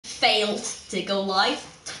failed to go live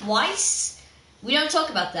twice. We don't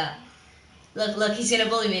talk about that. Look, he's gonna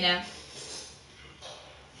bully me now.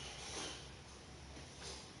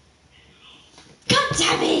 God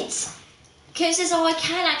damn it! Kirbs says, oh, I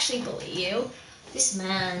can actually bully you. This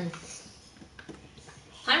man.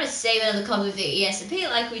 Time to save another copy of the SMP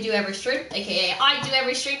like we do every stream, aka I do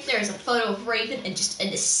every stream. There's a photo of Raven and just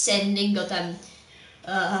an ascending goddamn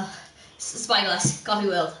spyglass coffee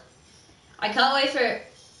world. I can't wait for.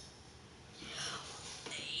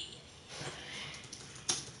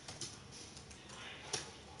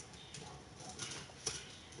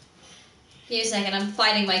 Give me a second, I'm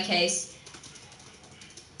fighting my case.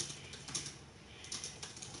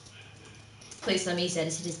 Please let me send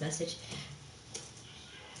his message.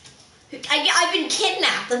 I've been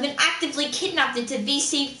kidnapped. I've been actively kidnapped into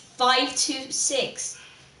VC 526.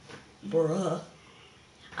 Bruh.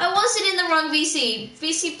 I wasn't in the wrong VC.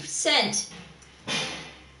 VC percent.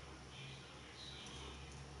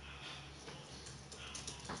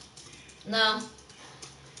 No.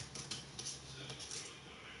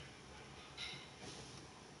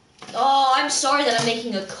 Oh, I'm sorry that I'm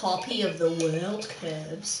making a copy of the world,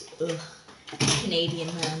 Kirbs. Ugh. Canadian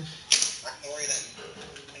man.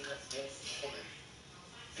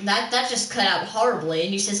 That just cut out horribly,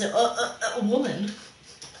 and you says a woman.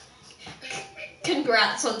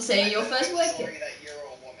 Congrats on saying your first word. Sorry that you're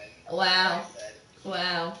a woman. Wow.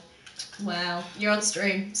 Wow. Wow. You're on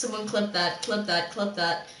stream. Someone clip that. Clip that. Clip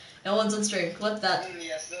that. No one's on stream. Clip that.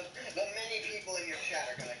 Yes, the many people in your chat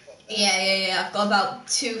are gonna clip that. Yeah. I've got about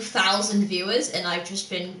 2,000 viewers, and I've just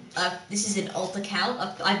been. This is an alt account.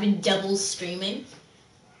 I've been double streaming.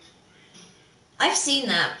 I've seen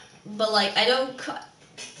that, but like I don't.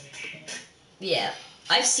 Yeah,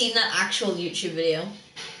 I've seen that actual YouTube video.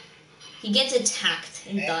 He gets attacked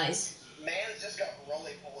and dies. Man's just got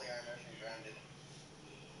roly-poly armor from Grounded.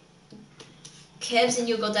 Kirbs and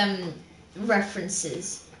your goddamn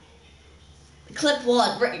references. Clip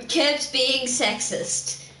one, Kirbs being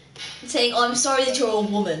sexist. Saying, oh, I'm sorry that you're a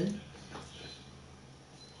woman.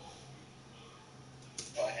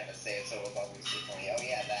 Oh, I have to say it so above we see funny. Oh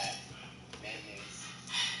yeah, that. Man news.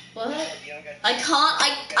 What? I can't.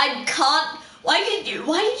 Why did you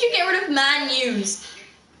get rid of man news?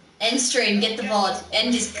 End stream, get the VOD,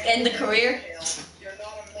 end the career. You're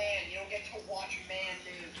not a man, you don't get to watch man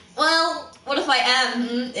news. Well, what if I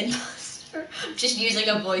am imposter? I'm just using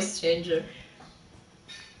a voice changer.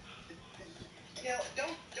 You know,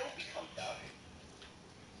 don't become Doug.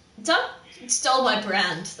 Doug stole my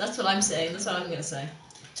brand. That's what I'm saying. That's what I'm gonna say.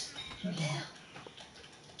 I'm 98%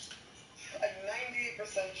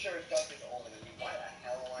 sure Doug is older than you. Why the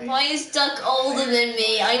hell am I? Why is Doug older than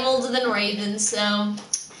me? I'm older than Raven, so. Oh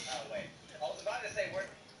wait, I was about to say where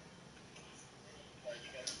you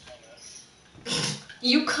guys on this.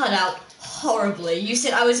 You cut out horribly. You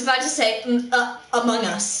said I was about to say Among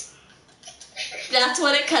Us. That's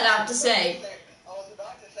what it cut out to say. I was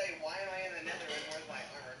about to say why am I in the Nether and where's my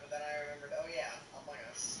armor, but then I remembered. Oh yeah, Among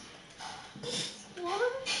Us.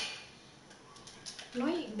 What?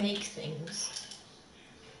 Why do you make things?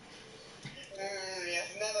 Yes,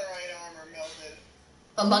 netherite armor melted.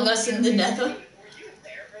 Among Us in the Nether? Were you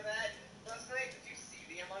there for that last night? Did you see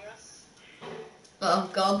the Among Us? Oh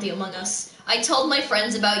god, the Among Us. I told my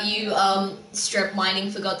friends about you strip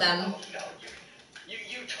mining for goddamn. Oh no,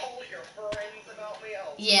 you told your friends about me?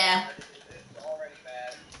 Oh, Yeah. It's already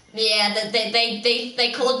bad. Yeah, they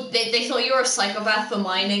thought you were a psychopath for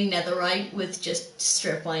mining netherite with just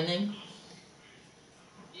strip mining.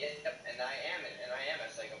 Yep, and I am a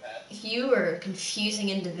psychopath. You were a confusing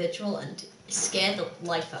individual and scared the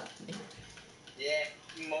life out of me. Yeah,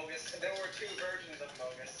 Mogus. There were two versions of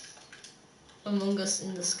Mogus. Among Us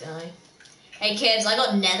in the sky. Hey Kirbs, I got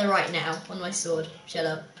netherite now on my sword. Shut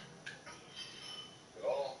up.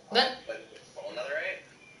 Cool. What? But it's full netherite?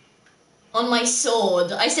 On my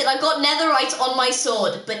sword. I said I got netherite on my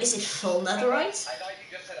sword, but is it full netherite? I thought you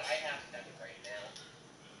just said I have netherite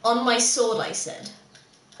now. On my sword, I said.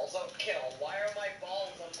 Also, Kill, why are my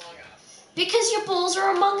balls Among Us? Because your balls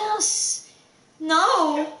are Among Us.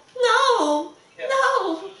 No. No. Kill.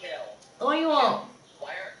 No. Kill. What do you want?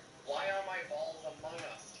 Why are my balls Among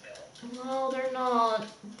Us, Kill? No, they're not.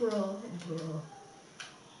 Bro.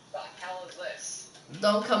 The hell is this?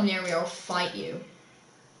 Don't come near me or I'll fight you.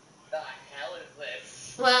 The hell is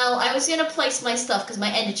this? Well, I was gonna place my stuff because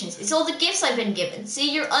my ender chest. It's all the gifts I've been given. See,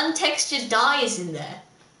 your untextured dye is in there.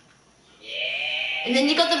 Yeah. And then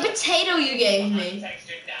you got the potato you gave me.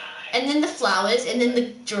 Untextured dye. And then the flowers, and then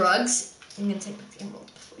the drugs. I'm gonna take the emerald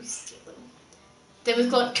before you steal them. Then we've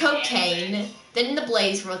got cocaine, then the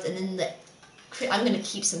blaze rods, and then the... I'm gonna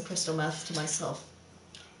keep some crystal meth to myself.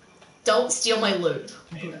 Don't steal my loot.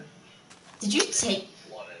 Okay. Did you take...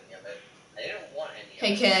 Want any of it? I didn't want any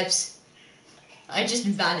Hey, of it. Kirbs. I just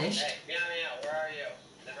vanished. Hey, meow meow, where are you?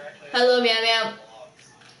 Never actually Hello, meow meow.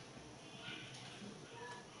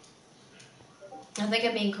 I think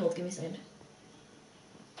I'm being cold. Give me a second.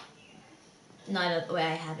 No, wait,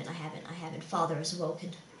 I haven't. Father has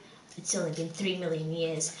awoken. It's only been 3 million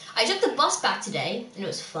years. I took the bus back today, and it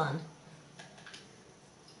was fun.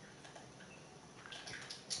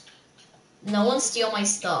 No one steal my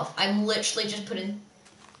stuff. I'm literally just putting...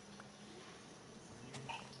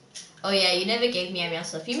 Oh yeah, you never gave me meow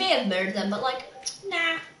stuff. You may have murdered them, but like,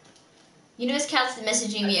 nah. You know, this cat's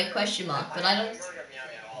messaging me a question mark, but I don't... murder meow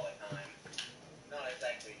meow all the time. Not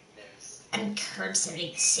exactly news. I'm Kirbs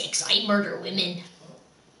 786. I murder women.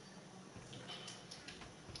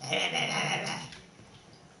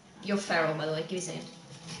 You're feral, by the way. Give me a second.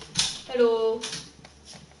 Hello.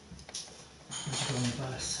 How'd you go on the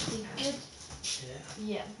bus? You good? Yeah.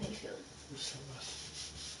 Yeah, how you feeling? It was so rough.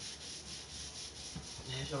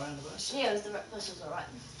 Yeah, did you go around the bus? Yeah, the bus was alright.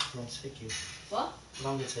 How long did it take you? What? How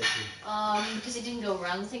long did it take you? Because it didn't go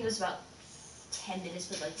around. I think it was about 10 minutes,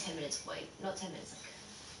 but like 10 minutes wait. Not 10 minutes, like,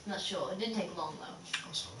 I'm not sure. It didn't take long though.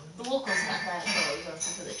 That's alright. The walk wasn't that bad, though. It was on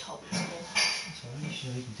top of the top of the school. That's alright, you should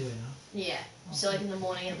know you can do it now. Yeah. So like in the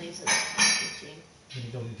morning it leaves at 15. When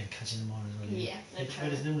you go and get catch in the morning as well. Yeah. Where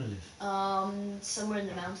does Luna live? Somewhere in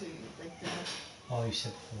the mountain, like the... Oh, you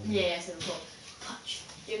said before. Yeah, I said before. Punch.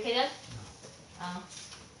 You okay, Dad? No.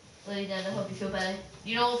 Bloody Dad, I hope you feel better.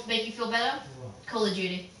 You know what will make you feel better? What? Call of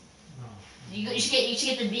Duty. No. You should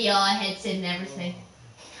get the VR headset and everything.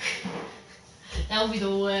 That would be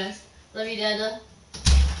the worst. Love you, Dad.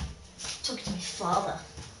 Talking to my father.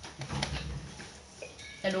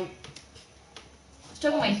 Hello. I was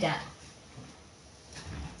talking to my dad.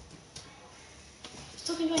 I was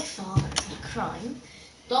talking to my father. It's not a crime.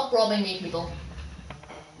 Stop robbing me, people.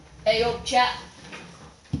 Hey, yo, chat.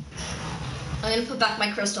 I'm gonna put back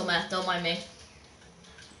my crystal meth, don't mind me.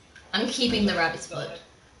 I'm keeping the rabbit's foot.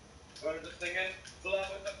 I'm just thinking,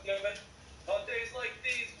 laughing at the moment. On days like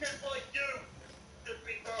these, kids like you should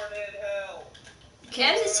be burned in hell.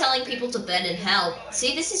 Kirbs is telling people to bed in hell.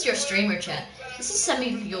 See, this is your streamer, chat. This is some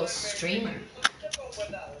of your streamer. Step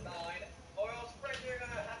over that line, or else friend, you're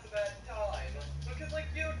gonna have a bad time. Because like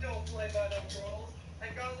you don't play by the rules,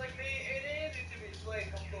 and guys like me, it is easy to be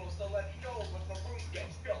playing the rules, so let's go when the room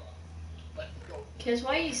gets going. Let's go. Kirbs,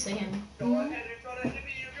 why are you singing? Go ahead and try to hit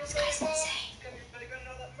me if you're This guy's ready. insane. Can you figure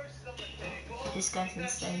out that first on the table? This guy's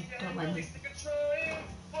insane. Don't mind me.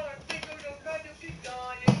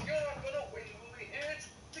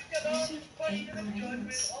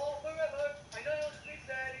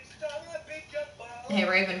 Hey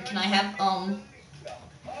Raven, can I have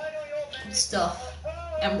stuff?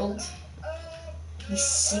 Emerald. He's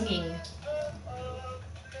singing.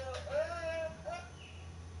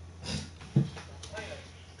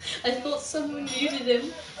 I thought someone muted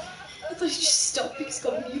him. I thought he just stopped because he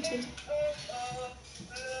got muted.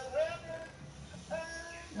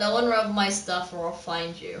 No one rob my stuff or I'll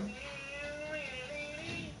find you.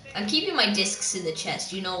 I'm keeping my discs in the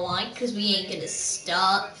chest, you know why? Because we ain't gonna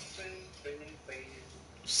stop.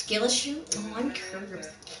 Skill issue? Oh, I'm Kirbs.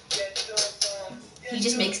 He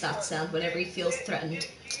just makes that sound whenever he feels threatened.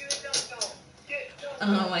 I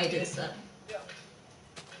don't know why he does that.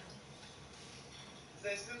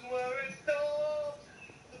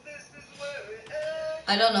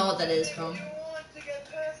 I don't know what that is from.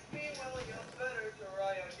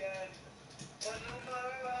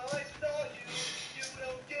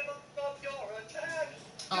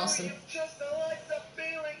 Awesome.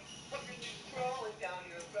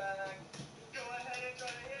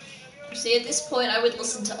 See, at this point, I would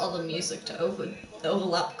listen to other music to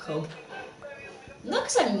overlap Cub. Not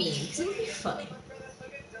because I'm mean, because it would be funny.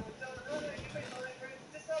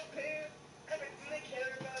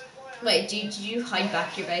 Wait, did you hide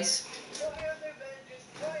back your base?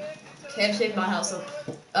 Okay, I'm saving my house up.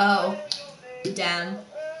 Oh, damn.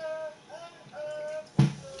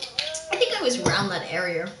 I think I was around that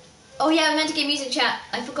area. Oh yeah, I meant to get music chat.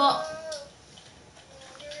 I forgot.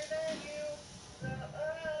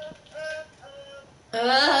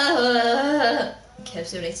 Kirbs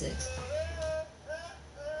 786.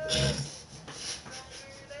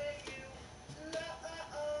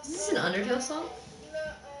 Is this an Undertale song?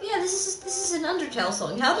 Yeah, this is an Undertale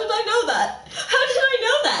song. How did I know that? How did I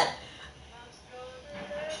know that?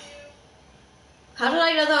 How did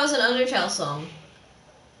I know that was an Undertale song?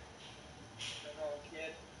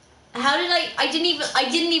 How did I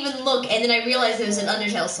didn't even look, and then I realized it was an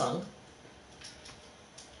Undertale song.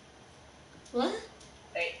 What?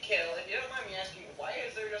 Hey, Kill, if you don't mind me asking, why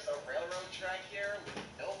is there just a rail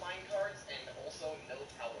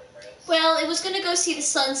Well, it was gonna go see the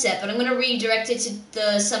sunset, but I'm gonna redirect it to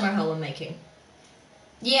the summer home I'm making.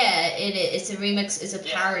 Yeah, it is. It's a remix. It's a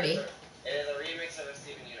parody. It is a remix of a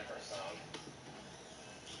Steven Universe song.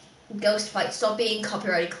 Ghost Fight. Stop being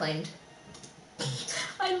copyright claimed.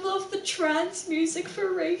 I love the trance music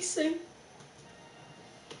for racing.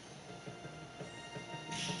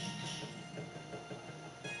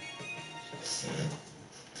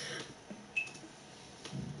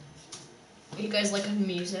 You guys like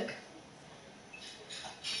music?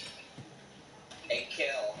 Hey,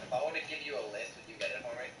 Kill, if I want to give you a list, would you get it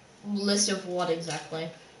for me? List of what exactly?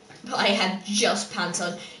 I have just pants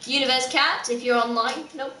on. Universe Cat, if you're online.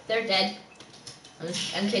 Nope, they're dead. I'm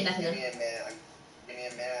kidnapping them. Give me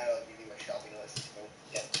a minute, I'll give you a shopping list to go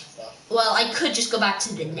get stuff. Well, I could just go back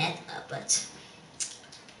to the nether, but...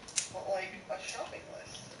 Well, like, a shopping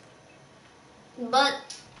list. But...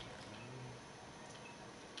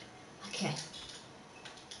 Okay.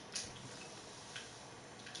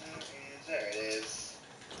 There it is.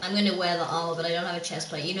 I'm gonna wear the armor, but I don't have a chest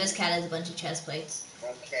plate. Universe Cat has a bunch of chest plates.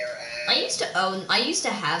 Okay,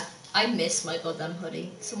 I miss my goddamn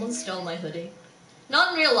hoodie. Someone stole my hoodie.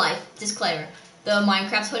 Not in real life, disclaimer. The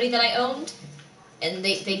Minecraft hoodie that I owned, and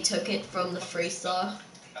they took it from the free store. I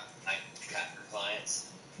cut for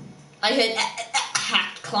clients. I had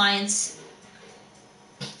hacked clients.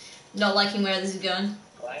 Not liking where this is going.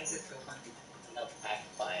 Why is it so hard to hack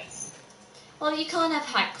clients? Well, you can't have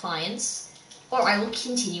hacked clients, or I will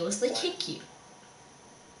continuously kick you.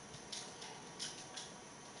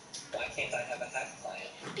 Why can't I have a hacked client?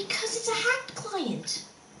 Because it's a hacked client.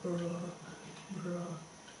 Bruh.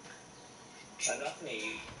 I'm not going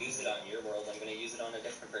to use it on your world, I'm going to use it on a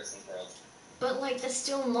different person's world. But, like, that's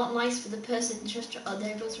still not nice for the person oh,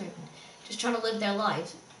 there goes Raven. Just trying to live their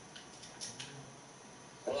life.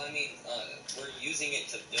 Well, I mean, we're using it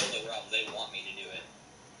to build a realm. They want me to do it.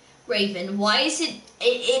 Raven, why is it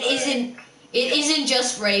isn't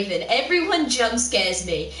just Raven. Everyone jump scares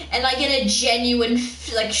me, and I get a genuine,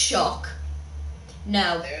 like, shock.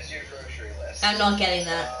 No. There's your grocery list. I'm not getting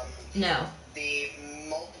that. No. The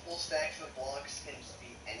multiple stacks of blocks can just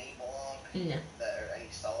be any block. No. Or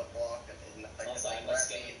any solid block. Also, I must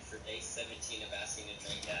get it for day 17 of asking to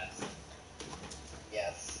drink that.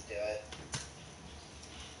 Yes, do it.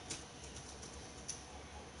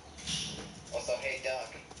 Also, hey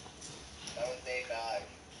Duck. That was day 5.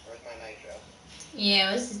 Where's my nitro?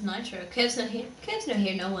 Yeah, this is nitro. Kirbs not here. Kirbs not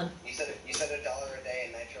here. No one. You said $1 a day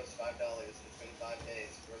and nitro's $5. It's been 5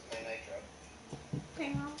 days. Where's my nitro?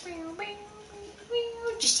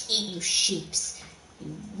 Just eat, you sheeps.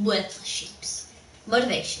 You worthless sheeps.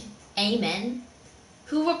 Motivation. Amen.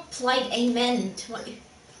 Who replied amen to what you...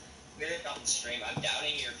 Minute on the stream, I'm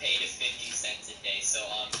doubting your pay to 50 cents a day, so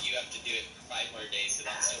you have to do it for 5 more days, so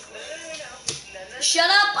that's so cool. Shut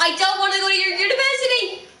up! I don't want to go to your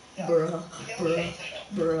university!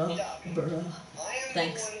 Bruh.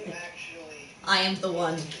 Thanks. I am the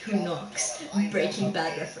one who knocks. Breaking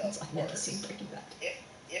Bad reference. I've never seen Breaking Bad.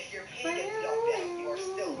 If your pay gets knocked out, you are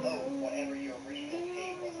still owed whatever your original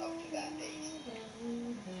pay was up to that date.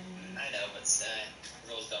 I know, but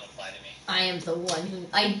rules don't apply to me. I am the one who...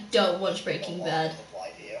 I don't watch Breaking Bad.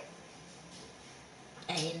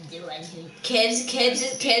 I am the one who...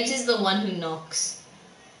 Kirbs is the one who knocks.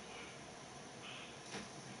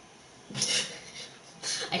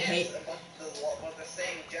 I hate... But the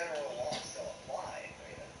same general law still apply.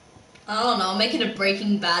 I don't know, I'm making a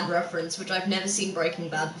Breaking Bad reference, which I've never seen Breaking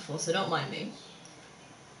Bad before, so don't mind me.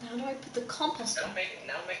 How do I put the compost on?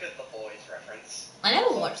 Now make it the boys reference. I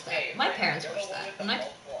never watched that. Hey, My parents watched that. Can And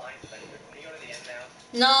you go to the end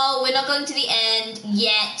now? No, we're not going to the end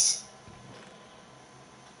yet.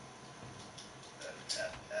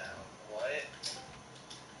 What?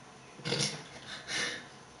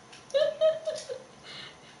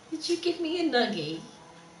 Did you give me a nuggie?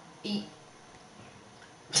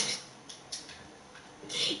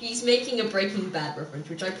 He's making a Breaking Bad reference,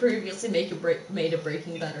 which I previously made a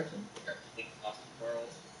Breaking Bad reference.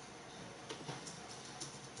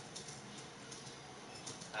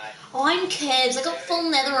 Oh, I'm Kirbs. I got full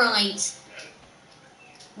netherite.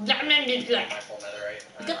 I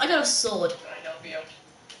got a sword. Can I help you?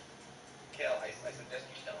 Kill, I suggest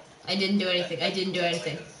you don't. I didn't do anything.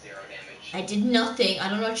 I did nothing. I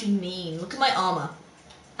don't know what you mean. Look at my armor.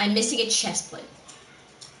 I'm missing a chest plate.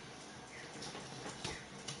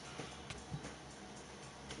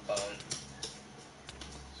 Bone.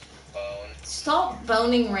 Stop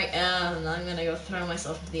boning right now. I'm gonna go throw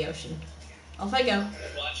myself into the ocean. Off I go.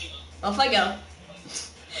 Off I go.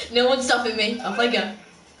 No one's stopping me. Off I go.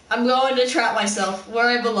 I'm going to trap myself where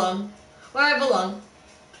I belong.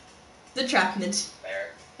 The trapment.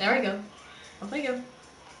 There. There we go. Off I go.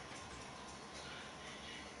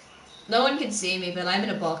 No one can see me, but I'm in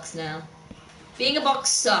a box now. Being a box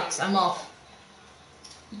sucks. I'm off.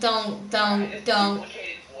 Don't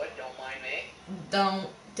Duplicated wood, don't mind me. Don't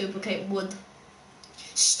duplicate wood.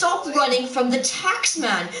 Stop running from the tax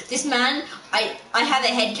man. This man, I have a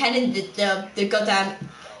headcanon that the goddamn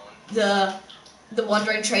the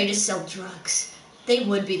wandering traders sell drugs. They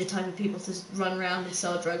would be the type of people to run around and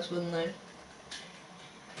sell drugs, wouldn't they?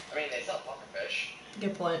 I mean, they sell pufferfish.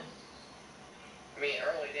 Good point. I mean,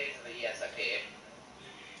 early days of the ESMP,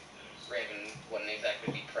 Raven wouldn't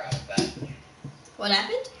exactly be proud of that. What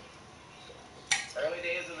happened? Early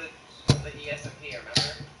days of the ESMP,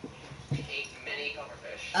 remember? We ate many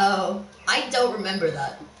pufferfish. Oh, I don't remember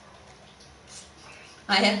that.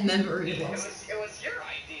 I have memory loss. It was your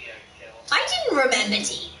idea, Kill. I didn't remember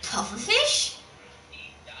to eat pufferfish.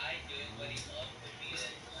 He died doing what he loved would be a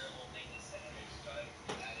terrible thing to say,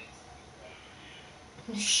 but that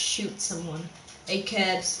is Shoot someone. Hey,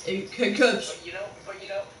 Kirbs. Hey, Kirbs. But you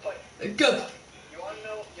know, Hey, Kirbs. You wanna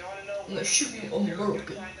know I'm gonna shoot you on the road. You're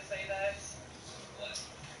trying to say that? What?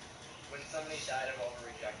 When somebody died of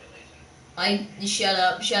over-ejaculation. Shut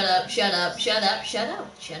up,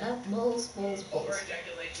 balls.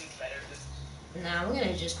 Over-ejaculation's better just... Now I'm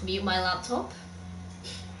gonna just mute my laptop.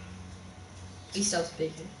 He stopped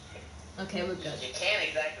speaking. Okay, we're good. You can't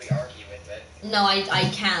exactly argue with it. No, I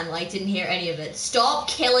can. I didn't hear any of it. Stop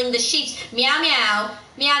killing the sheep. Meow meow.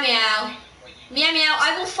 Meow meow. Meow meow.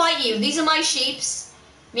 I will fight you. These are my sheeps.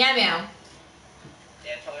 Meow meow.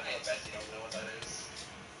 Yeah, it's probably for the best you don't know what that is.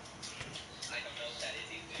 I don't know what that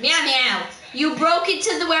is either. Meow meow. You broke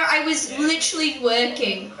into the where I was literally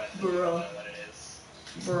working. Bruh.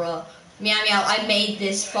 Bruh. Meow meow. I made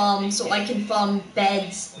this farm so I can farm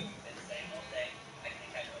beds.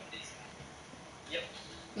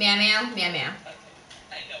 Meow meow. Meow meow.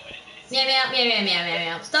 Meow meow. Meow meow. Meow meow.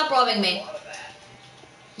 Meow. Stop robbing me.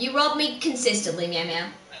 You rob me consistently. Meow meow.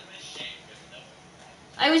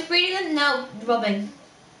 I was breeding them. No, robbing.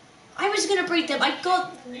 I was gonna breed them. I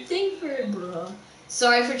got thing for it, bruh.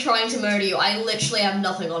 Sorry for trying to murder you. I literally have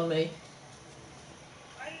nothing on me.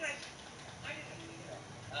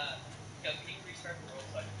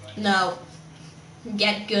 No.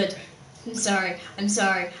 Get good. I'm sorry. I'm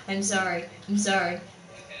sorry. I'm sorry. I'm sorry.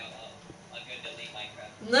 I'm going to delete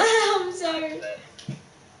Minecraft. No, I'm sorry.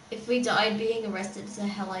 If we died being arrested as a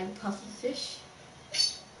hell-eyed pufferfish.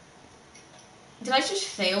 Did I just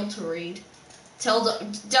fail to read? Tell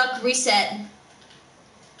Duck reset.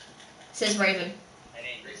 Says Raven. I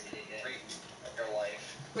didn't reset it yet. Your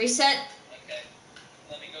life. Reset. Okay.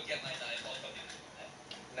 Let me go get my knife. I'll come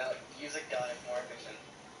in. No, use a gun. It's more efficient.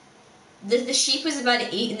 The sheep was about to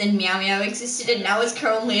eat and then Meow Meow existed and now it's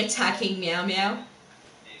currently attacking Meow Meow. Maybe.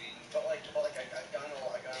 But like a gun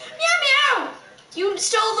or a gun. Meow Meow! You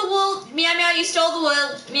stole the wool! Meow Meow, you stole the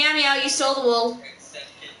wool! Meow Meow, you stole the wool!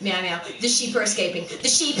 Meow Meow, the sheep are escaping. The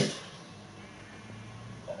sheep!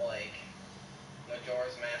 But like,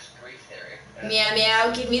 Majora's Mask grief theory. Meow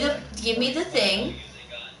Meow, give me the thing.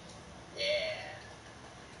 Yeah.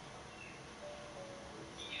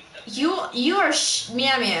 You are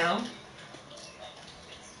Meow Meow.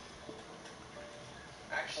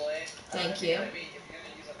 Actually, Thank if you. you're gonna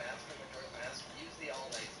use a mask from Majora's Mask, use the All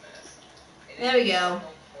Knight's mask. There we go.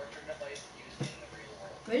 Torture device used in the real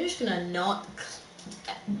world. We're just gonna not...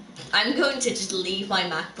 I'm going to just leave my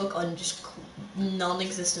MacBook on just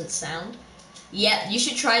non-existent sound. Yeah, you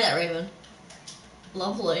should try that, Raven.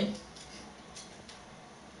 Lovely.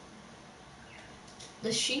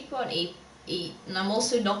 The sheep won't eat, and I'm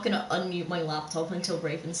also not gonna unmute my laptop until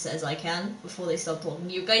Raven says I can, before they stop talking.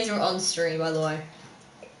 You guys are on stream, by the way.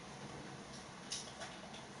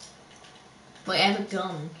 But I have a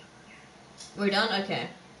gun. We're done? Okay.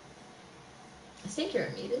 I think you're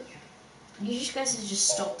unmuted. You guys have just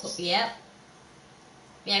stopped talking. Yep.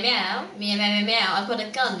 Meow meow. Meow meow meow meow. I've got a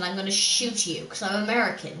gun and I'm gonna shoot you, because I'm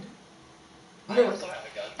American. I also have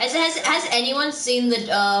a gun. Has anyone seen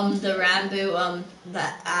the Rambo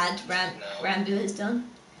that ad Rambo has done?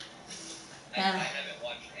 I haven't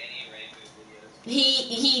watched any Rainbow videos.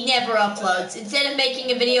 He never uploads. Instead of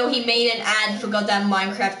making a video, he made an ad for goddamn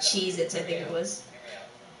Minecraft Cheez-Its, I think it was. Hear me out.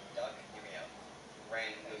 Duck, hear me out.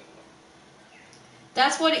 Rainbow.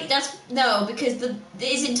 No, because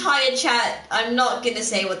his entire chat, I'm not gonna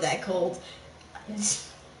say what they're called.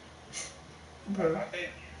 Bro. Are they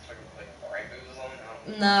like rainbows or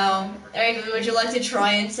something? No. Raven, would you like to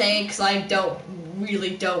try and say it? Because I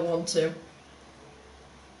really don't want to.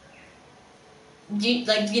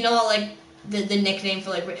 You know how, like, the nickname for,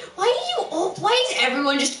 like, why is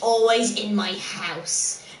everyone just always in my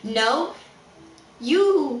house? No?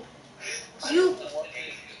 You I'm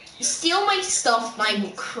looking. steal my stuff and I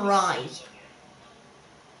will cry. I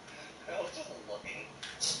was just looking.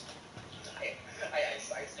 I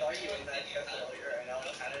saw you in that chest earlier, and I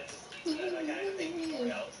was kind of just thinking,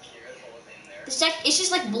 okay, I was curious what was in there. It's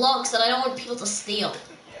just like blocks that I don't want people to steal.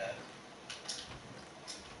 Yeah.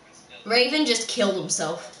 Raven just killed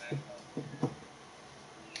himself.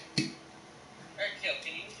 Alright, Kill,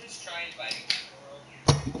 can you just try inviting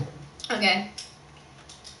people? Okay.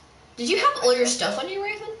 Did you have all your stuff on you,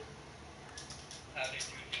 Raven? How did you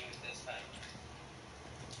do it this time?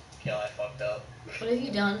 Kill, I fucked up. What have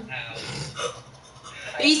you done? Ow.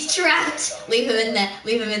 He's trapped! Leave him in there.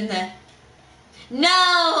 Leave him in there.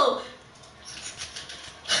 No!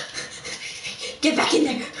 Get back in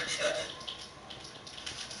there!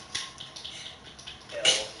 Kill,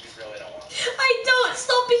 you really don't want to. I don't!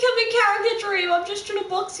 Stop becoming caricature! I'm just trying to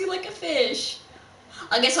box you like a fish.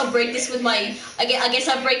 I guess I'll break this with my... I guess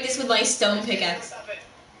I'll break this with my stone pickaxe. Stop it.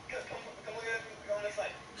 Come look at it. Go on this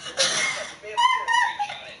side.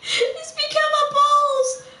 Screenshot it. It's become a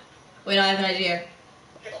balls! Wait, I have an idea.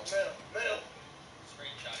 Kill, middle.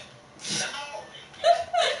 Screenshot it. No!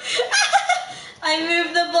 I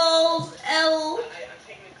moved the balls! L. I'm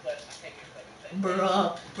taking a clip. I'm taking a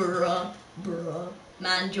clip. Bruh.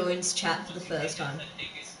 Man joins chat for the first time. Take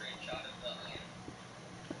a screenshot of the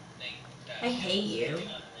thing. I hate you.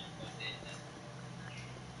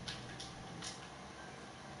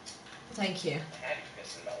 Thank you. I had a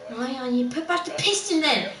piston, by the way. Why aren't you put back the piston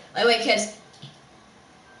then? Wait, kids.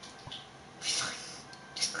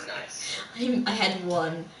 Nice. I had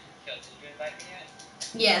one. Kill, did you invite me yet?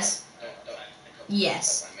 Yes. Don't.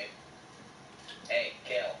 Yes. Don't mind me. Hey,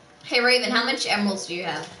 Kill. Hey Raven, how much emeralds do you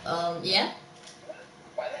have? Yeah?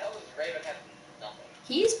 Why the hell does Raven have nothing?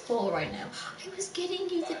 He is poor right now. I was getting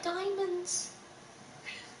you the diamonds.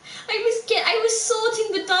 I was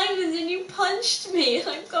sorting the diamonds and you punched me and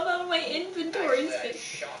I got out of my inventory. Actually, I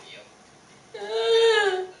shot you.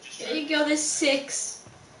 There you go, there's 6.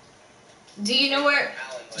 Do you know where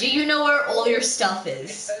all your stuff It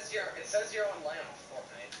is? says you're online on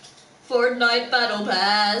Fortnite. Fortnite Battle It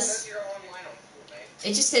Pass. says you're online on Fortnite.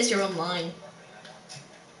 It just says you're online.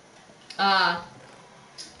 Ah.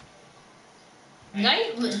 Did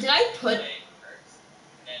I put...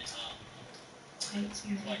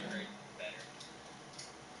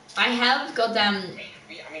 I have goddamn... I mean,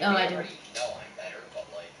 Oh, we I do. already know I'm better, but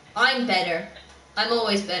like... I'm better. I'm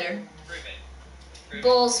always better. Prove it.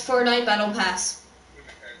 Balls, Fortnite Battle Pass.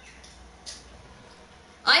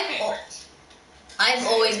 I've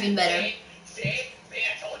always been better. See, I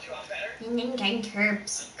told you I'm better.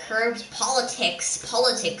 Kirbs,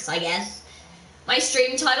 politics, I guess. My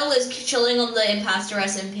stream title is Chilling on the Impaster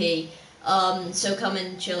SMP. So come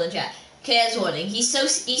and chill and chat. Chaos warning. He's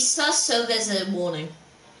sus, so there's a warning.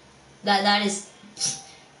 That is...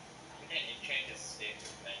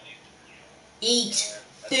 Eat.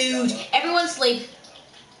 Food. Everyone sleep.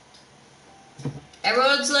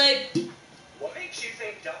 Everyone sleep. What makes you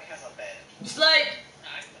think Duck has a bed? Sleep.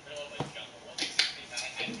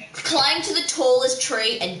 Climb to the tallest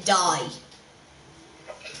tree and die.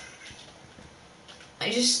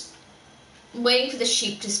 I'm waiting for the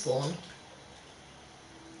sheep to spawn.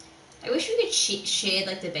 I wish we could share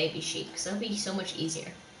like the baby sheep, because that would be so much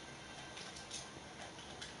easier.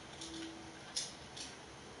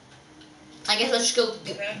 I guess let's go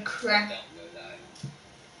crack.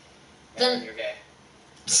 Then You're gay.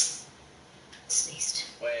 sneezed.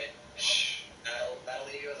 Wait. Shh. That'll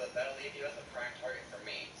leave you as a prime target for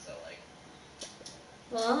me. So like.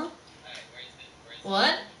 What?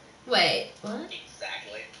 What? Wait, what?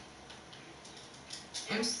 Exactly.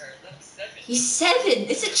 He's 7.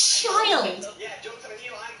 It's a child. Yeah, jokes on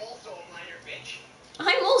you. I'm also a minor, bitch.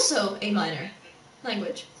 I'm also a minor.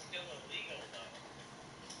 Language.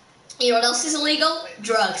 You know what else is illegal?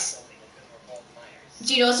 Drugs.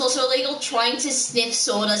 Do you know what's also illegal? Trying to sniff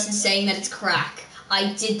sawdust and saying that it's crack.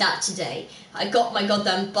 I did that today. I got my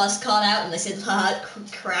goddamn bus card out and I said, haha,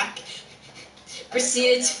 crack.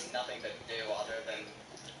 Proceeded. Nothing to do other than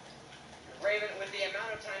Raven, with the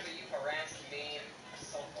amount of times that you harassed me and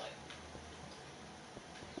so like.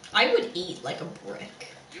 I would eat like a brick.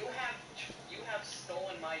 You have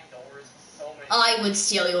stolen my doors so many. I would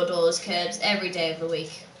steal your doors, Kirbs, every day of the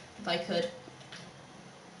week, if I could.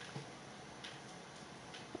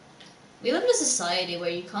 We live in a society where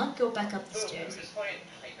you can't go back up the stairs. Just point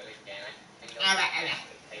type it again. I know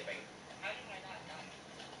typing. How did I not die?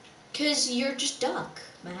 'Cause you're just Duck,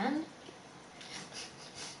 man.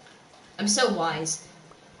 I'm so wise.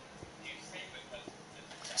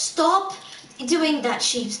 Stop doing that,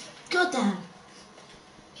 sheeps. Goddamn.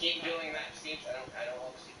 Keep doing that. See, sheeps. I don't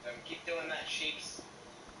love sheeps. Keep doing that, sheeps.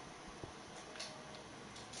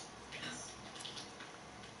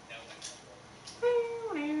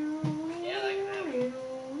 Yeah, that can happen.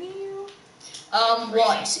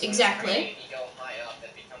 What exactly? If you go high up,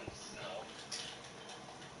 it becomes snow.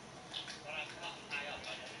 When I'm not high up, I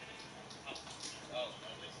won't be. Oh, no,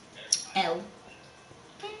 this is very high. L.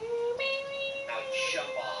 Now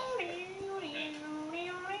jump off. Okay.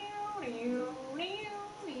 I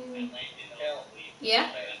landed on the leaf. Yeah?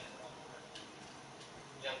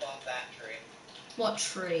 Jump off that tree. What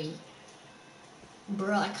tree?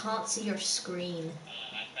 Bruh, I can't see your screen. I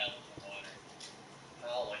fell in the water.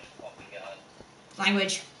 Oh my fucking god.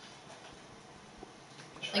 Language.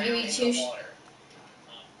 I give you two. Water.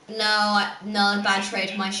 No, bad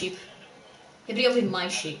trade. My sheep. It'd be over my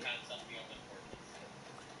sheep.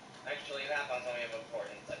 Actually, you have found something of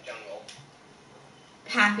importance. A jungle.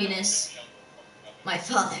 Happiness. My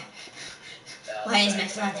father. Why is my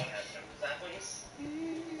father? Saplings?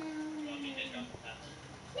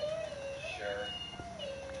 Sure.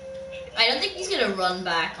 I don't think he's gonna run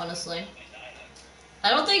back, honestly. I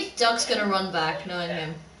don't think Duck's gonna run back, knowing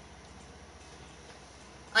him.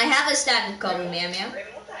 I have a stack of cover, Meow Meow.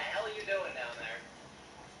 Raven, what the hell are you doing down there?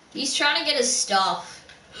 He's trying to get his stuff.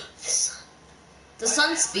 The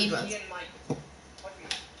sun speedruns.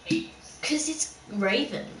 Cause it's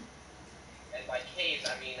Raven. And by caves,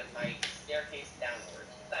 I mean my staircase downwards.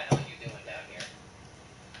 What the hell are you doing down here?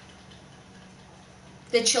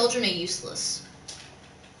 The children are useless.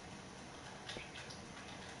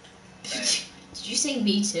 Did you say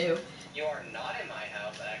me too? You are not in my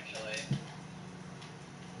house, actually.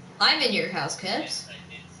 I'm in your house, Kirbs. Yes, I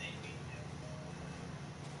did say me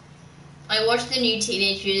too. I watched the new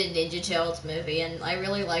Teenage Mutant Ninja Turtles movie and I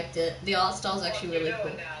really liked it. The art style is actually really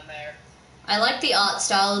cool. Down there? I like the art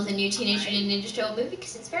style of the new Teenage Mutant Ninja Turtles movie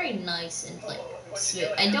because it's very nice and like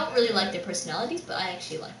sweet. I don't really like their personalities, but I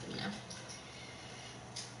actually like them now.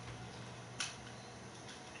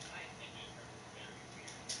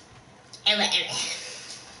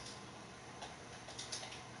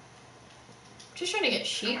 Just trying to get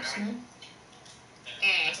sheeps, man.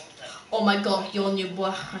 Oh my god, your new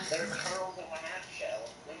boy. There's turtles in my half shell.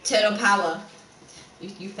 Turtle power.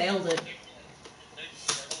 You failed it.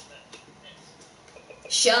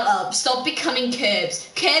 Shut up. Stop becoming Kirbs.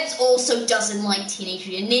 Kirbs also doesn't like Teenage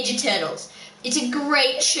Mutant Ninja Turtles. It's a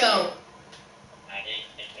great show. I didn't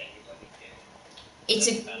think anybody did. It's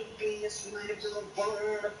a...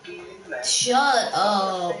 Shut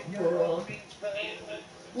up, bro.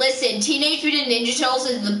 Listen, Teenage Mutant Ninja Turtles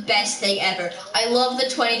is the best thing ever. I love the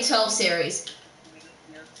 2012 series.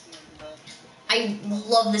 I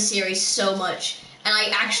love the series so much. And I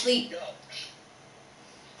actually...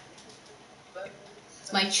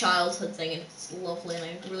 It's my childhood thing and it's lovely and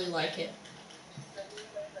I really like it.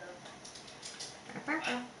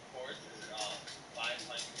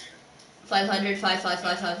 500,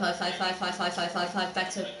 555,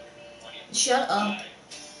 back to... Shut up.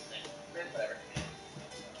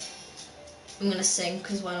 I'm gonna sing,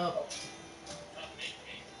 because why not?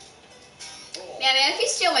 Yeah, man, if you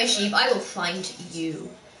steal my sheep, I will find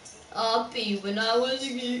you. B, when I was...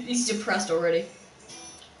 He's depressed already.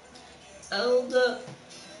 Elder.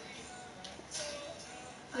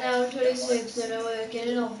 Now I'm 26 and I work in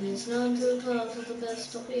an office. 9 to 12 at the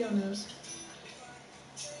best, I'll be honest.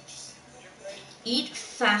 Eat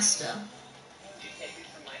faster. You take these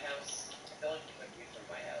from my house. I feel like you took these from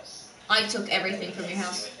my house. I took everything from your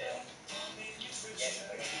house.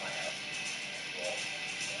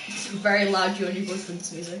 It's very loud, you and your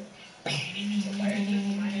boyfriend's music.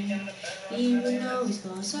 Even though he's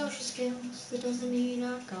got social skills, that doesn't mean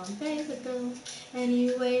I can't pay the bills.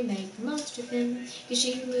 Anyway, make the most of him, cause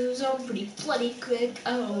she moves on pretty bloody quick.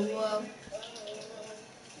 Oh,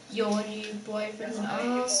 your new boyfriend's an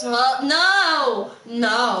asshole. No!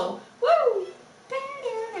 No! Woo!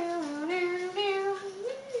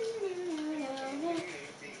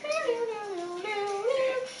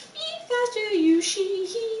 Eat faster, you sheep.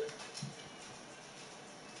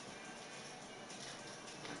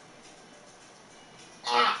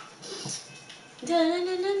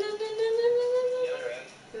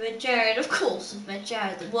 Red Jared, of course, Red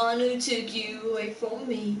Jared, the one who took you away from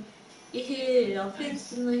me. You hit it off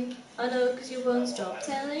instantly. I know, cause you won't stop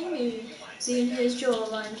telling me. Seeing his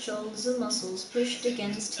jawline, shoulders and muscles pushed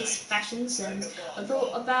against his fashion sense. I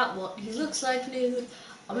thought about what he looks like nude.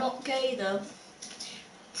 I'm not gay though.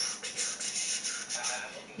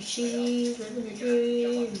 She's living the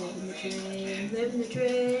dream, living the dream, living the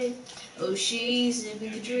dream. Oh, she's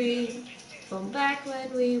living the dream. From back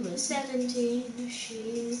when we were 17,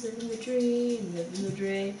 she's living the dream, living the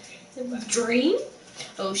dream. Dream?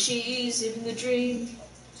 Oh, she's living the dream.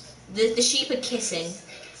 The sheep are kissing.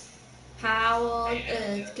 How on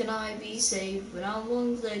earth can I be saved when I'm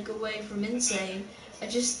one click away from insane? I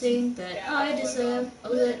just think that I deserve a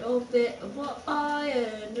little bit of what I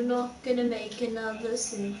earned. I'm not gonna make another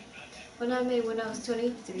sin. When I made when I was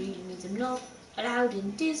 23, it means I'm not allowed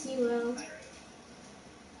in Disney World.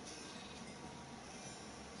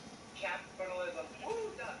 Capitalism.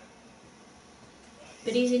 Woo, done.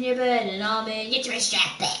 But he's in your bed and I'm in your trash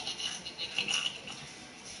trap.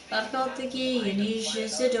 I've got the key and he's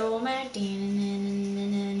just a doormat.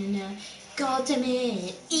 God damn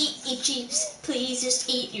it, eat chips, please just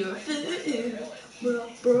eat your food.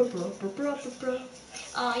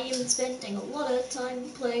 I am spending a lot of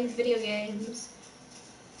time playing video games.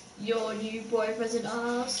 Your new boyfriend's an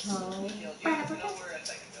asshole. Do you know where a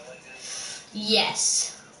second village is?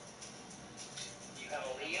 Yes. Do you have a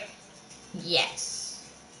lead? Yes.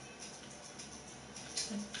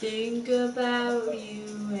 I think about you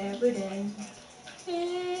every day.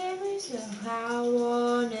 Every so how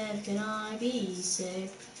on earth can I be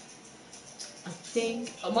safe? I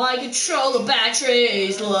think my controller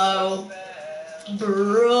battery's low.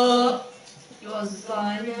 Bruh. Yours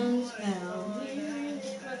fine as hell.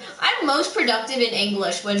 I'm most productive in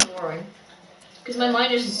English when drawing. Because my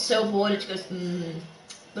mind is just so bored, it just goes,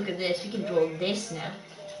 look at this, we can draw this now.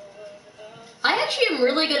 I actually am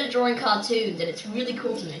really good at drawing cartoons, and it's really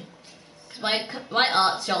cool to me. Because my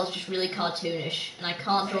art style is just really cartoonish, and I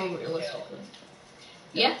can't draw realistically.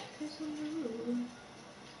 Yeah? You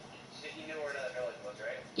knew where another village was,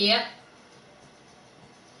 right? Yep.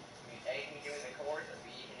 A, can you give me the chords, or B,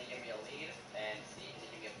 can you give me a lead, and C,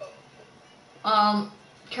 can you give me a boat?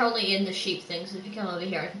 Currently in the sheep thing, so if you come over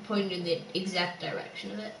here, I can point you in the exact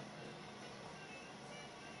direction of it.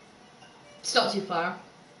 It's not too far.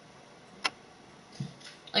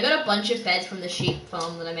 I got a bunch of feds from the sheep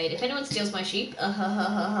farm that I made. If anyone steals my sheep, meow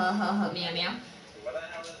meow. Where the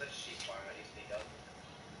hell is the sheep farm that you speak of?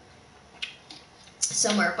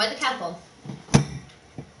 Somewhere, by the cow farm. Where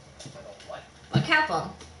the what? By cow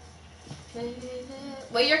farm.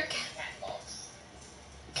 Where your Cat box.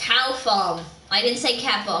 cow farm. I didn't say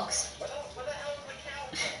cat box. Where the hell is the cow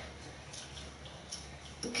farm?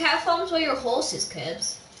 The cow farm's where your horse is,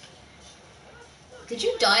 Kirbs. Did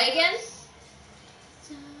you die again?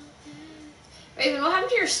 Raven, what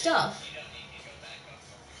happened to your stuff?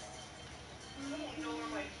 I don't know where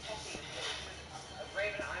my fucking horse is.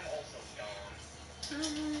 Raven, I'm also gone.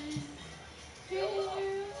 Fill up.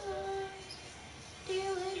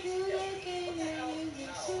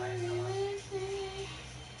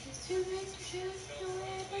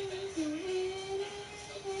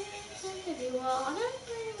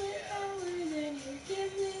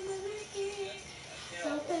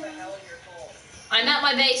 I'm at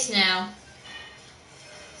my base now.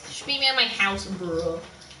 Just meet me at my house, bro.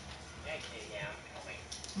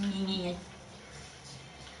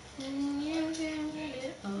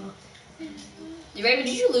 Raven,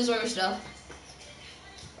 did you lose all your stuff?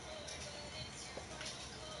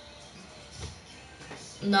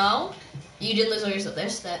 No? You didn't lose all your stuff.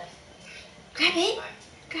 There's that. Grab it!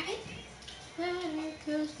 Grab it!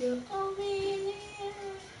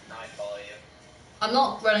 I'm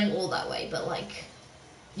not running all that way, but like,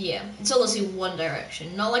 yeah. It's honestly one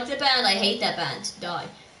direction. Not like the band, I hate that band. Die.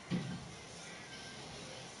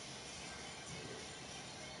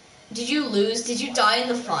 Did you lose? Did you die in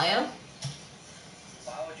the fire?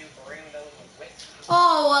 Why would you bring those with you?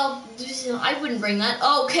 Oh, well, I wouldn't bring that.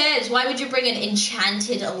 Oh, Kirbs, why would you bring an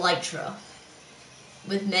enchanted elytra?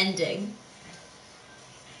 With mending.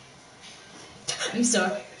 I'm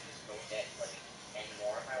sorry. I could just go get, like, 10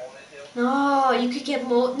 more if I wanted to. No, you could get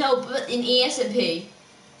more. No, but in SMP.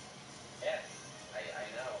 Yes, I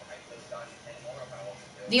know. I could have gotten 10 more if I wanted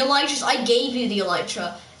to. The elytras, I gave you the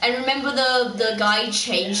elytra. And remember the guy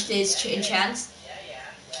changed his enchants?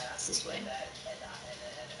 Yeah. It's this way. And then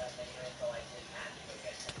until I didn't have to go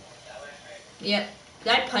get 10 more. That way, right? Yep.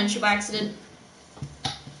 Did I punch you by accident?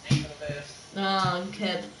 Thanks for the boost. Oh,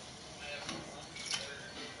 Kib.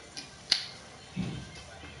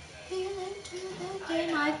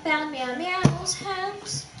 I found Meow Meow's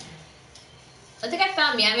house. I think I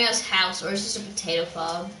found Meow Meow's house, or is this a potato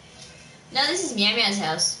farm? No, this is Meow Meow's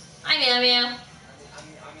house. Hi, Meow Meow. I'm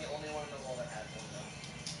the only one in the world that has one, though.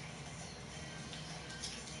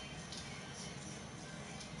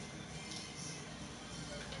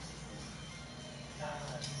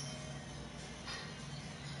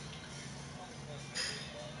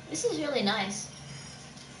 This is really nice.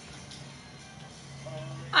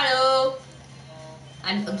 Hello.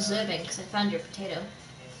 I'm observing because I found your potato.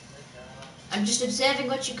 I'm just observing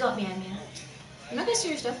what you got, meow meow. I'm not gonna see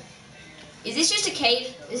your stuff. Is this just a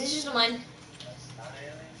cave? Is this just a mine?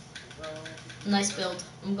 Nice build.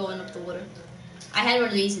 I'm going up the water. I had one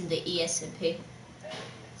of these in the SMP. It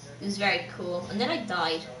was very cool. And then I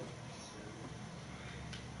died.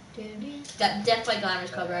 That Death by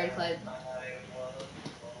Glamour's copyright applied.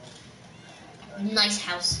 Nice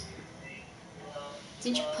house.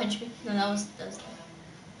 Did you punch me? No, that was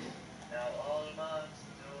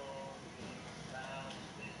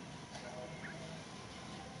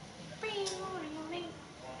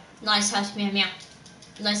nice house, meow meow.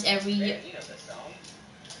 Nice every.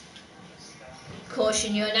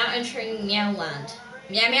 Caution, you are now entering Meow Land.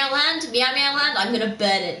 Meow Meow Land, Meow Meow Land. I'm gonna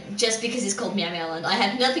burn it just because it's called Meow Meow Land. I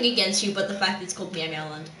have nothing against you, but the fact that it's called Meow Meow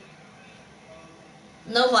Land.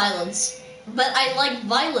 No violence, but I like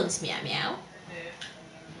violence, Meow Meow.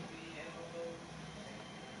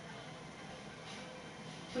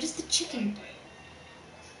 What is the chicken?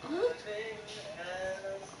 Huh?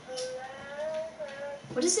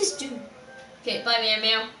 What does this do? Okay, bye, Meow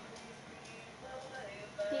Meow.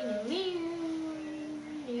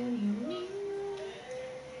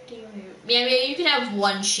 Meow Meow, you can have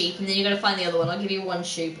one sheep, and then you gotta find the other one. I'll give you one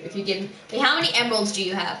sheep if you give. Wait, how many emeralds do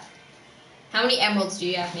you have? How many emeralds do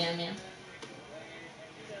you have, Meow Meow?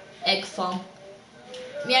 Egg farm.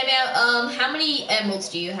 Meow Meow, how many emeralds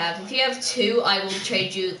do you have? If you have 2, I will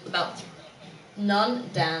trade you about none.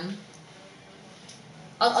 Damn.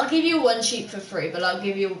 I'll give you one sheep for free, but I'll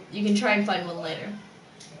give you. You can try and find one later.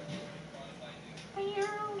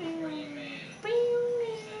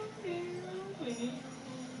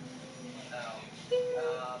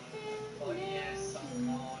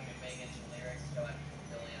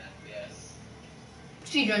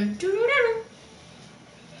 Speedrun.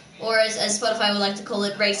 Or as Spotify would like to call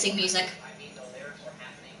it, racing music. I mean, the lyrics were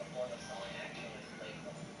happening before the song actually played.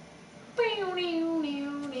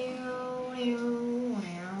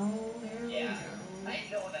 Yeah, I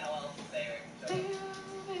know what the hell else is there. So.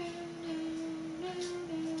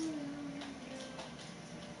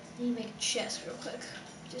 Let me make a chest real quick,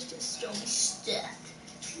 just to store my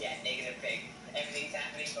stuff. Yeah, negative ping. Everything's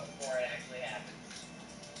happening before it actually happens.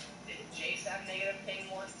 Did Jace have negative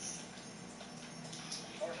ping once?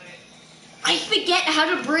 I forget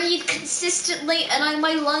how to breathe consistently, and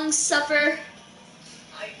my lungs suffer.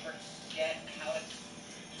 I forget how to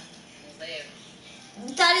live.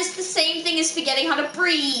 That is the same thing as forgetting how to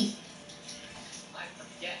breathe. I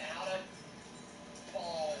forget how to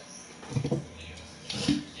balls. I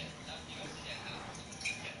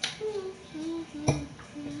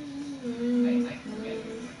forget.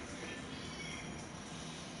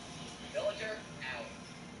 Villager out.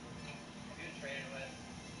 Have you been traded with?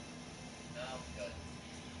 No, good.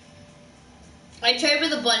 I traded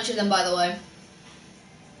with a bunch of them, by the way.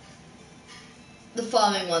 The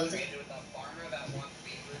farming ones. Traded with a farmer that wants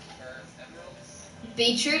beetroot for emeralds?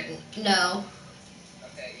 Beetroot? No.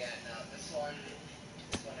 Okay, yeah, no, this one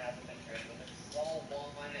hasn't been traded with. It's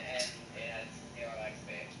level 1 and it has 0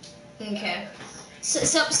 XP. Okay. So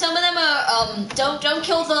some of them are don't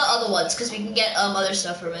kill the other ones because we can get other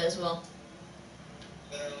stuff from it as well.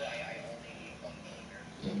 Literally, I only need 1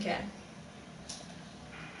 villager. Okay.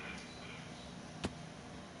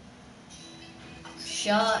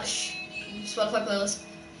 Shush. Spotify playlist.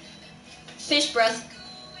 Fish breath.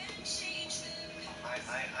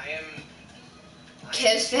 I am.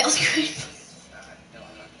 Kirbs fails great. No,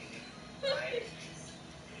 I'm not kidding.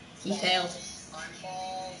 He failed. I'm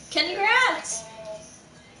balls. Congrats!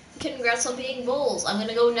 Congrats on being balls. I'm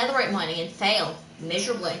gonna go netherite mining and fail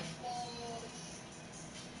miserably.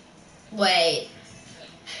 Wait.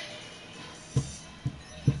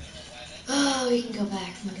 Oh, we can go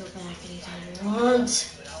back. We can go back anytime we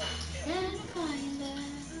want.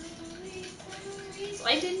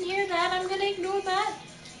 I didn't hear that. I'm gonna ignore that.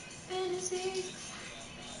 Fantasy.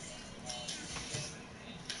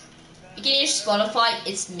 You can hear Spotify.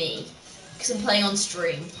 It's me, because I'm playing on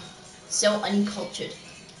stream. So uncultured.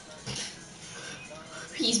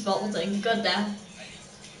 He's balding. Goddamn.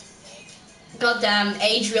 Goddamn,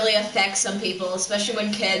 age really affects some people, especially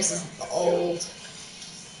when Kirbs is old.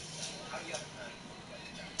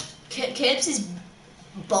 Kirbs is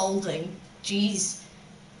balding. Jeez.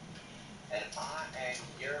 And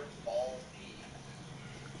you're baldy.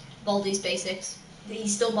 Baldy's basics.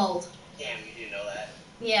 He's still bald. Damn, you didn't know that.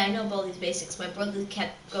 Yeah, I know Baldy's basics. My brother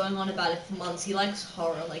kept going on about it for months. He likes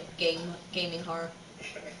horror, like gaming horror.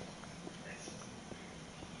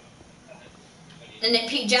 And then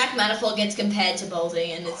Jack Manifold gets compared to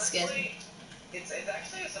Baldy, and it's good. It's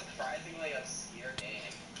actually a surprisingly obscure game.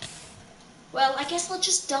 Well, I guess we'll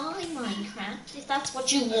just die, Minecraft, if that's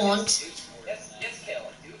what you want. Yeah,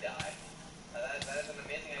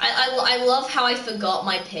 I love how I forgot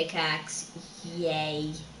my pickaxe.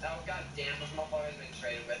 Yay. Oh god damn, this motherfucker's been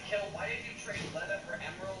traded with. Kill, why did you trade leather for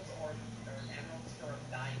emeralds or emeralds for a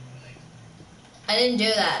diamond? I didn't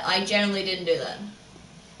do that. I generally didn't do that.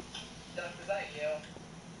 Duck, is that you?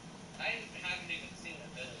 I haven't even seen the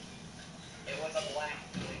build. It was a black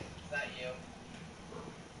building. Is that you?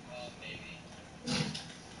 Maybe. It was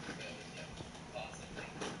you. Possibly.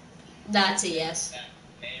 That's a yes. That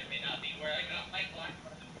may or may not be where I got my black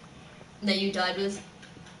from. That you died with.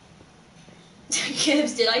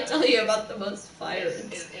 Kirbs, did I tell you about the most fire? Is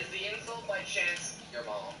the insult by chance your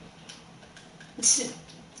mom?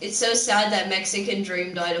 It's so sad that Mexican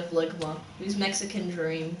Dream died of ligma. Who's Mexican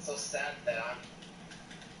Dream? So sad that I'm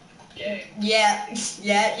gay. Yeah,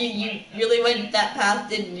 you really went that path,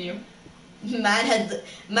 didn't you?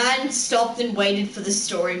 Man stopped and waited for the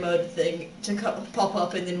story mode thing to pop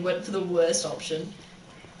up and then went for the worst option.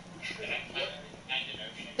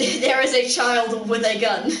 There is a child with a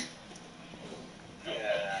gun.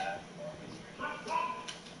 Yeah.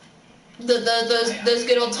 Those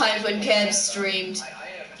good old times when Kirbs streamed. I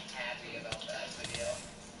am happy about that video.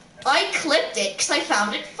 I clipped it because I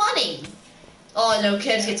found it funny. Oh no,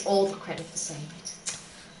 Kirbs gets all the credit for saying it.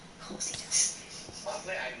 Of course he does.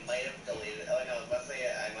 Honestly, I might have deleted it. Oh no, I was about to say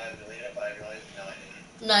I might have deleted it, but I realized no, I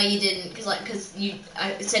didn't. No, you didn't,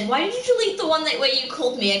 I said, why did you delete the one where you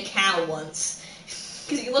called me a cow once?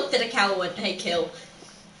 Because you looked at a cow and went, hey, kill.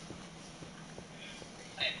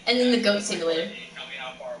 And then the goat simulator. Can you tell me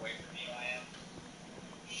how far away from you I am?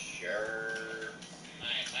 Sure.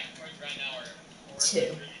 Alright, my scores right now are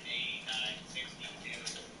 2. 489, 62.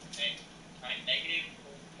 Alright, negative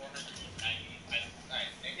 490.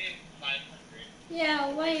 Alright, negative 500.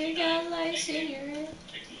 Yeah, why you got lights in your head?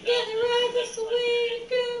 Yeah, the right, that's the way to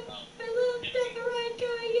go. I love that the right go,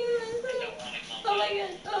 yeah. Oh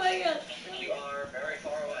my god. You are very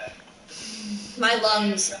far away. My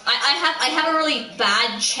lungs. I have a really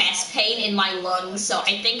bad chest pain in my lungs, so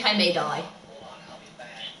I think I may die. Hold on, I'll be back.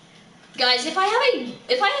 Guys, if I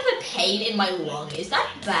have a pain in my lung, is that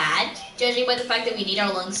bad? Judging by the fact that we need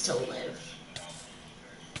our lungs to live.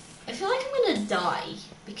 I feel like I'm gonna die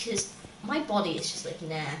because my body is just like,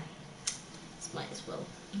 nah. Might as well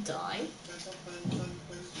die.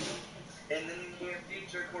 In the near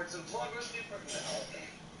future, courts of progress super. No,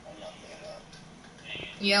 I'm not doing that.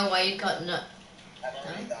 Yeah, why you got nut? I've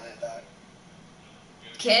already done it, though.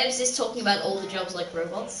 Kirbs is talking about all the jobs like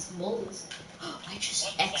robots, moles. I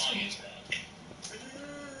just X-rayed.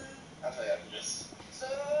 I'll tell you after this.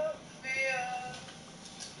 Sophia,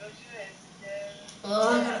 don't you hesitate.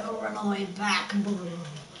 Oh, I gotta go run all the way back.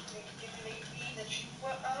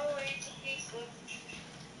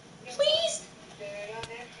 Please?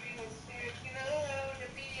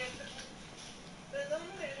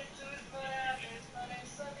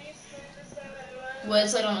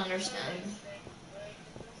 Words I don't understand.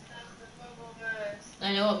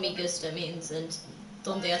 I know what me gusta means, and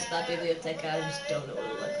donde está la biblioteca, I just don't know what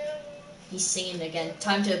it like. He's singing again.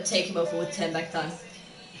 Time to take him over with 10 back time.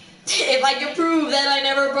 If I can prove that I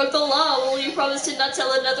never broke the law, will you promise to not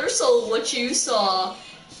tell another soul what you saw?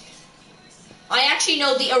 I actually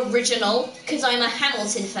know the original, because I'm a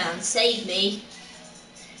Hamilton fan. Save me.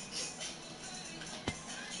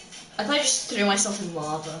 I thought I just threw myself in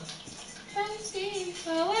lava.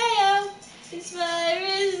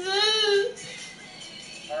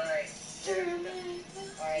 Alright, Nathan,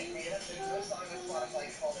 there's no song on Spotify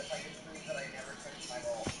called If I Could Prove That I Never Touched My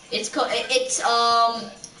Balls.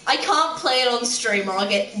 I can't play it on stream or I'll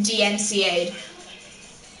get DMCA'd.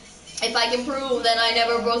 If I can prove that I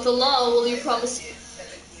never broke the law, will you promise? It's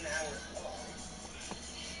 17 hours long.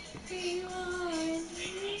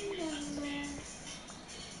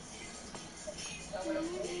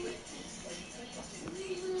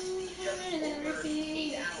 Just over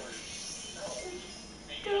 8 hours.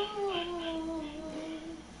 No.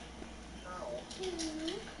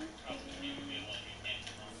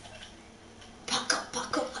 Puck up.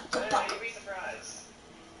 You'd be surprised.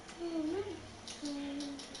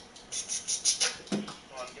 Come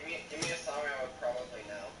on, give me a song I would probably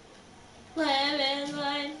know. Lemon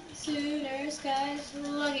line, sooner skies,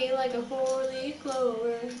 lucky like a 4-leaf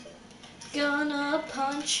clover. Gonna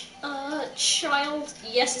punch a child.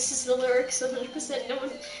 Yes, this is the lyrics, 100%. No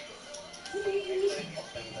one.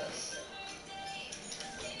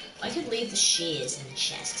 I could leave the shears in the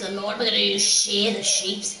chest. So Lord, we're gonna use shear the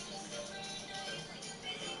sheeps.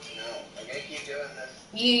 No, I'm gonna keep doing this.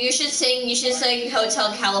 You should sing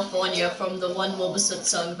Hotel California from the one Mobisut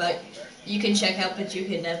song that you can check out but you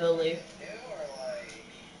can never leave.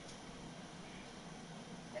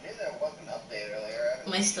 I knew there was an update earlier.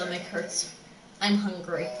 My stomach hurts. I'm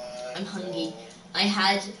hungry. I'm hungry. I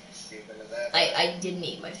had. Stupid as that. I didn't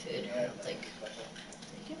eat my food. I don't think.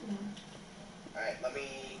 Alright, let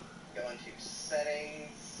me go into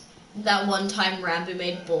settings. That one time Rambo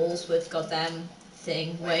made balls with goddamn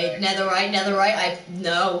thing. Wait, netherite.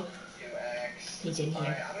 No. 2x. He didn't hear.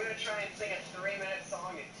 Alright, I'm gonna try and sing a 3-minute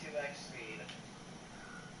song at 2x speed.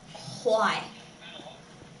 Why?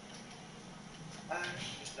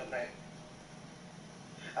 Just don't know.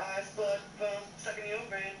 I split bone, stuck in your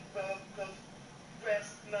brain, both.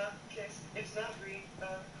 Rest my case, it's not great.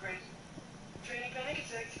 Training panic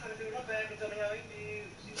attacks, kind of feel my back and tell me how it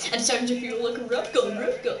feels. I'm starting to feel like a rough gun.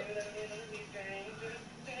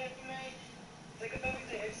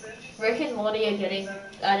 Rick and Morty are getting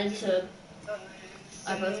added to.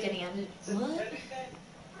 Are both getting added. What?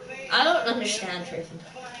 I don't understand, Raven.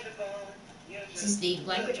 This is the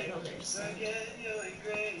language I don't understand.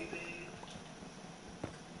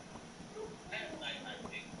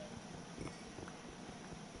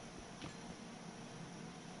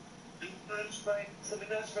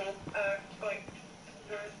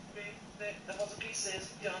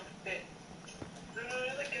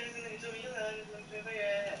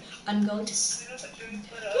 I'm going to.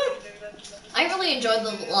 I really enjoyed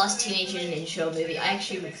the last Teenage Mutant Ninja Turtle movie. I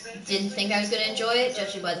actually didn't think I was going to enjoy it,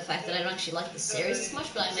 judging by the fact that I don't actually like the series as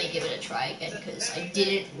much, but I may give it a try again, because I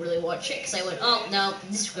didn't really watch it, because I went, oh, no,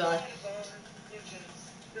 disregard.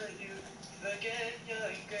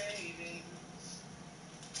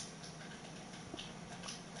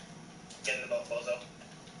 Get in the boat, bozo.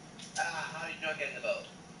 How did you not get in the boat?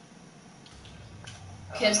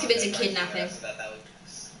 Kirbs commits a kidnapping.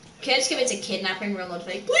 Kirbs commits a kidnapping, real not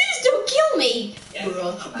fake. Please don't kill me!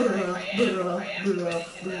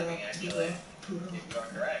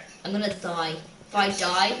 I'm gonna die. If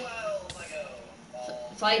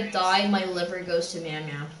I die, my liver goes to Meow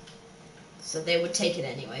Meow. So they would take it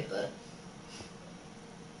anyway, but...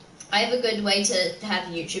 I have a good way to have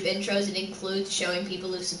YouTube intros. It includes showing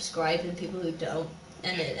people who subscribe and people who don't.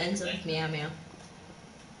 And it ends up with Meow Meow.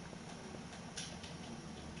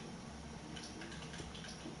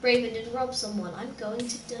 Raven did rob someone. I'm going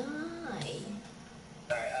to die.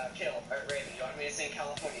 Alright, Kill. Alright, Raven, you want me to sing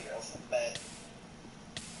California Girls? Bet.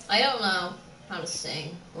 I don't know how to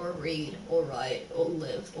sing, or read, or write, or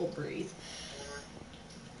live, or breathe.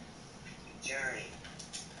 Journey.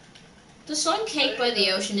 The song Cake by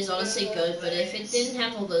the Ocean is honestly good, but if it didn't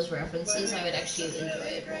have all those references, I would actually enjoy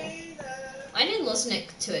it more. I didn't listen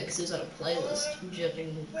to it because it was on a playlist,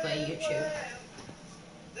 judging by YouTube.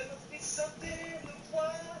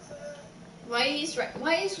 Why is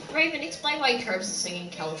Raven explain why Kirbs is singing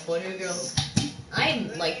California Girls?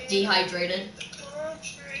 I'm like dehydrated.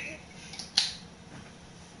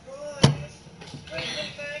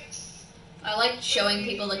 I like showing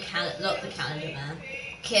people the not the Canada man.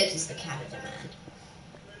 Kirbs is the Canada man.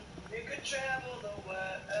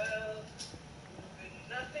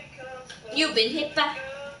 You've been hit by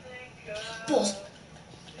balls.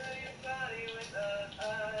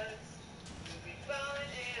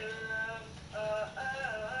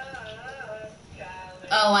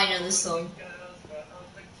 Oh, I know this song.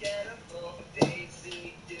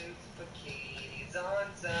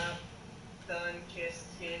 Sun-kissed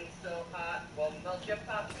skin so hot, will melt your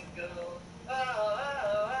popsicle.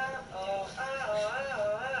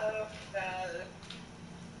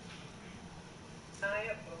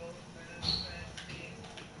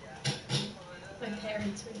 My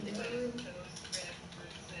parents are in the room.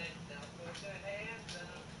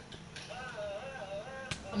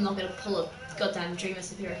 I'm not gonna pull a goddamn Dream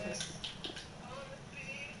SMP reference.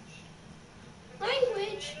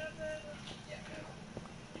 Language.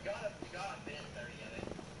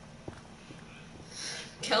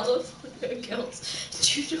 California girls.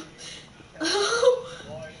 Judo. Oh.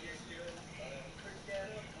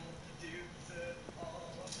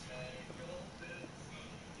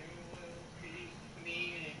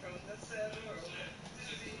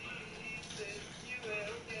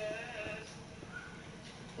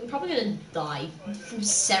 I'm probably gonna die from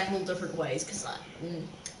several different ways because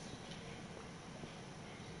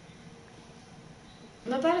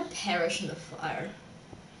I'm about to perish in the fire.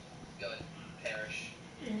 Good. Perish.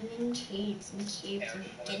 And Kirbs and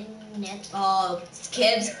getting it. Oh,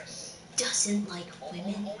 Kirbs doesn't like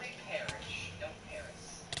women. Only perish, don't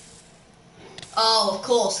Paris. Oh, of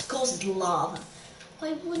course it's lava.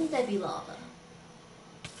 Why wouldn't there be lava?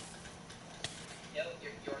 Yo,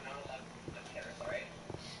 you're not allowed to Paris, alright?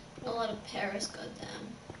 A lot of Paris,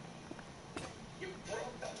 goddamn. You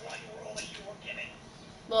broke the one rule that you were given.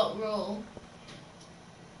 What rule?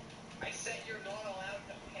 I said you're not allowed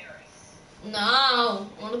to Paris. No,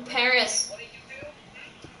 I want to Paris. What did you do?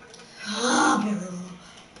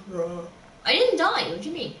 Why? What do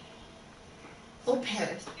you mean? Oh,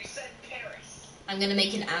 Paris. You said Paris. I'm gonna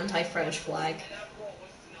make an anti-French flag. And after all,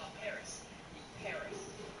 what's not Paris? Paris.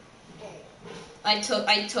 Boom.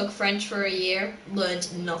 I took French for a year, learned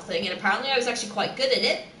nothing, and apparently I was actually quite good at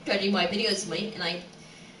it, judging my videos of me, and I,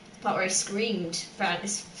 the part where I screamed,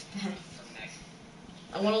 France.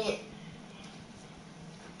 I want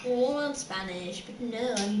to learn Spanish, but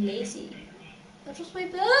no, I'm lazy. That's just my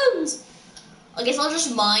bones. I guess I'll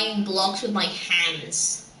just mine blocks with my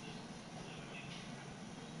hands.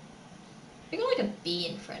 I got like a B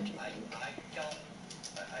in French, I think. I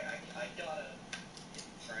gotta in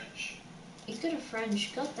French. He's good at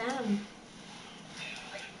French, goddamn.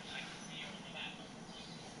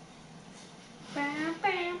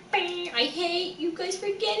 I hate you guys for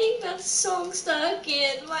getting that song stuck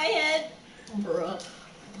in my head. Bruh,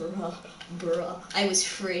 bruh, bruh. I was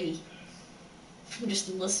free from just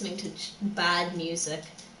listening to bad music.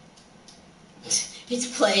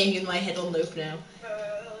 It's playing in my head on loop now.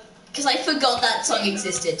 Because I forgot that song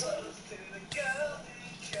existed.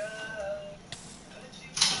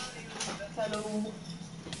 Hello.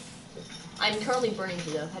 I'm currently burning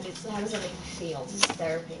to death. How does that make me feel? This is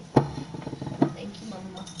therapy. Thank you,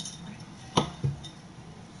 Mama.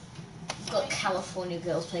 I've got California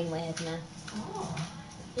Girls playing in my head now. Oh.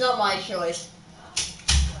 Not my choice.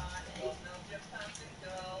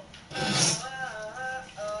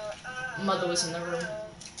 Mother was in the room.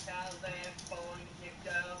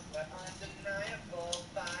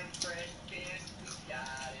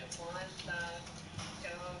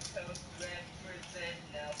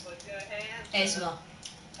 Esma.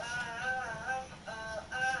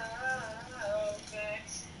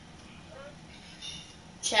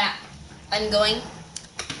 Chat. I'm going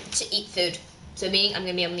to eat food. So meaning I'm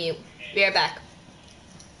gonna be on mute. Be right back.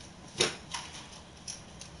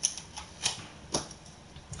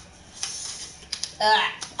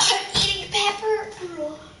 I'm eating pepper.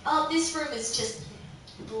 Oh, this room is just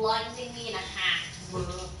blinding me in a hat.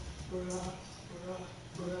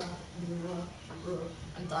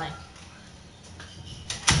 I'm dying.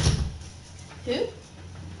 Who?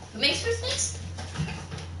 Who makes fruit snakes?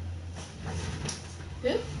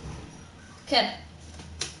 Who? Kib.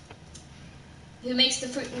 Who makes the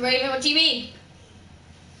fruit and raven? What do you mean?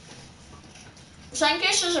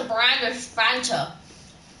 Sunkist is a brand of Fanta.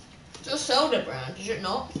 It's a soda brand, is it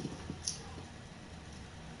not?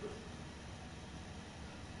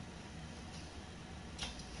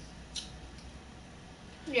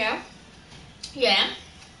 Yeah. Yeah.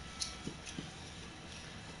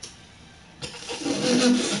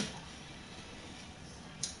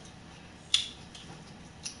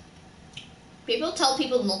 People tell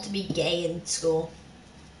people not to be gay in school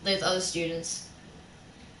with other students.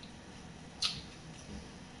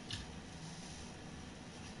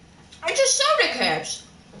 I just soda Kirbs.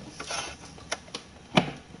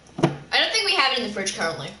 I don't think we have it in the fridge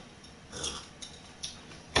currently.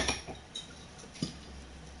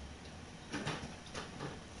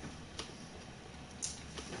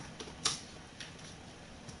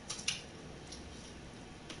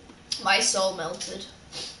 My soul melted.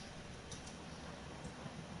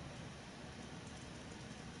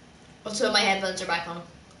 Until my headphones are back on.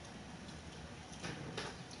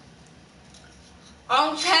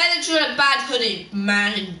 I'll tell that you're a bad hoodie,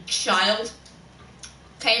 man and child.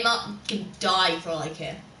 Came up and can die for all I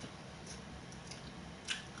care.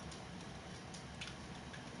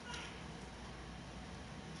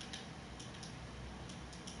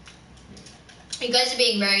 You guys are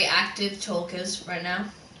being very active talkers right now.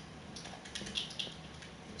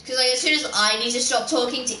 Because like, as soon as I need to stop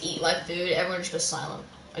talking to eat my food, everyone just goes silent.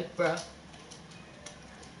 Like, bro.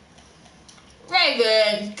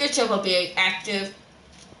 Raven, good job of being active.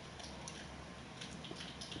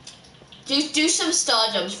 Do some star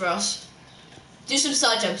jumps for us. Do some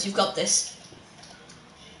star jumps, you've got this.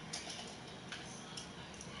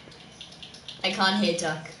 I can't hear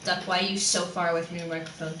Duck. Duck, why are you so far away from your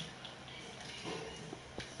microphone?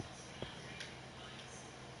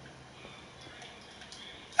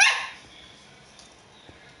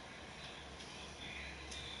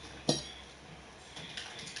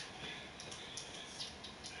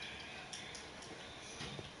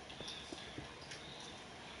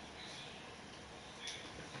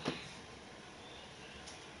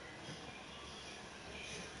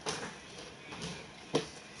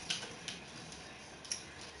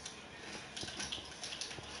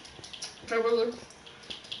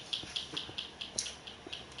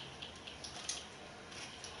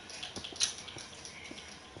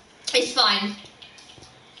 It's fine.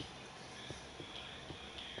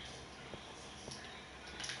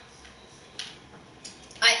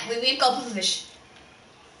 We've got pufferfish.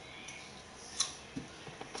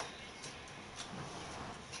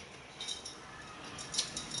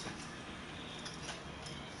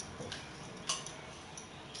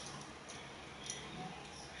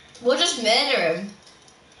 We'll just murder him.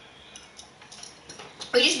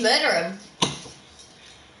 We just murder him.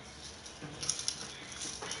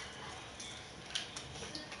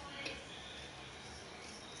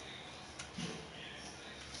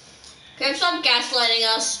 Can you stop gaslighting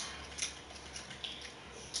us?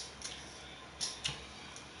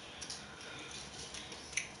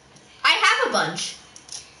 I have a bunch.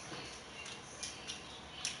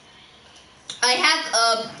 I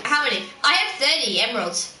have, how many? I have 30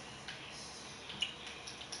 emeralds.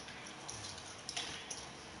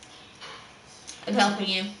 I'm helping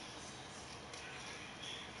you.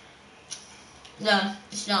 No,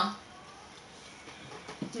 it's not.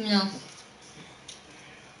 No.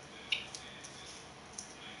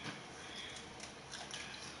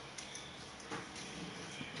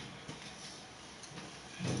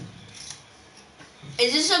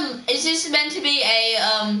 Is this meant to be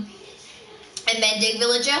a mending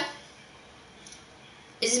villager?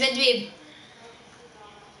 Is this meant to be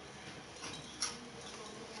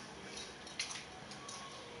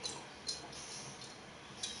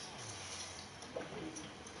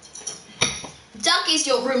Duck is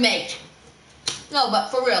your roommate. No, but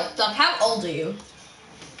for real, Duck, how old are you?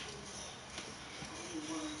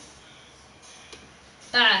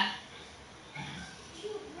 Ah.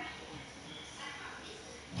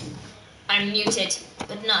 I'm muted,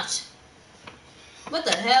 but not. What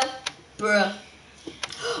the hell? Bruh.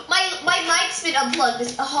 My mic's been unplugged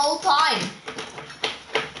this whole time.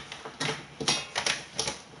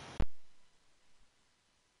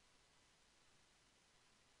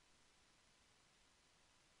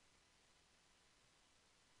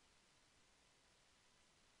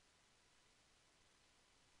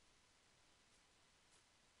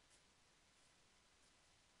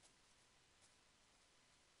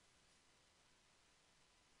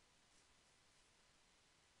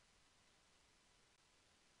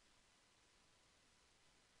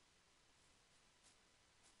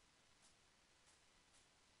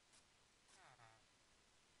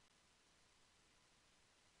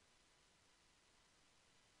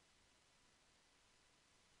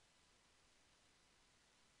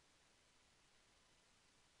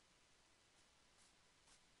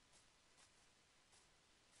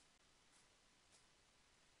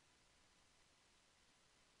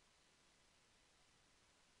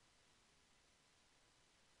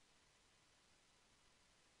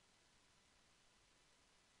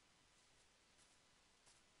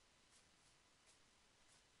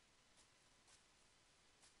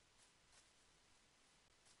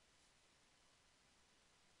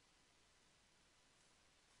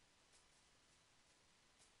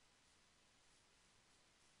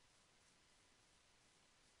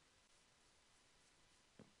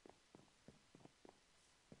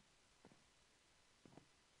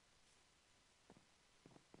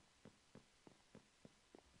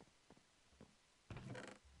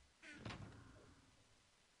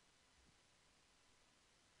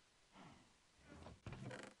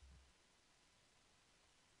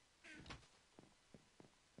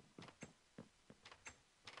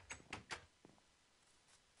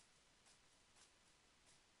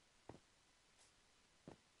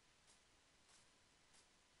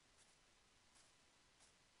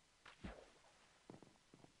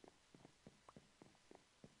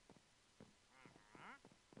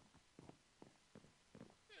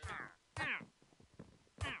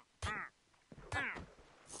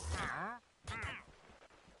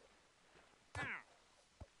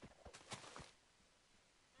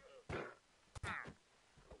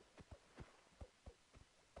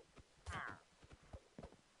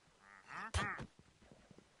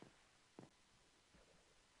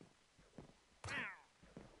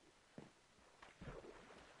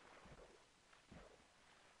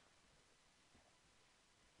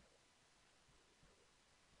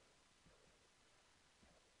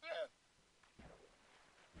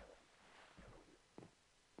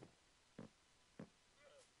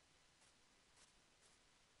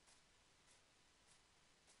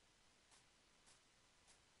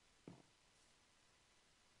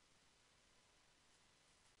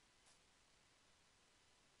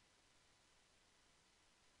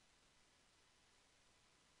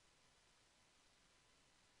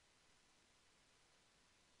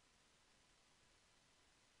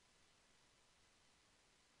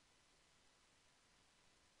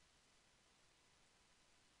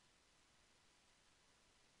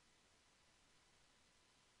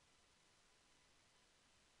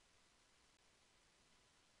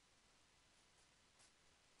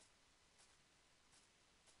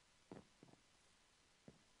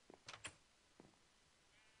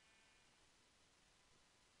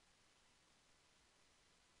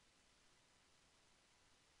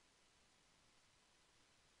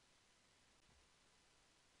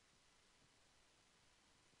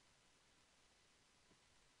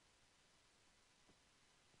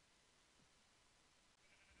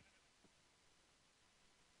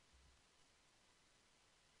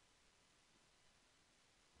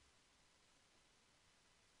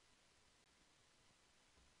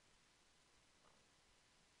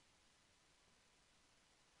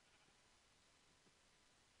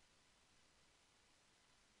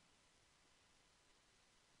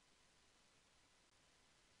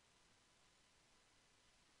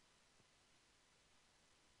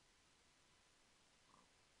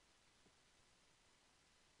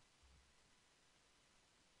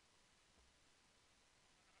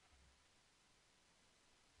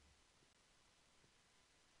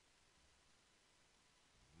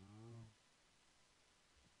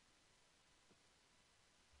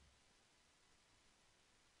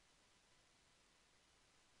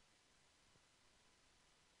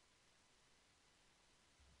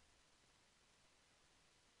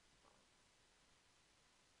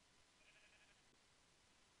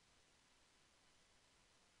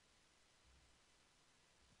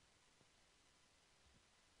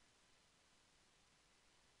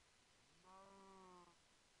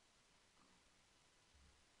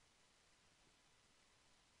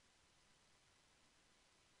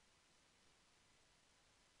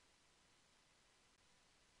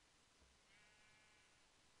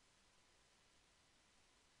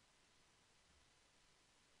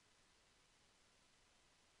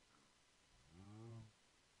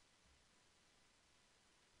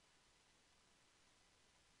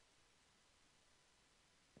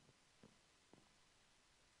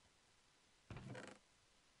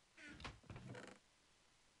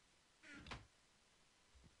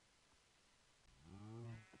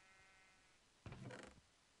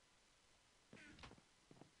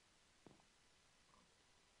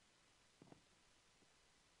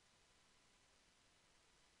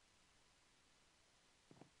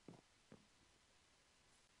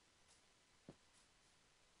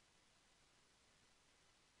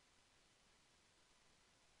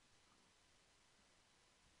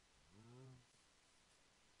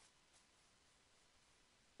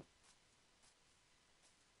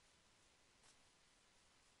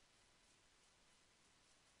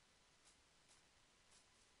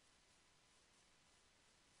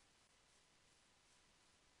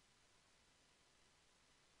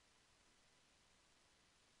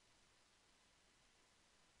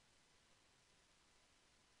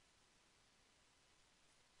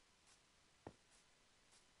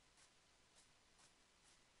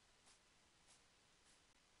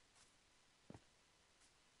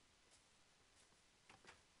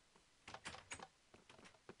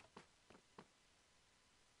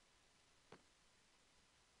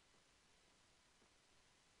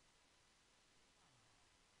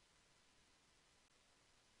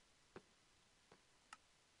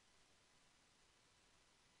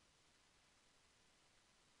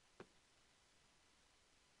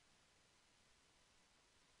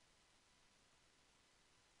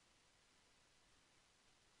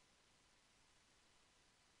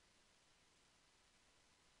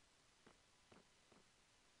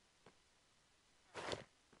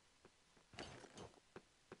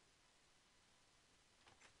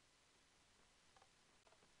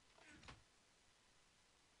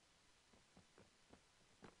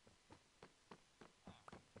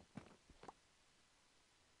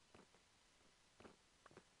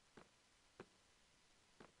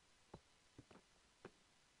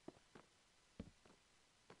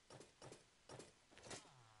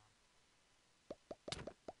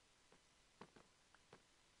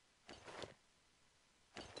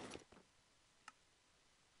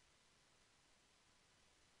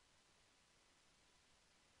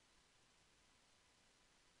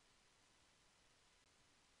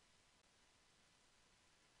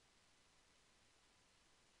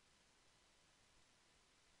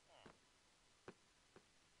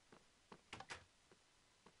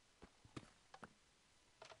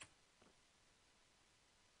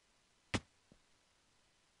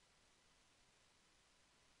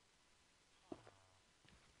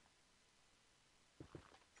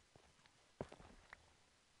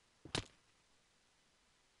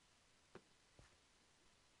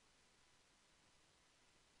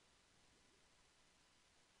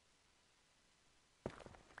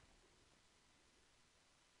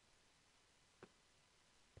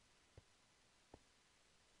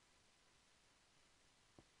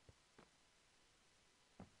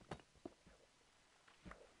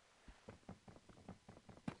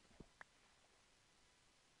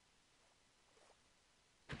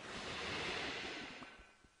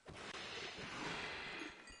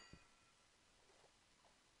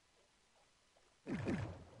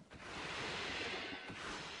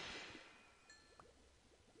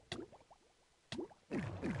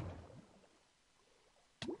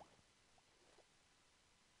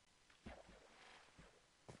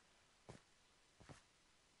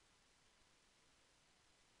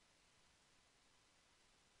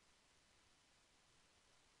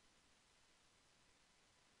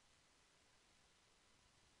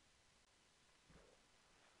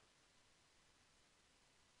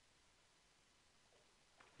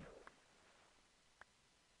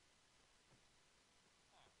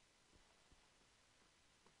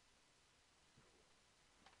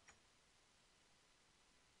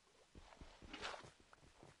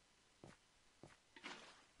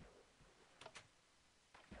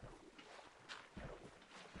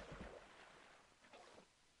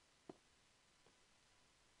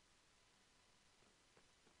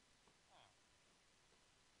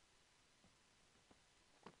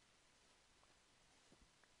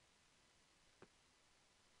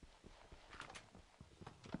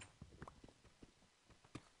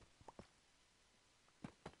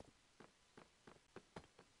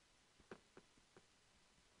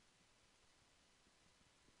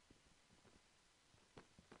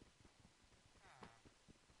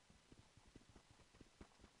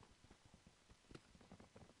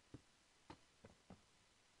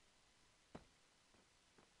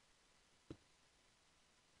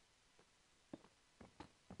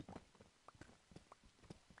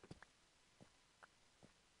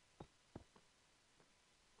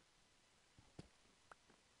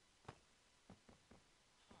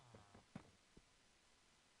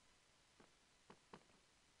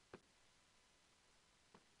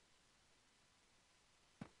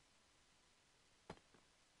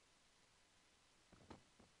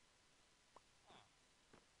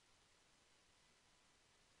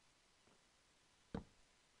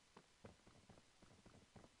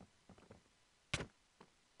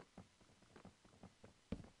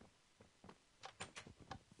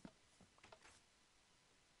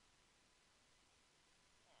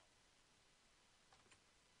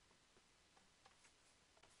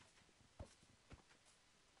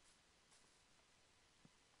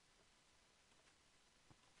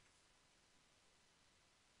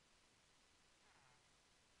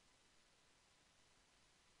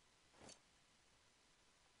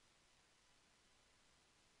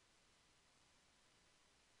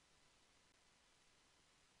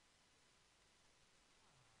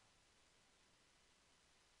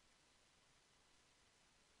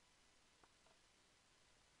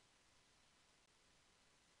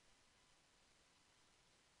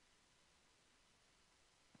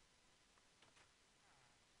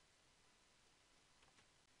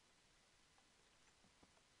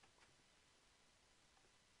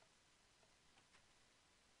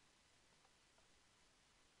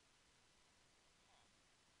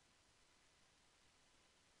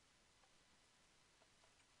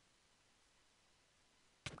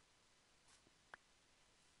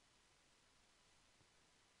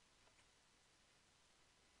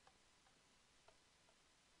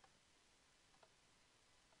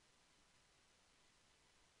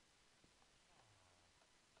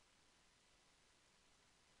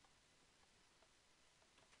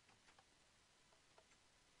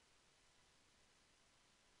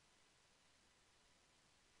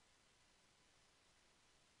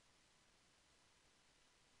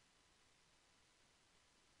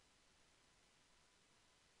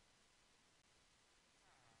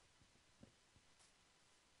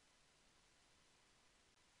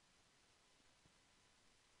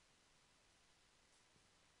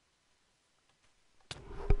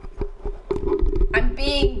 I'm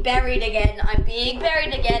being buried again. I'm being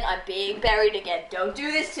buried again. I'm being buried again. Don't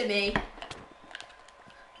do this to me.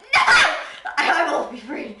 No! I will be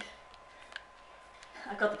free.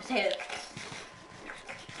 I got the potato.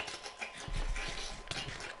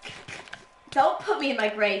 Don't put me in my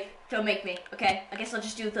grave. Don't make me, okay? I guess I'll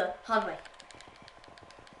just do the hard way.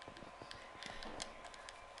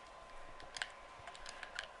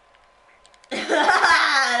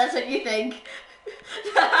 That's what you think.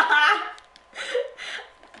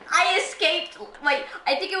 I escaped. Wait,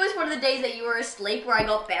 I think it was one of the days that you were asleep where I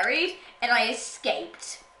got buried and I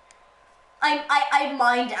escaped. I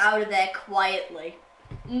mined out of there quietly.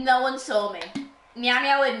 No one saw me. Meow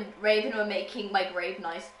Meow and Raven were making my grave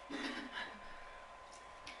nice.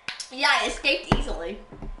 Yeah, I escaped easily.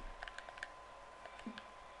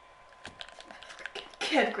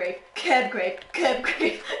 Kirb grave, Kirb grave, Kirb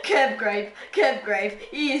grave, Kirb grave, Kirb grave.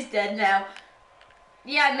 He is dead now.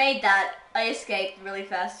 Yeah, I made that. I escaped really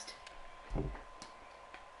fast.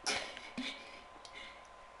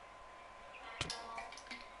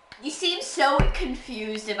 You seem so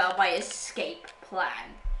confused about my escape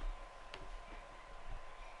plan.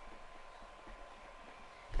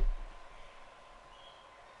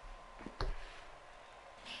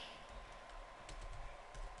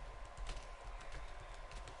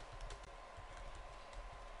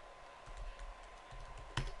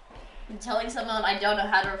 I'm telling someone I don't know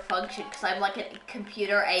how to function because I'm like a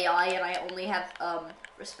computer AI and I only have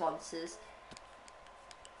responses.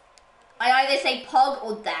 I either say pog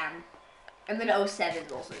or damn. And then 07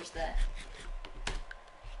 is also just there.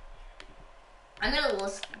 I'm gonna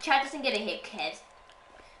listen. Chat doesn't get a hit, kid.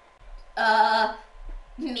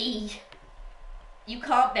 Me. You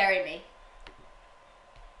can't bury me.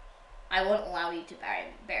 I won't allow you to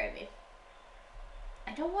bury me.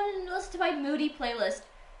 I don't want to listen to my moody playlist.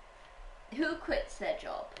 Who quits their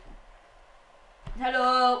job?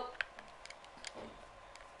 Hello.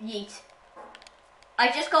 Yeet. I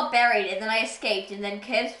just got buried and then I escaped and then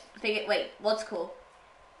Kirbs figured, wait, what's cool?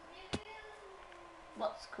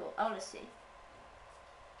 What's cool? I want to see.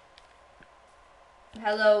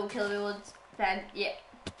 Hello, Killerwood's fan. Yeah.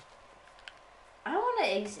 I don't want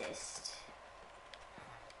to exist.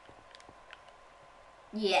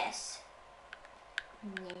 Yes.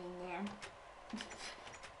 Yeah.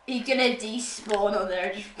 You're gonna despawn on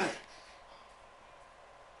there.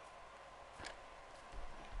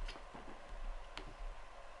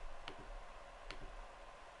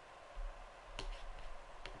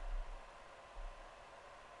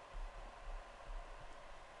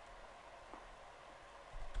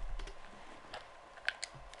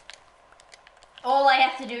 All I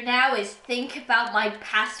have to do now is think about my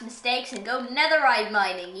past mistakes and go netherite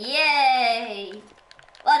mining. Yay!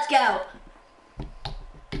 Let's go.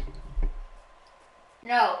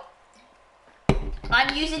 No.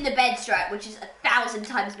 I'm using the bed strat, which is 1,000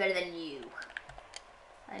 times better than you.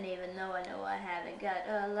 And even though I know I haven't got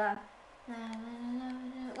a lot.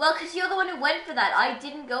 Well, because you're the one who went for that. I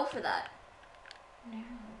didn't go for that.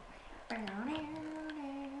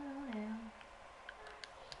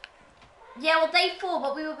 Yeah, well, day 4,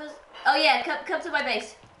 but we were... Oh, yeah, come to my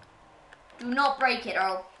base. Do not break it, or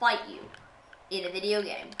I'll fight you in a video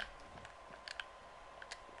game.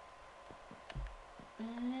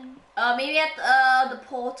 Maybe at the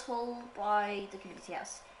portal by the community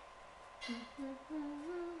house.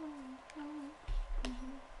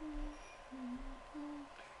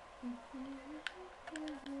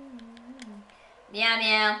 Meow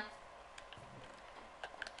meow.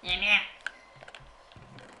 Meow meow.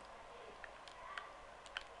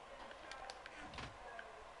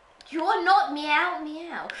 You're not meow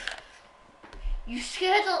meow. You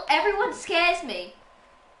scared everyone scares me.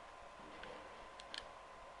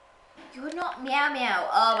 You're not meow meow.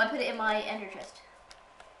 I put it in my ender chest.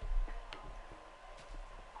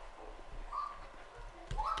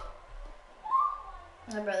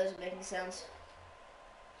 My brother's making sounds.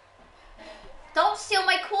 Don't steal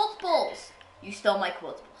my quartz balls. You stole my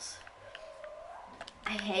quartz balls.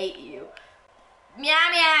 I hate you. Meow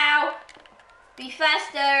meow. Be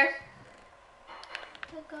faster.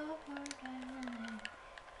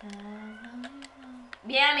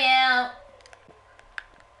 Meow meow.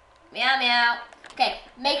 Meow meow. Okay,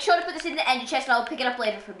 make sure to put this in the ender chest and I'll pick it up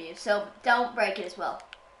later from you. So don't break it as well.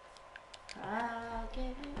 I'll give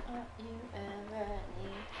you what you ever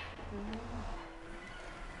need.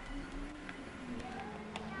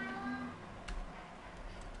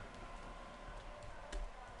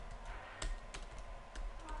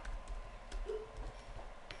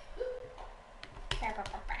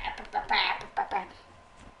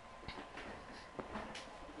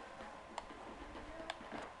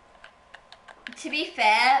 To be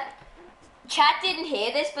fair, chat didn't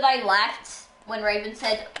hear this, but I laughed when Raven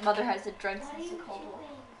said Mother hasn't drunk since the Cold War.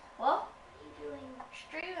 What? What are you doing?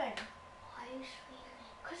 Streaming. Why are you streaming?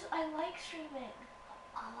 Because I like streaming.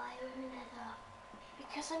 Oh, why are you in nether?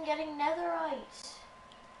 Because I'm getting netherite.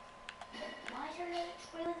 Why don't you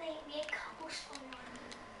really make me a cobblestone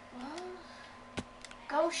one? What?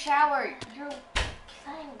 Go shower. You're...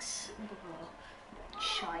 Thanks.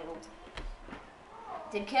 Child.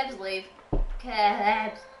 Did Kirbs leave?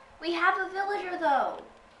 Kirbs. We have a villager though.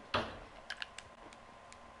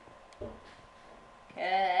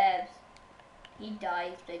 Kirbs. He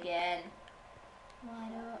dived again. Why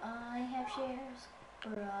do I have shares?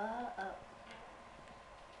 Bruh.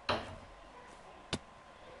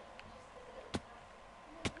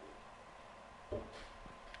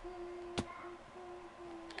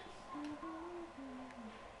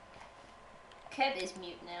 Kev is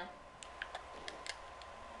mute now.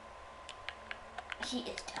 He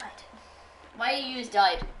is died. Why you use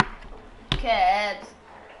died? Kebs.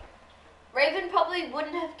 Raven probably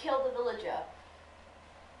wouldn't have killed the villager.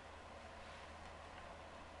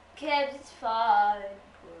 Kebs, it's fine.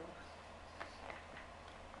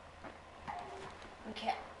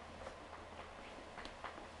 Okay.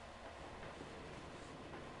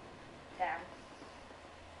 Damn.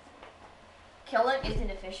 Killing is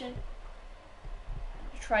inefficient.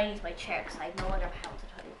 Try and use my chair because I have no other how to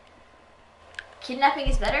tell you. Kidnapping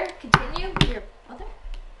is better. Continue. Your mother.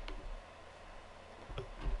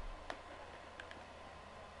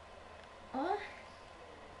 What?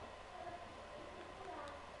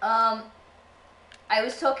 I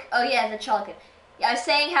was talking. Oh yeah, the Chalkin. Yeah, I was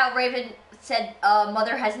saying how Raven said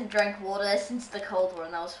Mother hasn't drank water since the Cold War,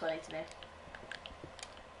 and that was funny to me.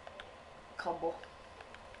 Combo.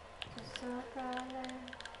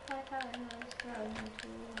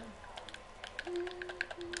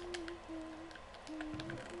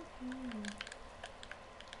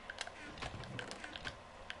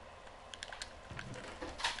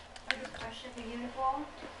 I just brushed up your uniform.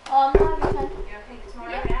 No, I'm fine. You okay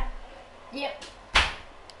tomorrow? Yeah. Yeah. Yep.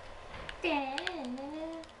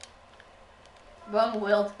 Wrong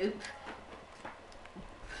world. Oop.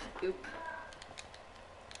 Oop.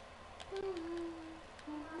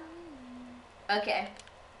 Okay.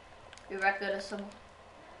 We record of some.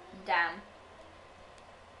 Damn.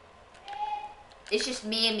 It's just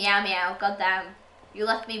me and Meow Meow. God damn. You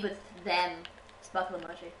left me with them. Sparkle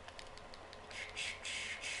emoji.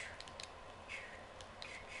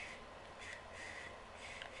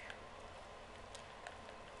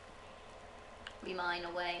 We mine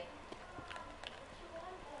away.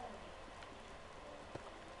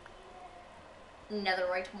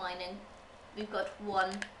 Netherite mining. We've got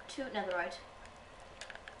 2 netherite.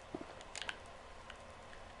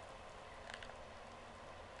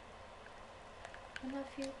 And a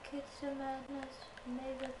few kids of madness.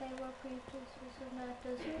 Maybe they were precursors of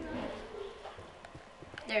madness.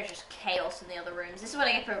 There's just chaos in the other rooms. This is what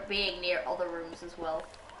I get for being near other rooms as well.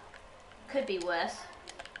 Could be worse.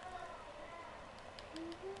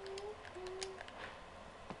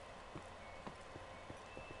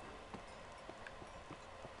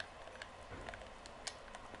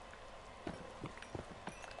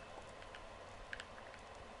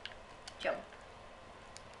 Jump.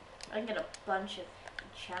 I can get a bunch of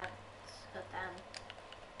chats. God damn.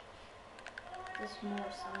 There's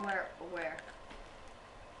more somewhere. Where?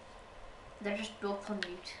 They're just both on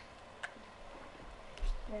mute.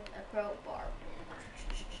 Get a crowbar.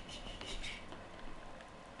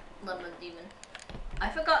 Lemon Demon. I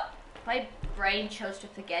forgot. My brain chose to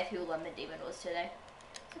forget who Lemon Demon was today.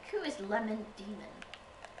 Like, who is Lemon Demon?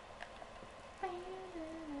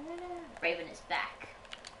 Raven is back.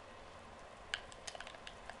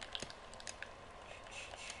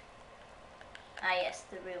 Ah yes,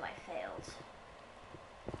 the room I failed.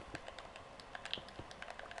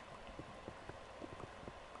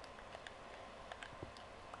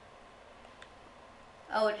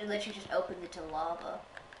 Oh, it literally just opened into lava.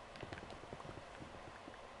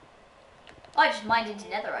 Oh, I just mined into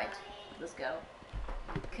netherite. Let's go.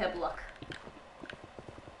 Curb luck.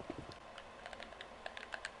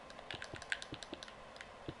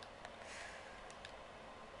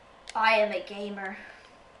 I am a gamer.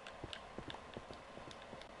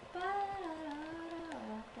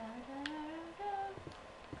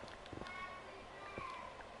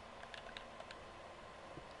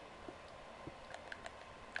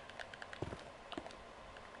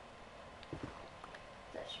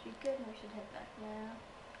 That should be good, and we should head back now.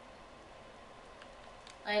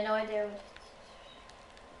 I had no idea what...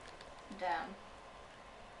 Damn.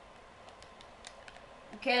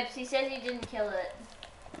 Kirbs, he says he didn't kill it.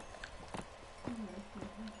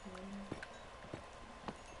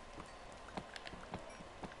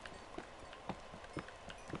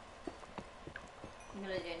 I'm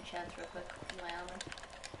gonna do enchants real quick with my armor.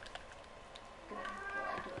 Gonna pull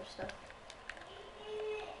out other stuff.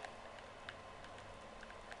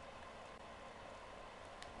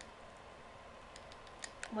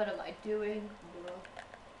 What am I doing, bro?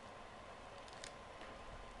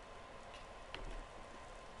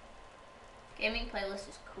 Gaming playlist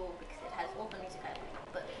is cool because it has all the music I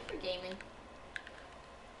like, but for gaming,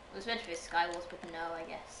 it was meant to be Skywars, but no, I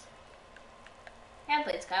guess. I haven't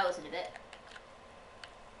played Skywars in a bit.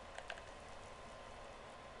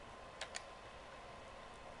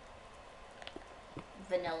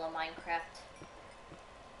 Vanilla Minecraft.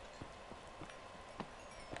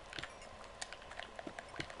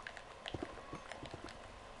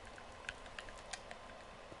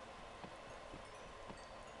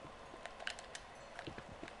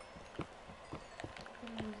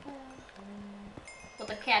 Will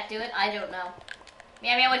the cat do it? I don't know.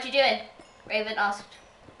 Meow meow, what you doing? Raven asked.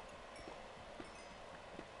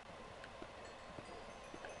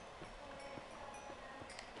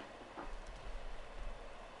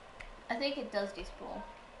 I think it does despawn.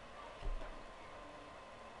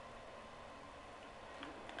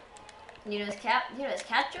 You know his cat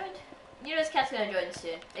joined? You know his cat's gonna join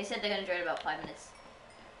soon. They said they're gonna join in about 5 minutes.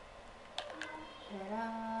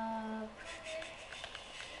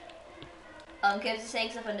 Kirbs is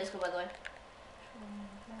saying stuff on Discord, by the way.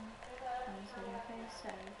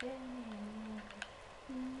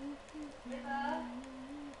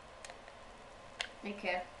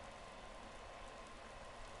 Okay.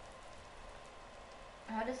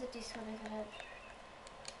 How does it despawn if it?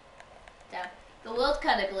 Damn. The world's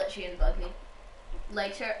kind of glitchy and buggy.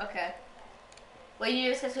 Later? Okay. Well, you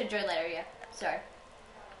just have to join later, yeah. Sorry.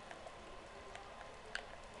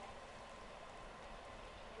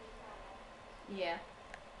 Yeah.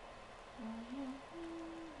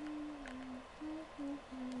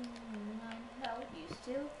 How you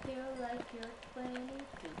still feel like you're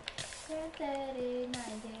 22. 30, 90,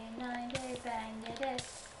 90, bang it is.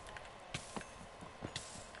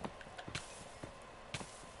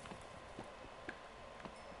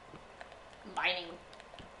 Mining.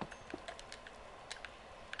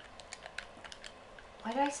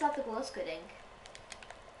 Why did I stop the glow squid ink?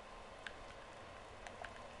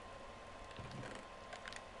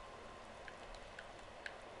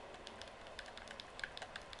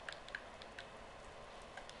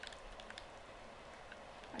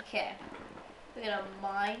 Okay, we're gonna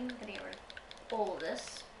mine, I'm gonna get rid of all of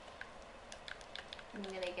this. I'm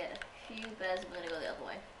gonna get a few beds, I'm gonna go the other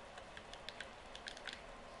way.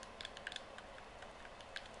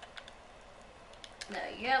 There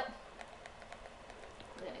you go.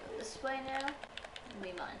 We're gonna go this way now.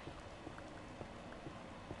 We mine.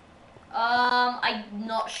 I'm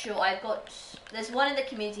not sure. I've got. There's one in the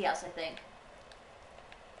community house, I think.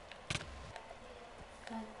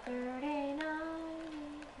 39.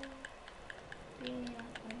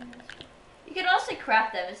 You can also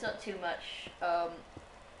craft them. It's not too much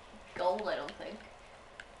gold, I don't think.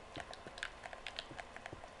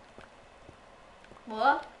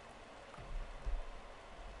 What?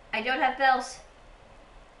 I don't have bells.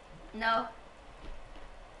 No.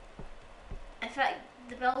 In fact,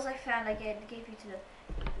 the bells I found I gave you to the...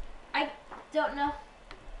 I don't know.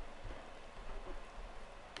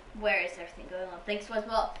 Where is everything going on? Thanks was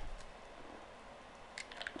well.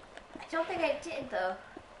 I don't think I did though.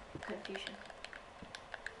 Confusion.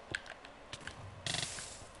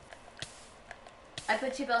 I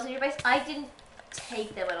put 2 bells in your base. I didn't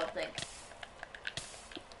take them, I don't think.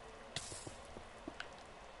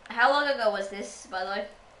 How long ago was this, by the way?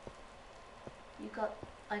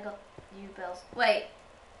 I got you bells. Wait.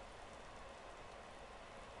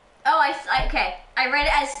 Oh, okay. I read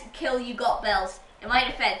it as kill you got bells. In my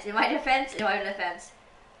defense, in my defense, in my defense.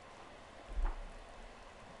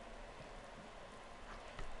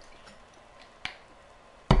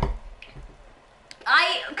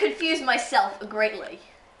 I confuse myself greatly.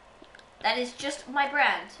 That is just my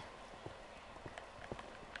brand.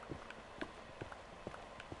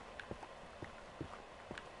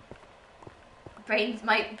 Brains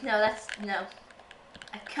might, no, that's, no.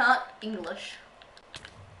 I can't English.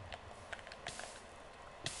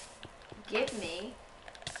 Give me,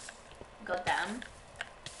 goddamn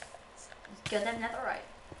netherite.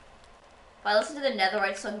 If I listen to the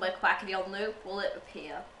netherite sung by Quackity on loop, will it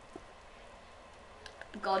appear?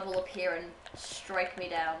 God will appear and strike me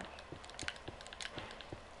down.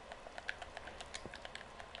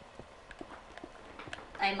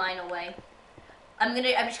 I mine away. I'm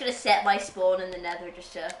just gonna set my spawn in the nether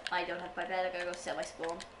just to, I don't have my bed, I gotta go set my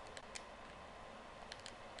spawn.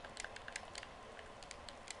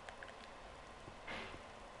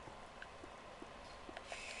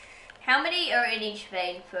 How many are in each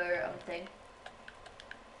vein for thing?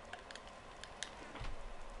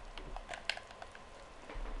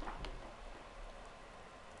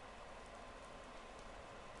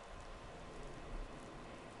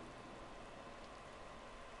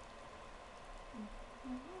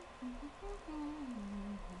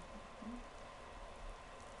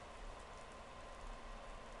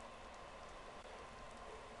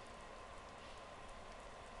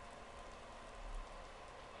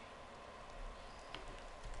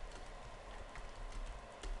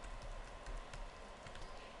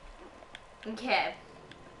 Okay.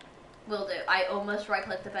 Will do. I almost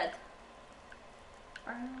right-clicked the bed.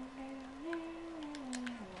 I'm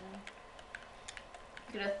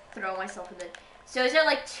gonna throw myself in the... So is there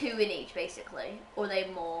like 2 in each, basically? Or are they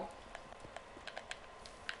more?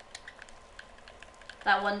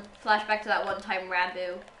 That one... Flashback to that one time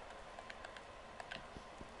Rambo.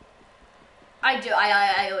 I do.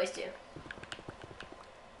 I always do.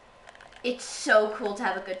 It's so cool to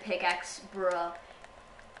have a good pickaxe, bruh.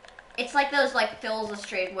 It's like those like Phil's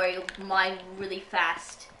stream where you mine really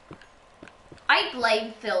fast. I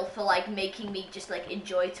blame Phil for like making me just like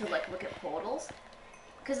enjoy to like look at portals.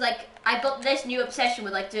 Cause like I've got this new obsession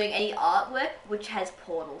with like doing any artwork which has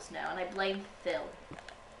portals now, and I blame Phil.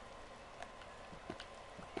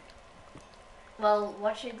 Well,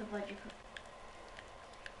 watching the budget.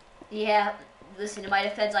 Yeah, listen, in my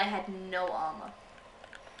defense, I had no armor.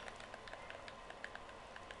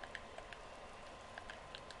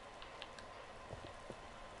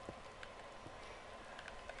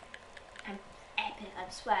 I'm epic,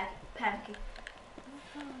 I'm swag, panicking.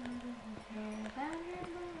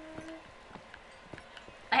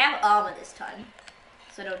 I have armor this time,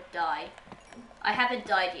 so I don't die. I haven't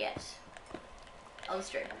died yet. On the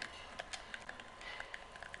stream.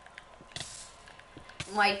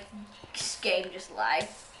 My game just lagged.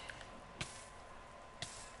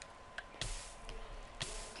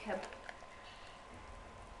 Okay.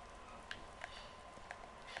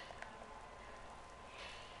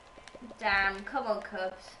 Damn, come on,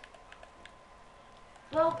 Kirbs.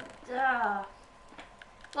 Well,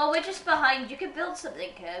 well, we're just behind. You can build something,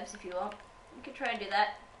 Kirbs, if you want. You can try and do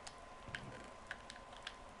that.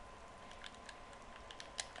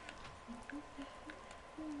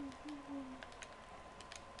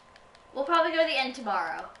 We'll probably go to the end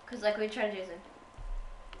tomorrow, because like we're trying to do something.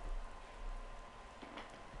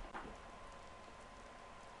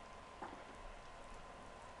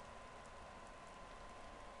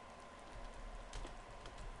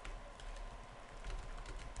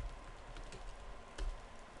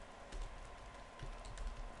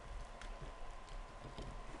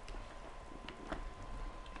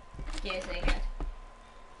 Yeah, so again.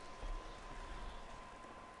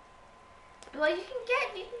 Well, you can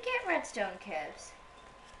get redstone, Kirbs.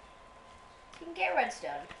 You can get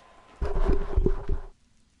redstone.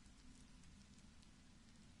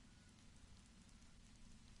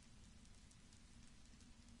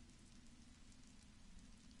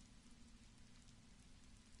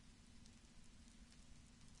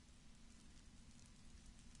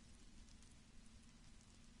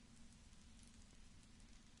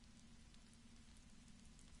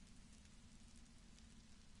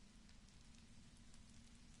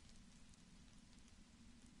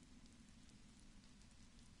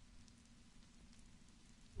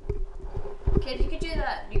 Okay, if you could do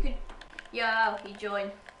that, you could. Yeah, he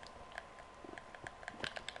joined.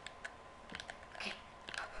 Okay.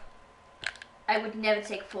 I would never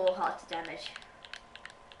take 4 hearts of damage.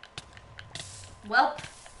 Well,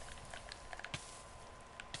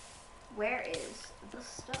 where is the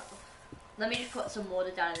stuff? Let me just put some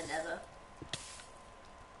water down in the nether.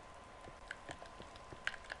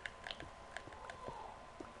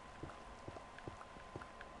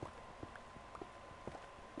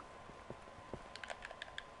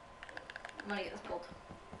 I'm gonna get this gold.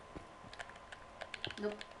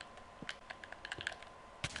 Nope.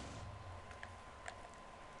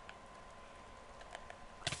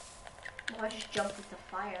 Oh, I just jumped with the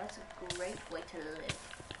fire. That's a great way to live.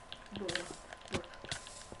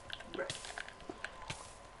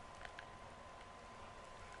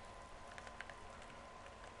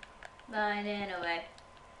 Mining away.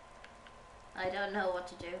 I don't know what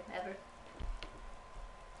to do, ever.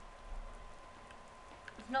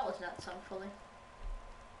 If not, listen to that song fully.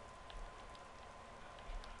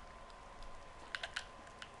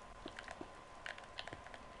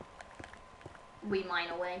 We mine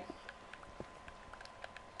away.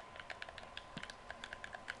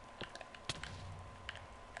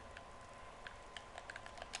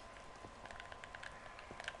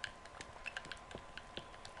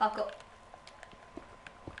 Fuck up.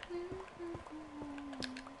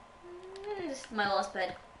 This is my last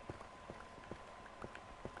bed.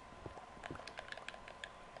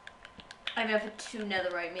 I'm gonna have 2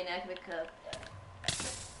 netherite, meaning I can make a...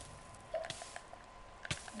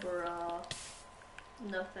 Bruh.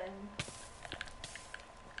 Nothing.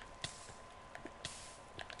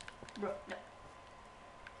 Bro, no.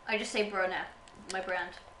 I just say bro now. My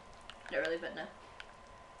brand. Not really, but no.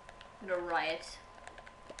 I'm gonna riot.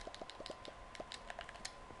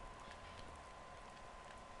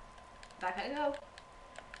 Back I go.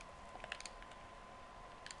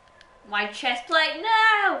 My chest plate,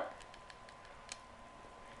 no!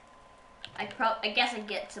 I guess I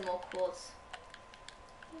get some more quartz.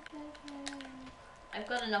 I've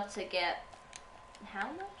got enough to get how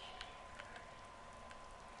much?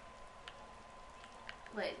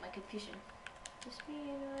 Wait, my confusion. Just be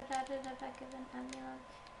back of an ambulance.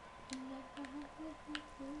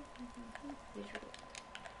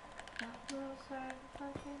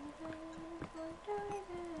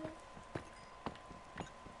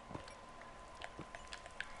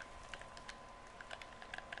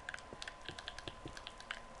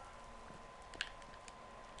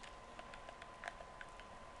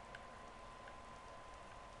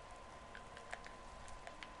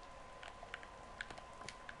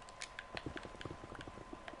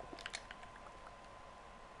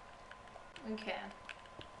 Okay.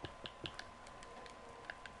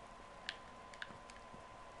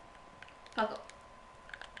 Fuck up.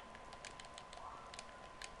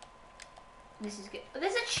 This is good.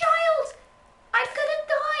 There's a child! I'm gonna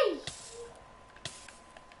die!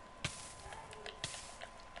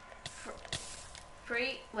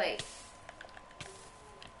 Free? Wait.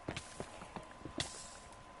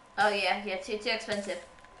 Oh yeah, too expensive.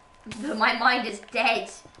 But my mind is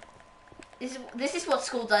dead. This is what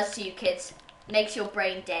school does to you kids. Makes your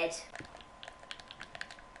brain dead.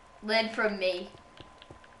 Learn from me.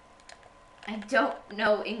 I don't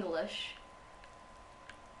know English.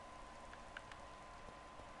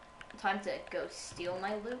 Time to go steal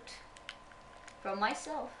my loot from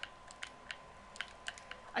myself.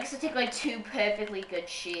 I guess I'll take like 2 perfectly good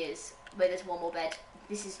shears. Wait, there's 1 more bed.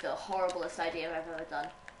 This is the horriblest idea I've ever done.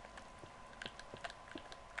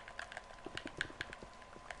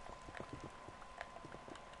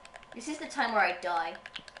 This is the time where I die.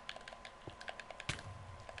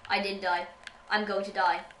 I didn't die. I'm going to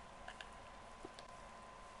die.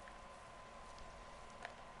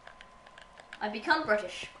 I've become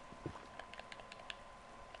British.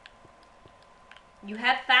 You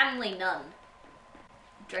have family, none.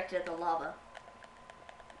 Directed at the lava.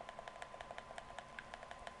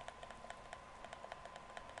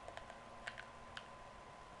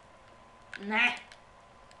 Nah.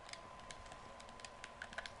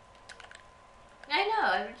 I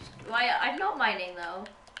know. I'm not mining though.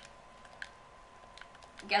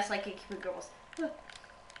 Guess like a keep girls.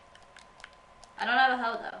 I don't have a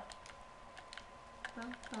hoe though.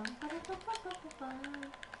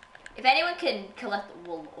 If anyone can collect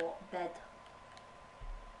wool or bed.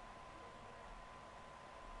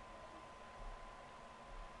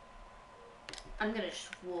 I'm gonna just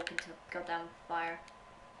walk into goddamn fire.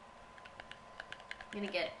 I'm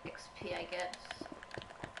gonna get XP, I guess.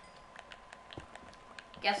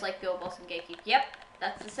 Guess like Bill Boss and Gatekeep. Yep,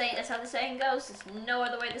 that's the saying. That's how the saying goes. There's no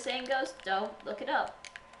other way the saying goes. Don't look it up.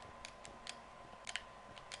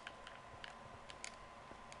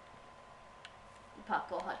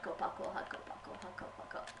 Parkour, hardcore, parkour, hardcore, parkour, hardcore,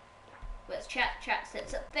 parkour. Where's chat? Chat said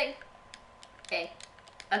something. Okay.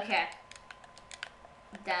 Okay.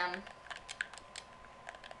 Damn.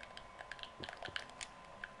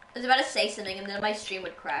 I was about to say something and then my stream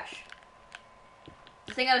would crash.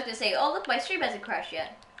 The thing I was gonna say, oh look, my stream hasn't crashed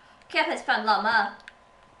yet. Kev has found llama.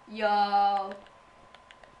 Yo.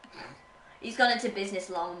 He's gone into business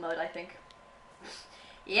llama mode, I think.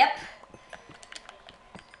 Yep.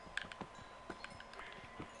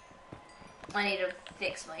 I need to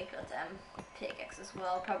fix my goddamn pickaxe as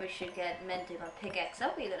well. Probably should get mended my pickaxe. That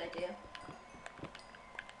would be a good idea.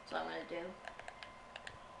 That's what I'm gonna do.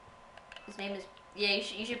 His name is... Yeah,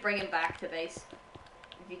 you should bring him back to base.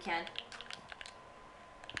 If you can.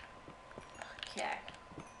 Okay.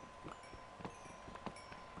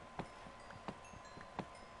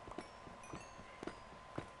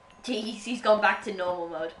 He's gone back to normal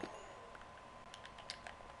mode.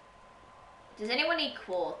 Does anyone need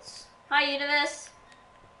quartz? Hi, universe.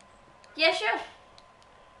 Yeah, sure.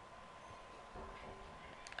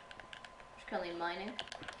 Just currently mining.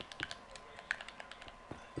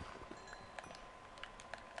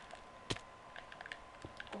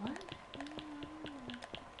 What?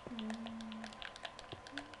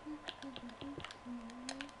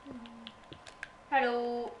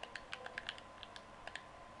 Hello.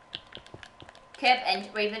 Kirb and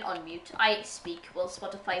Raven on mute. I speak. Will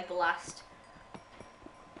Spotify blast?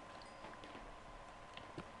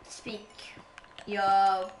 Speak.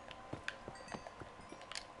 Yo.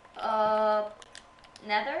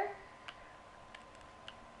 Nether?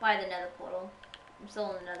 By the nether portal. I'm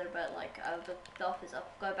still in the nether, but like, the off is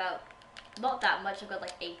up. I've got about, not that much, I've got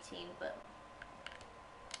like 18, but.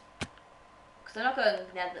 Because I'm not going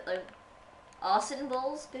nether, like, arson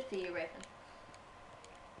balls? Good for you, Raven.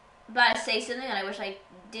 I'm about to say something and I wish I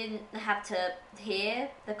didn't have to hear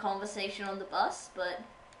the conversation on the bus, but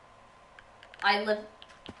I live.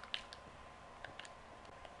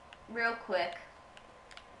 Real quick.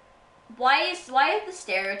 Why are the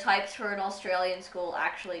stereotypes for an Australian school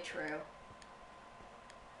actually true?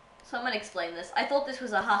 Someone explain this. I thought this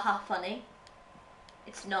was a haha funny.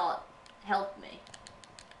 It's not. Help me.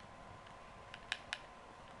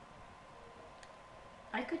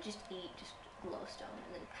 I could just eat just glowstone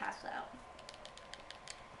and then pass out.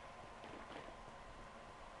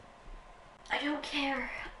 I don't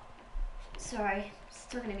care. Sorry,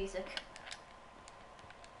 still talking to music.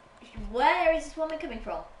 Where is this woman coming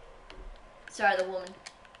from? Sorry, the woman.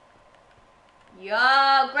 Yo,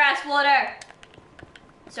 grass water!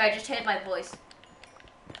 Sorry, I just hit my voice.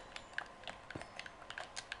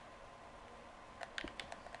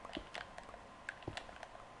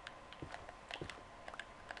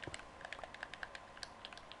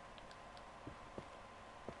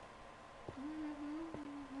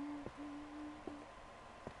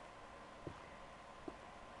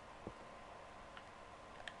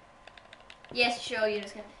 Yes, sure, you're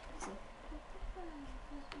just gonna...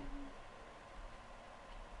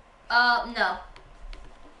 no.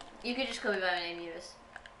 You could just call me by my name, Eunice.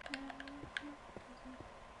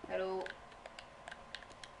 Hello.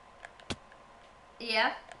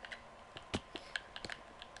 Yeah?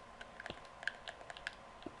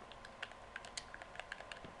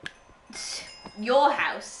 Your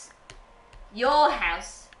house. Your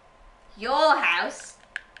house. Your house.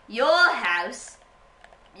 Your house.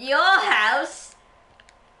 Your house.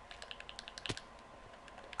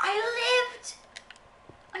 I lived.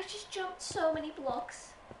 I just jumped so many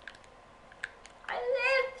blocks. I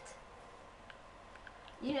lived.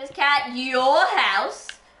 Eunice cat, your house?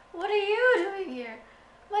 What are you doing here?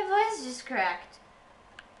 My voice just cracked.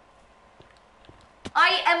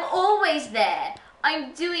 I am always there.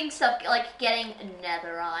 I'm doing stuff like getting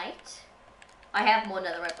netherite. I have more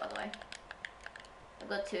netherite, by the way. I've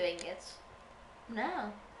got 2 ingots.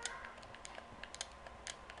 No.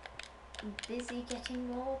 I'm busy getting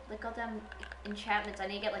more the goddamn enchantments. I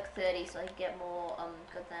need to get like 30 so I can get more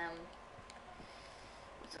goddamn,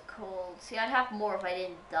 what's it called? See, I'd have more if I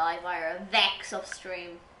didn't die via a Vex off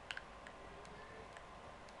stream.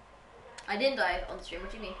 I didn't die on stream,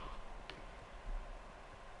 what do you mean?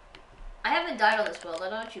 I haven't died on this world, I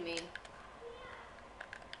don't know what you mean.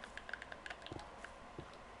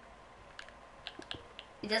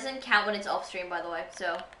 It doesn't count when it's off stream, by the way,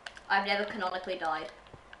 so I've never canonically died.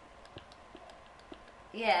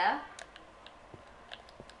 Yeah.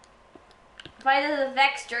 Via the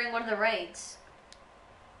Vex during one of the raids.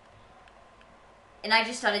 And I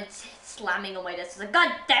just started slamming on my desk. I was like,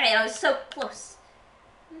 God damn it, I was so close.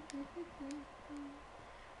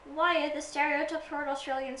 Why are the stereotypes for an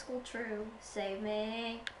Australian school true? Save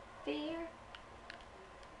me. Fear.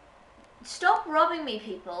 Stop robbing me,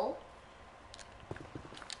 people.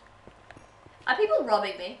 Are people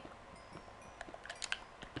robbing me?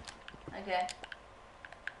 Okay.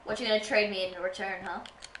 What, you gonna trade me in return, huh?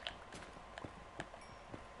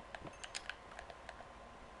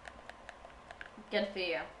 Good for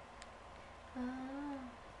you.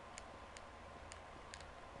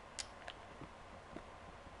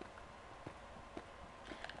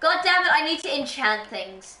 God damn it, I need to enchant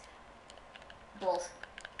things. Balls.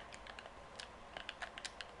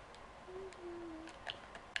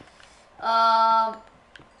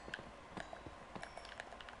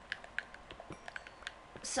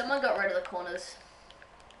 Someone got rid of the corners.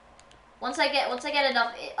 Once I get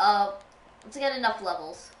enough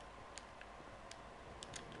levels.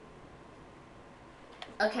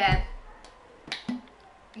 Okay.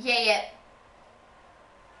 Yeah.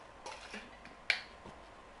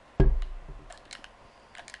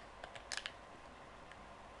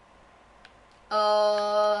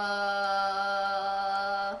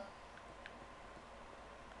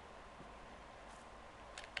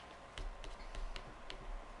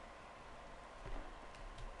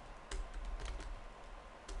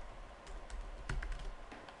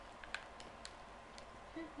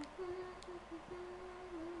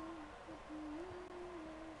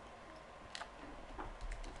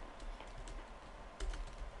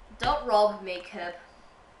 Don't rob me, Kirb.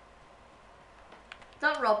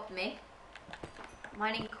 Don't rob me.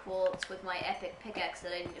 Mining quartz with my epic pickaxe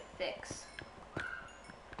that I need to fix.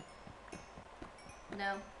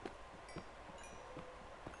 No.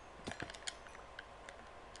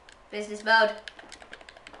 Business mode.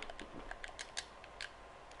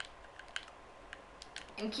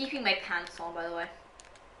 I'm keeping my pants on, by the way.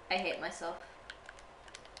 I hate myself.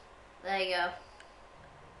 There you go.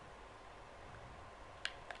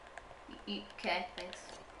 Okay, thanks.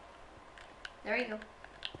 There you go.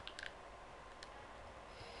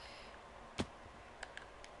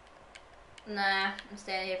 Nah, I'm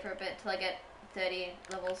staying here for a bit till I get 30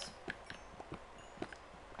 levels.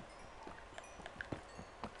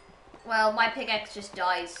 Well, my pickaxe just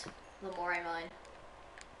dies the more I mine.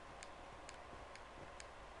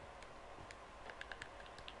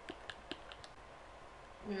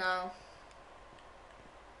 No.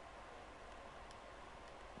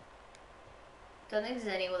 Don't think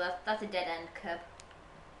there's any. Well, that's a dead end, Kirb.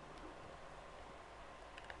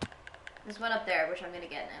 There's one up there, which I'm gonna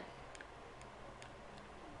get now.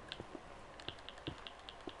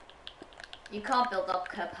 You can't build up,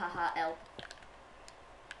 Kirb, haha, L.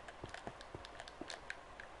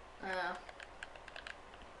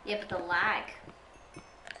 Yeah, but the lag.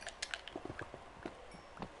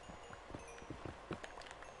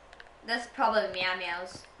 That's probably Meow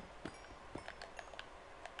Meows.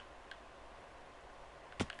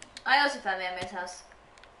 I also found Meow Meow's house.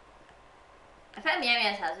 I found Meow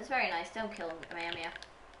Meow's house. It's very nice. Don't kill Meow Meow.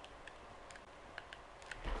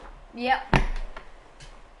 Yep.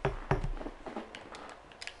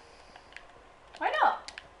 Why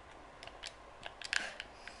not?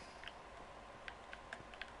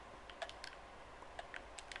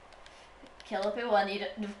 Kill if we want you to.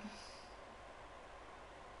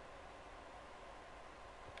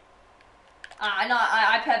 No,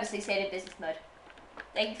 I purposely stayed in business mode.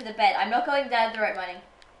 Thank you for the bed. I'm not going down the right mining.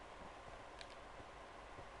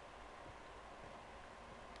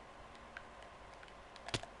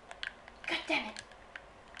 God damn it.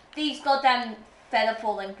 These goddamn feather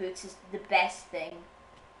falling boots is the best thing.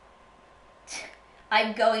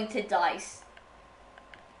 I'm going to die.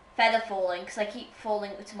 Feather falling, because I keep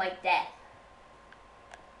falling to my death.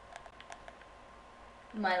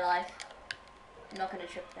 In my life. I'm not going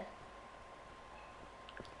to trip there.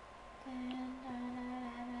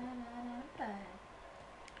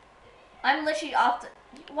 I'm literally after.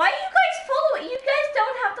 Why do you guys follow it? You guys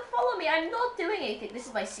don't have to follow me. I'm not doing anything. This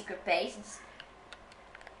is my secret base.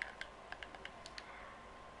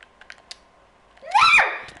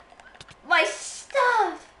 No! My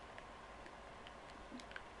stuff!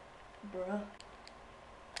 Bruh.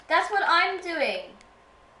 That's what I'm doing.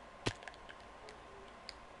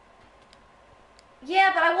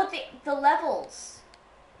 Yeah, but I want the levels.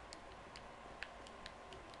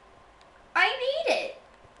 I need it.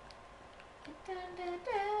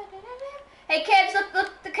 Hey, Kirbs,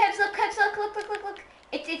 look, the Kirbs, look.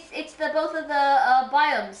 It's the both of the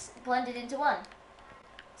biomes blended into one.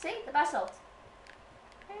 See, the basalt.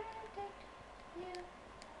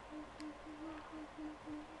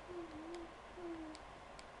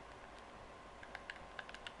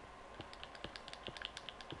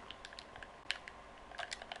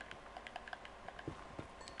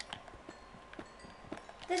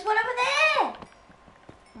 There's one over there!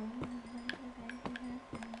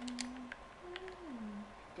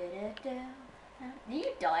 Are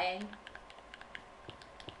you dying?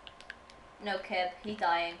 No, Kirb, he's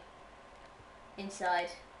dying. Inside.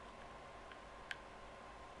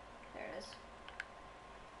 There it is.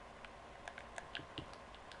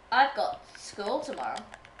 I've got school tomorrow.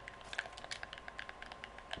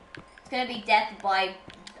 It's gonna be death by...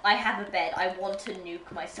 I have a bed. I want to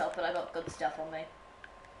nuke myself, but I got good stuff on me.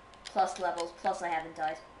 Plus levels, plus I haven't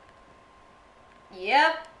died.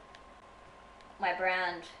 Yep. My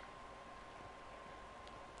brand.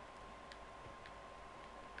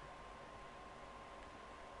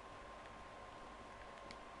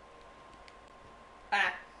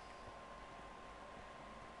 Ah.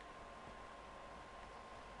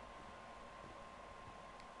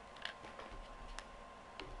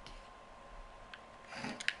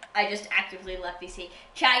 I just actively left VC.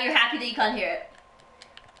 Chat, you're happy that you can't hear it.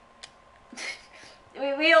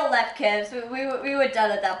 we all left Kirbs. We were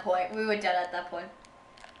done at that point.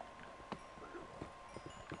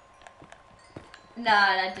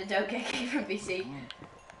 Nah, don't get kicked from VC.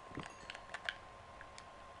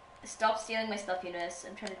 Stop stealing my stuff, Eunice.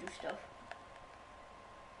 I'm trying to do stuff.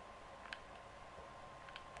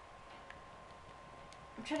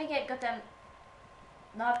 I'm trying to get goddamn...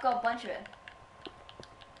 No, I've got a bunch of it.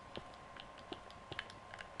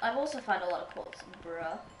 I've also found a lot of quartz,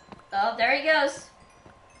 bruh. Oh, there he goes.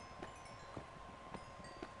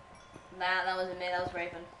 Nah, that wasn't me, that was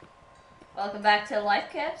Raven. Welcome back to life,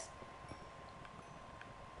 Kirbs.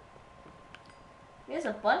 There's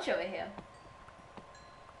a bunch over here.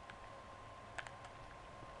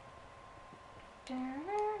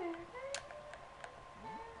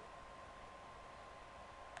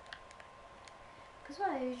 Cause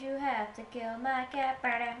why did you have to kill my cat?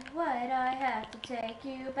 Why'd I have to take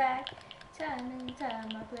you back? Time and time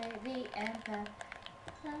I played the empath.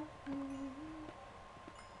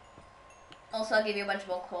 Also, I'll give you a bunch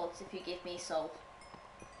more quotes if you give me soul.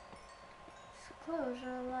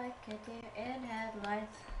 Closure like a deer in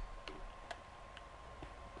headlights.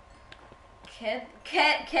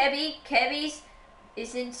 Kebbies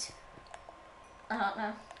isn't. I don't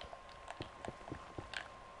know.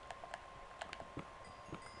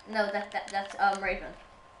 No, that's Raven.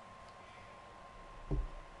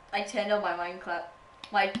 I turned on my Minecraft,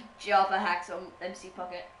 my Java hacks on MC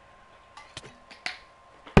Pocket.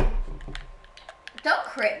 Don't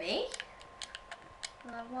crit me.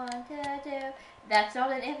 I want to do. That's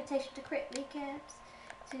not an invitation to crit me, Kirbs.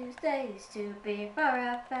 Tuesdays to be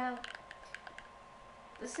forever.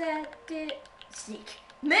 The set it. Sneak.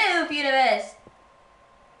 Move, universe!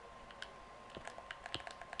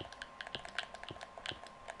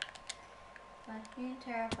 I'm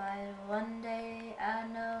terrified. One day I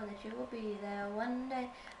know that you will be there. One day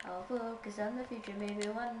I'll focus on the future. Maybe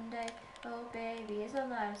one day, oh baby, it's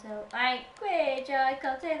alive. So I quit. I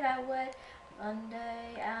can't say that word. One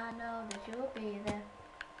day I know that you will be there.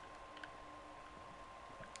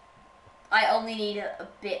 I only need a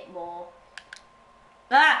bit more.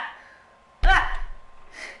 Ah! Ah!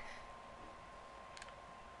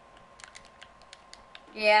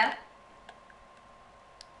 Yeah.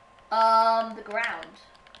 The ground.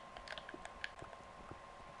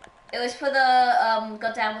 It was for the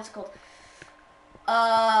goddamn what's it called?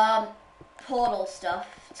 Portal stuff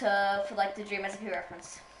for like the Dream SMP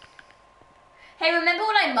reference. Hey, remember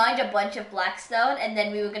when I mined a bunch of blackstone and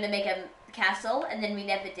then we were gonna make a castle and then we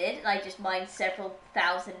never did and I just mined several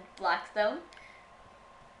thousand blackstone?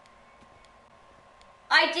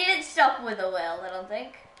 I didn't stop with a will, I don't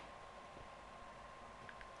think.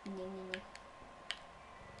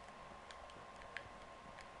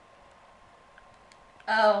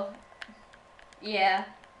 Oh, yeah.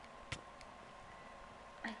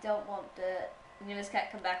 I don't want the newest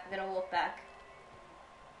cat come back. We're gonna walk back.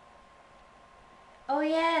 Oh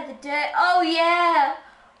yeah, the dirt. Oh yeah.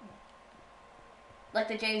 Like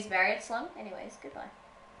the James Marriott slum. Anyways, goodbye.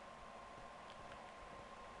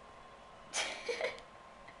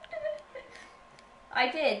 I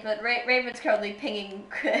did, but Raven's currently pinging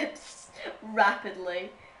Kirbs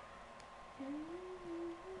rapidly.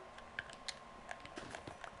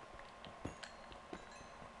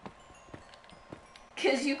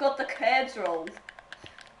 Cause you got the Kirbs roll.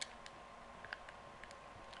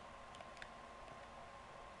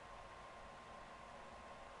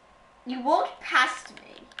 You walked past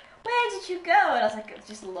me. Where did you go? And I was like, it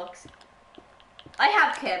just looks. I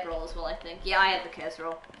have Kirb roll as well, I think. Yeah, I have the Kirbs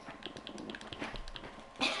roll.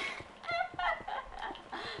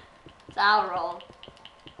 It's our roll.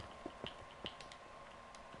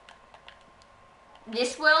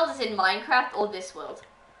 This world is in Minecraft or this world?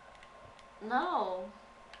 No.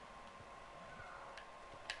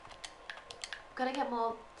 Gotta get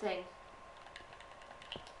more thing.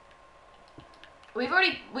 We've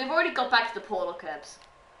already got back to the portal, Kirbs.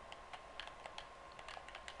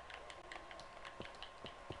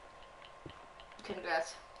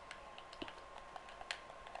 Congrats.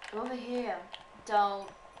 Over here. Don't.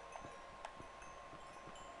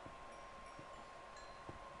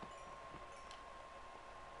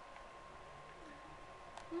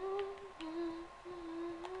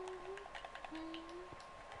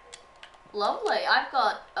 Lovely. I've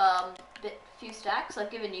got few stacks.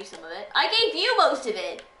 I've given you some of it. I gave you most of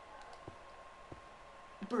it.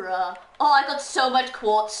 Bruh. Oh, I got so much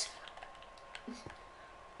quartz.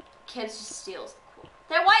 Kirbs just steals the quartz.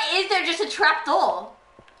 Then why is there just a trapdoor?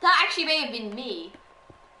 That actually may have been me.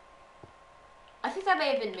 I think that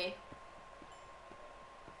may have been me.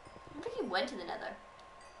 I don't think he went to the nether.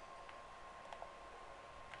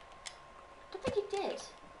 I don't think he did.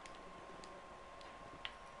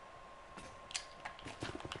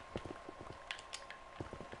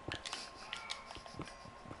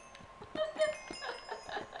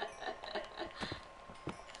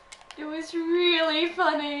 It was really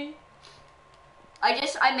funny. I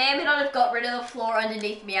may or may not have got rid of the floor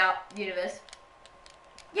underneath me out, universe.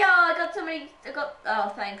 Yo,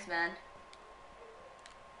 oh, thanks, man.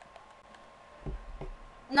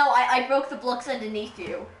 No, I broke the blocks underneath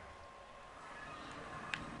you.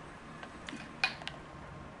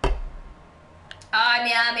 Ah,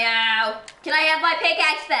 meow meow. Can I have my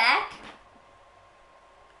pickaxe back?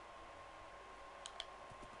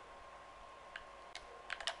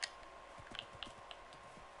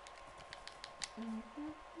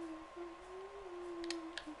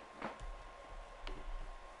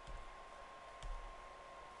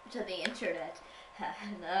 To the internet.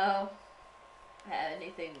 No.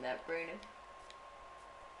 Anything that brain.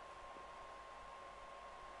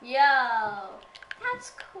 Yo,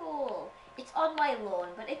 that's cool. It's on my lawn,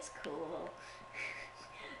 but it's cool.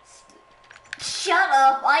 Shut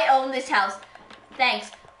up! I own this house.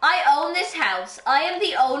 Thanks. I own this house. I am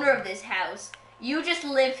the owner of this house. You just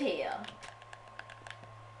live here.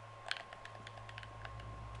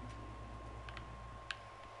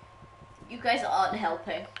 You guys aren't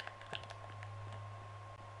helping.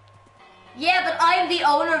 Yeah, but I am the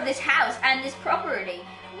owner of this house and this property.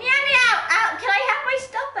 Meow meow! Ow, can I have my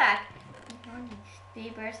stuff back? Be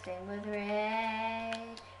bursting with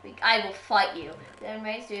rage. I will fight you. Then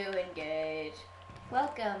raise to engage.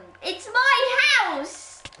 Welcome. It's my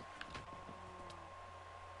house!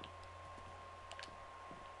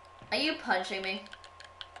 Are you punching me?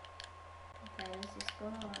 What is this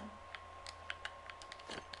going on?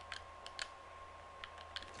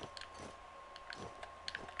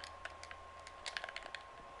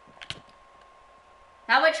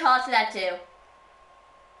 How much heart did that do?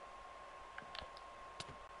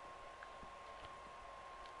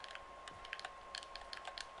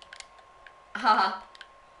 Haha.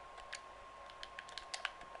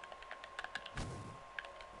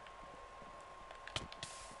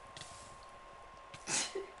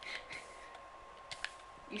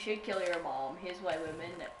 You should kill your mom. Here's why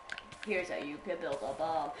women. Here's how you can build a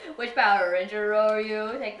bomb. Which Power Ranger are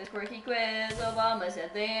you? Take this quirky quiz. Obama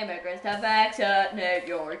said the immigrants to vaccinate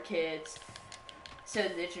your kids. So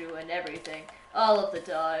did you and everything. All of the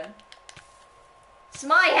time. It's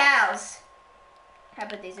my house. How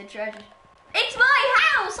about these are treasures? It's my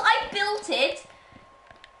house! I built it!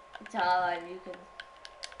 Time you can...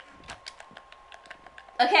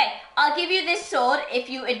 Okay, I'll give you this sword if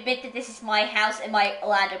you admit that this is my house and my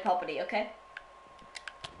landed property, okay?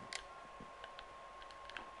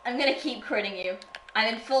 I'm gonna keep critting you.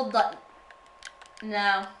 I'm in full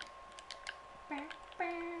No.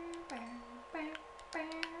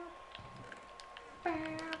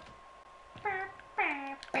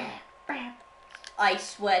 I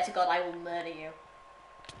swear to God, I will murder you.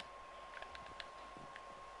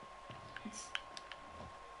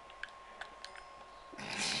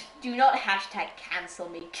 Do not hashtag cancel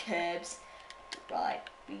me, Kirbs. Right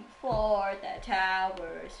before the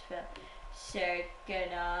towers fell, circa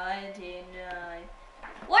 99.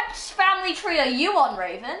 What family tree are you on,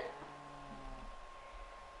 Raven?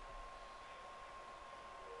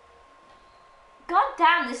 God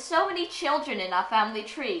damn, there's so many children in our family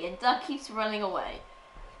tree, and Duck keeps running away.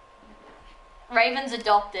 Raven's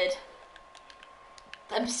adopted.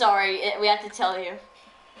 I'm sorry, we have to tell you.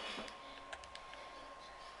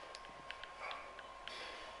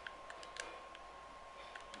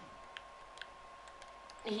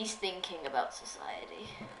 He's thinking about society.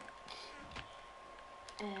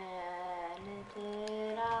 And it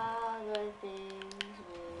did all the things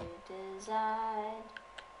we designed.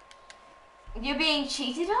 You're being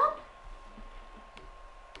cheated on?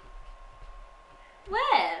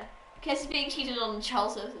 Where? Kes is being cheated on in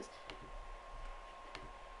child services.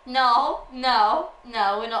 No, we're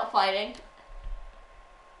not fighting.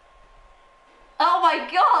 Oh my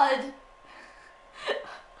God!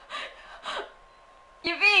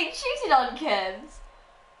 You're being cheated on, Kirbs.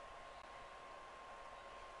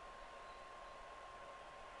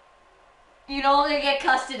 You no longer get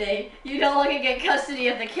custody. You no longer get custody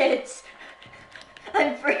of the kids.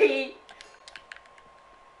 I'm free.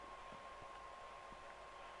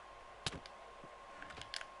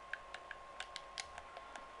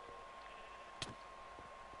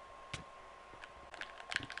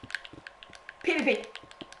 PvP.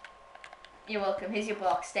 You're welcome. Here's your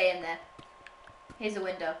box. Stay in there. Here's a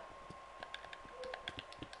window.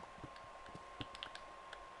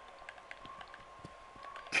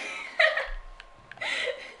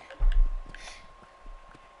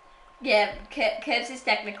 Yeah, Kirbs is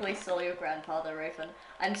technically still your grandfather, Raven.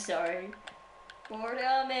 I'm sorry.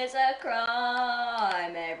 Boredom is a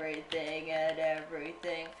crime. Everything and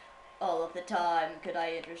everything. All of the time. Could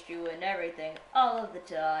I interest you in everything? All of the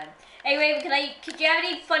time. Hey Raven, could you have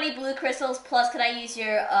any funny blue crystals? Plus, could I use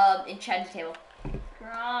your enchanted table?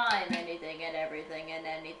 Crime, anything and everything and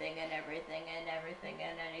anything and everything and everything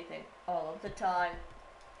and anything all of the time.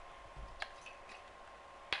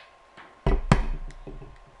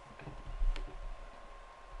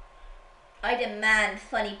 I demand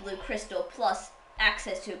funny blue crystal plus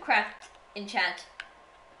access to a craft enchant.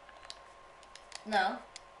 No.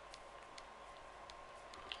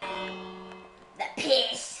 The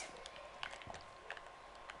piss.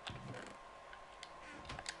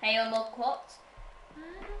 Hey, on milk quartz.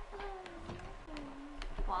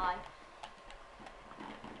 Why?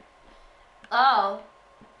 Oh.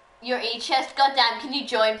 Your E-chest? Goddamn, can you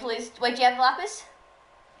join, please? Wait, do you have lapis?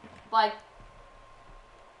 Why?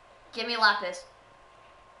 Give me lapis.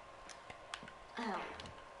 Oh.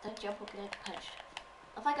 Don't jump, we'll get punched.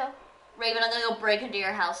 Off I go. Raven, I'm gonna go break into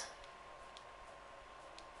your house.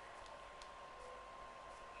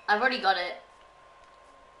 I've already got it.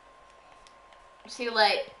 See you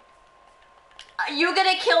late. You're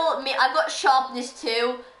gonna kill me. I've got sharpness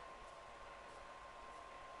too.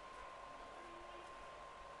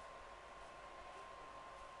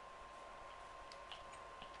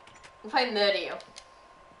 If I murder you.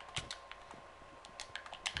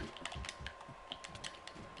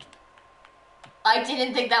 I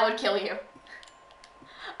didn't think that would kill you.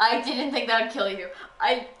 I didn't think that would kill you.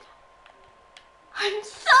 I'm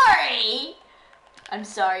sorry. I'm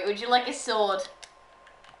sorry. Would you like a sword?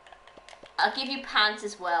 I'll give you pants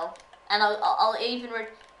as well. And I'll even...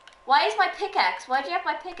 Why is my pickaxe? Why do you have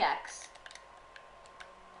my pickaxe?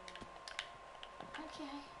 Okay.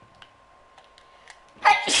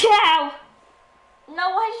 Ow! No,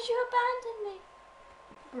 why did you abandon me?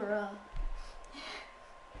 Bruh.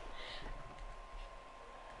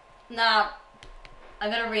 Nah. I'm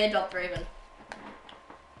gonna readopt Raven.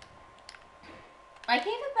 I gave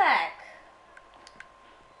it back.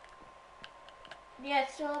 Yeah,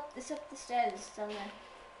 it's still up, it's up the stairs, it's still there.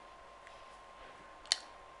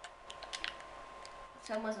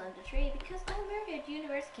 Someone's on the tree because I murdered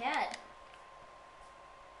Universe Cat.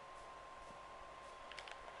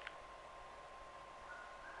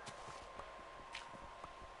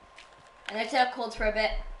 I'm gonna take colds for a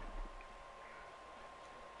bit.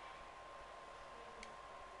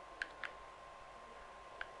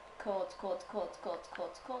 Colds.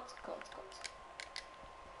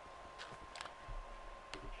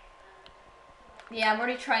 Yeah, I'm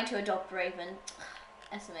already trying to adopt Raven.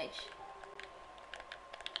 SMH.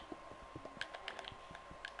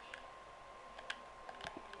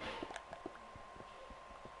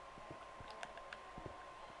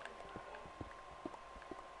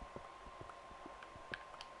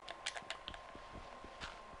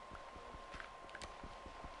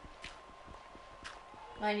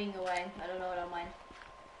 Minding away. I don't know what I'll mind.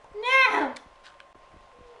 No!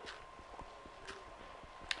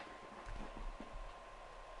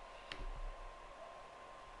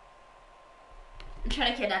 I'm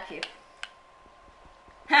trying to kidnap you.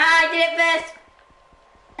 Ha! I did it first!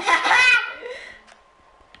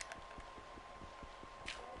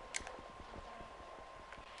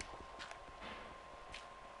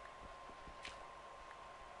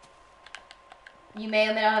 You may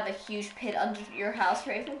or may not have a huge pit under your house,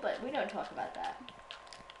 Raven, but we don't talk about that.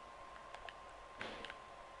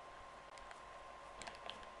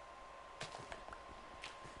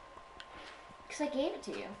 Because I gave it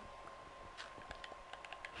to you.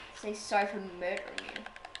 Say sorry for murdering you.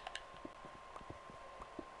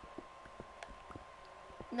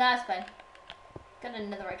 Nah, it's fine. Got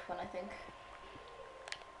another right one, I think.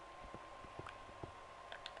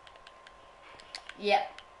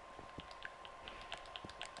 Yep.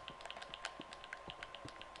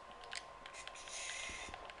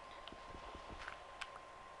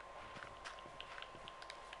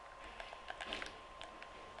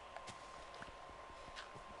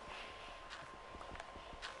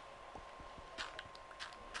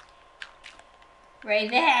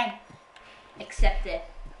 Raven! Accept it.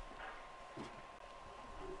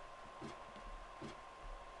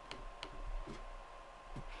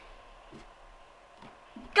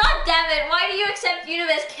 God damn it! Why do you accept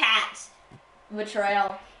Universe Cats?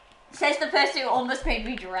 Betrayal. Says the person who almost made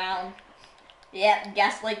me drown. Yep,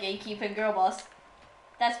 gaslight, gatekeeping, girl boss.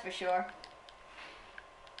 That's for sure.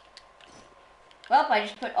 Well, I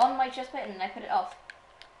just put on my chestplate and then I put it off.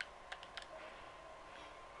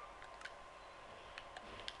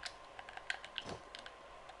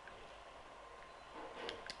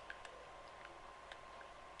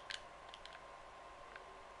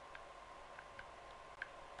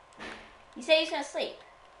 You say he's gonna sleep.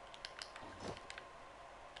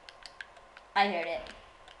 I heard it.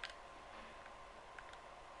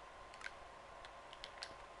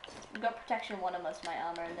 I've got protection 1 on most of my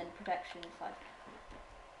armor and then protection 5.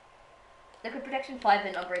 Look at protection 5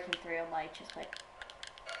 and unbreaking 3 on my chestplate.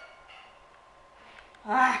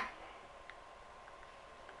 Ah!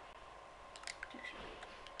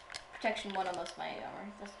 protection 1 on most of my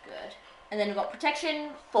armor. That's good. And then we've got protection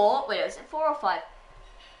 4. Wait, is it 4 or 5?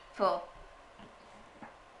 4.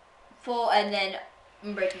 4, and then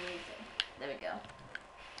unbreaking anything. There we go.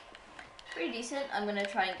 Pretty decent. I'm gonna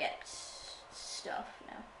try and get stuff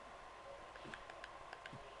now.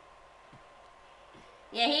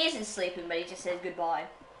 Yeah, he isn't sleeping, but he just says goodbye.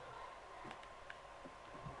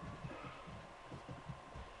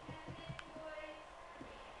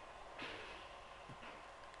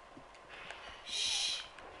 Shh.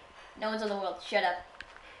 No one's on the world. Shut up.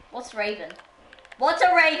 What's Raven? What's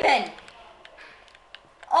a Raven?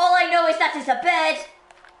 All I know is that it's a bed.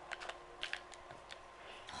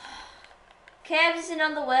 Kirbs isn't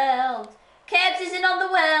on the world. Kirbs isn't on the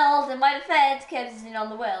world. In my defense, Kirbs isn't on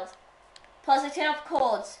the world. Plus, I turn off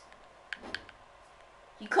cords.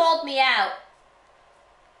 You called me out.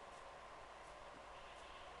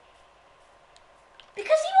 Because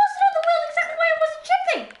he wasn't on the world exactly why I wasn't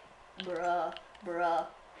chipping. Bruh.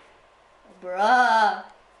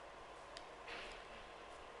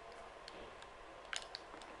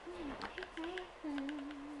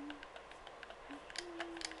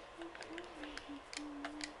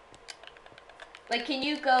 Wait, can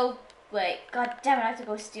you go... Wait, god damn it, I have to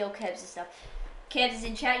go steal Kirbs and stuff. Kirbs is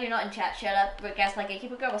in chat, you're not in chat, shut up. But guess like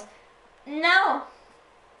gatekeeper girls. No!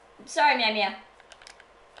 Sorry, Meow.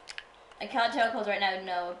 I can't tell calls right now,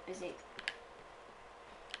 no, busy.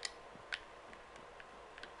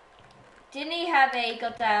 Didn't he have a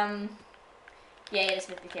goddamn... Yeah, he had a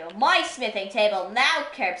smithing table. My smithing table now,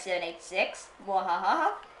 Kirbs786.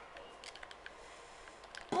 Wahaha.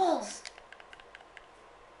 Balls!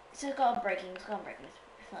 It's gone breaking, it's fine.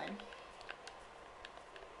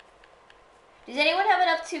 Does anyone have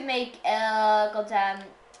enough to make goddamn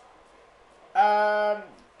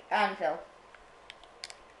anvil?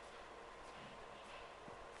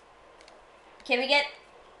 Can we get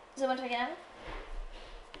someone to make an anvil?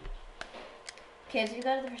 Okay, so we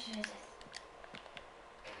go to the first one.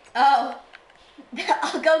 Oh,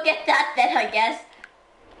 I'll go get that then, I guess.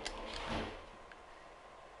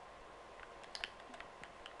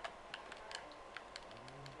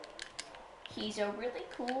 He's a really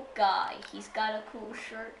cool guy. He's got a cool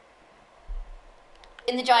shirt.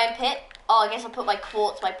 In the giant pit? Oh, I guess I'll put my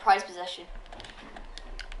quartz, my prized possession.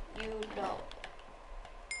 You know.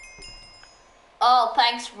 Oh,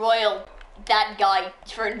 thanks, Royal, that guy,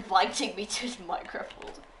 for inviting me to his Minecraft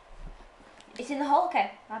world. It's in the hole?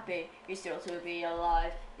 Okay. Happy. You're still to be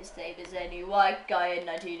alive. His name is any white guy in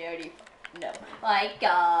 1980. No. White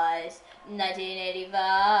guys.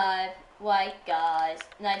 1985. White guys.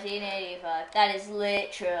 1985. That is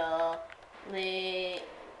literally...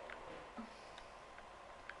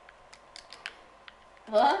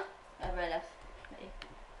 What? I ran off.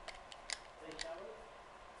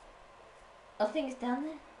 Nothing's down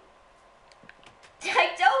there?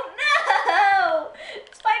 I don't know!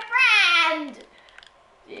 It's my brand!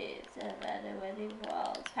 It doesn't matter where he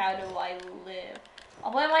was. How do I live?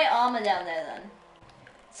 I'll put my armor down there then.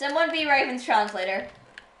 Someone be Raven's translator.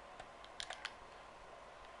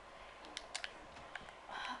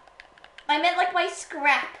 I meant like my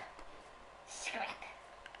scrap. Scrap.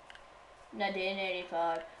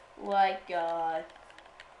 1985. White God.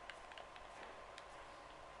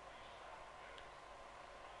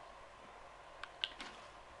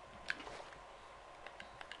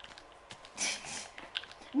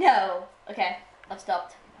 No. Okay, I've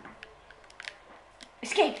stopped.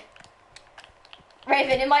 Escape!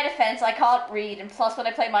 Raven, in my defense, I can't read, and plus when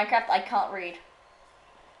I play Minecraft, I can't read.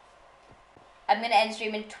 I'm gonna end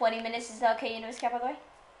stream in 20 minutes, is that okay, you know, Escape, by the way?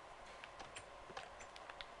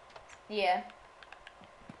 Yeah.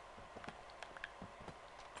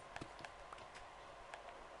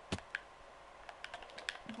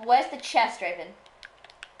 Where's the chest, Raven?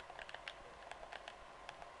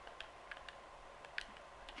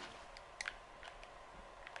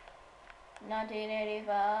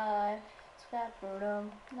 $1985. Scrap Rotom.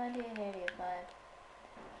 1985.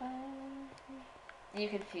 You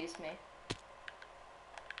confused me.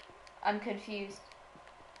 I'm confused.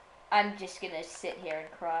 I'm just gonna sit here and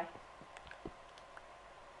cry.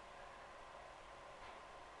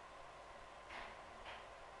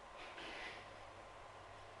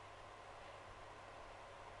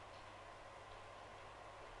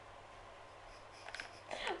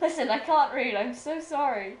 Listen, I can't read. I'm so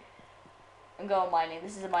sorry. I'm going mining.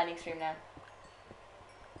 This is a mining stream now.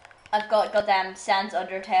 I've got goddamn Sans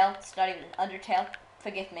Undertale. It's not even Undertale.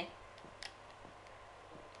 Forgive me.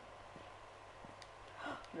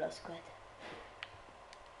 Blood squid.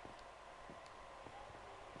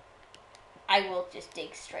 I will just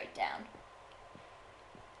dig straight down.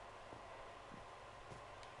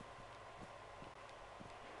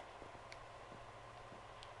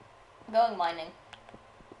 I'm going mining.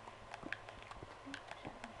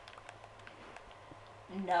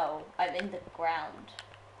 No, I'm in the ground.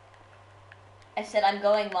 I said I'm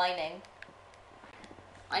going mining.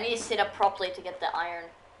 I need to sit up properly to get the iron.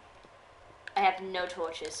 I have no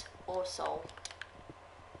torches or soul.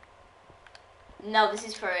 No, this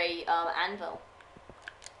is for a anvil.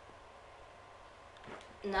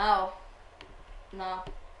 No. No.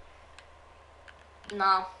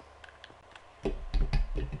 No.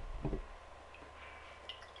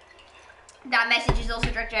 That message is also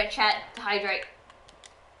directed at chat to hydrate.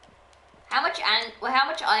 How much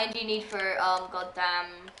iron do you need for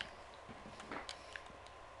goddamn?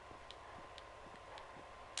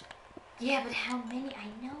 Yeah, but how many? I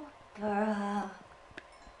know, bruh.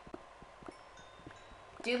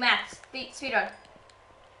 Do maths. Speedrun.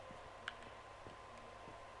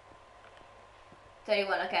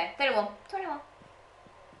 31. Okay. 31. 21.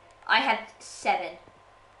 I have 7.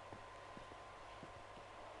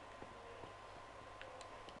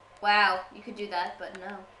 Wow, you could do that, but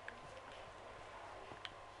no.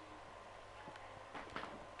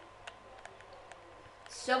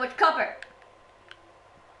 So much copper.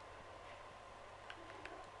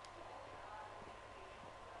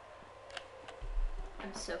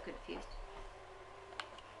 I'm so confused.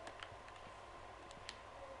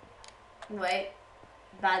 Wait,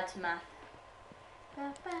 bad to math.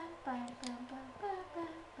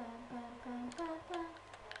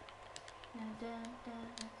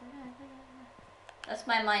 That's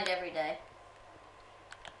my mind every day.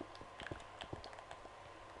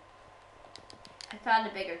 I found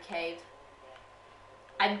a bigger cave.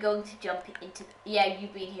 I'm going to jump into... Yeah,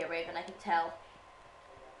 you've been here, Raven, I can tell.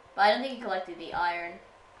 But I don't think you collected the iron.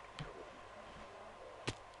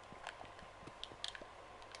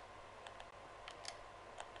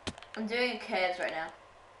 I'm doing caves right now.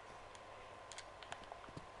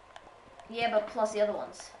 Yeah, but plus the other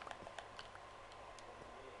ones.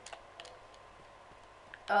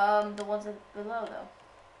 The ones below, though.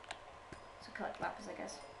 So collect lapis, I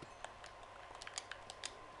guess.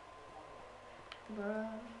 Bruh.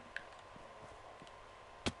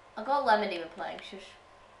 I got Lemon even playing. Shush.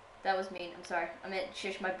 That was mean. I'm sorry. I meant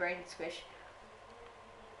shush my brain squish.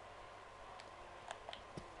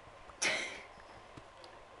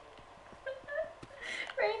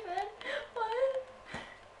 Raven, what?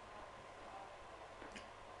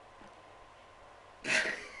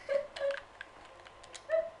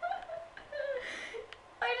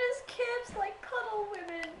 I just Kirbs like cuddle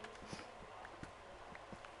women.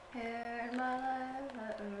 Here in my life,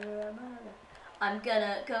 I'm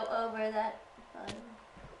gonna go over that puddle.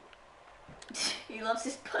 He loves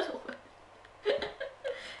his puddle.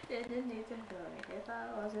 Didn't need to go if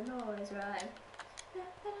I wasn't always right.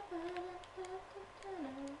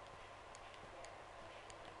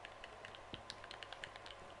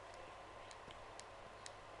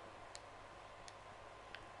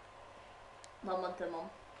 Mom.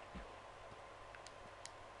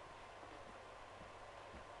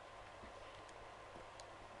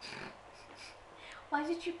 Why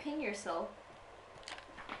did you ping yourself?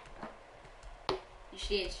 You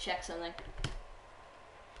should need to check something.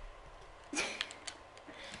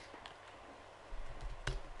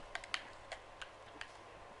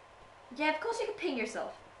 Yeah, of course you can ping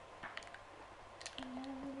yourself.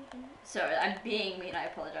 Sorry, I'm being mean, I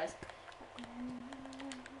apologize.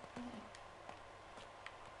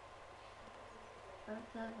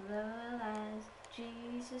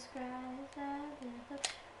 Jesus Christ.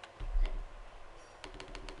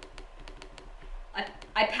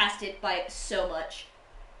 I passed it by so much.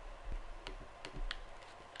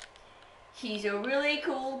 He's a really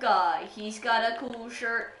cool guy. He's got a cool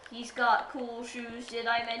shirt. He's got cool shoes. Did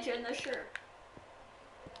I mention the shirt?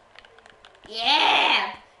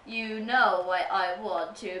 Yeah! You know what I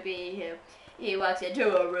want to be him. He walks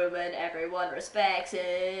into a room and everyone respects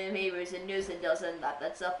him. He was in news and doesn't let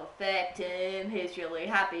that stuff affect him. He's really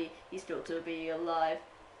happy. He's still to be alive.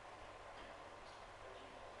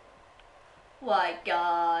 White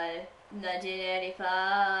God,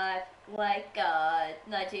 1985. White God,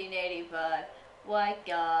 1985. White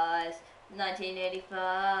guys,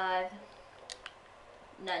 1985.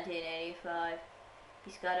 1985.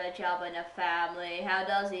 He's got a job and a family. How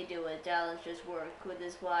does he do it? Dallas just work with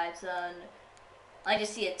his wife's son. I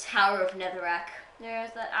just see a tower of netherrack.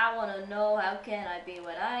 There's that. I want to know how can I be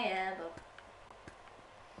what I am, but...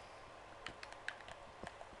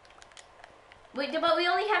 Wait, but we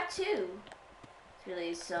only have 2. It's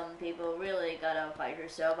really, some people really gotta fight to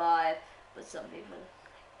survive, but some people...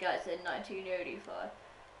 Guys said 1985.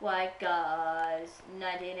 White guys,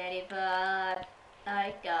 1985.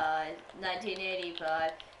 White guys,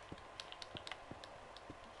 1985.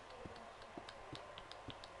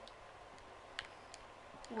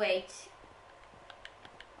 Wait.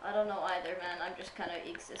 I don't know either, man. I'm just kind of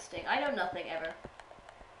existing. I know nothing ever.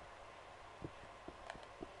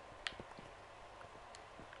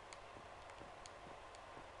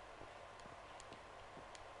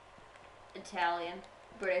 Italian.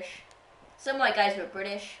 British. Some of my guys were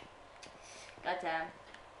British. Goddamn.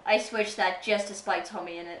 I switched that just to spite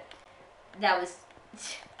Tommy in it. That was...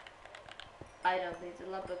 I don't think the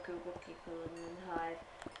love of Google people in Hive.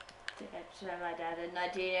 My dad in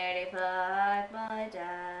 1985. My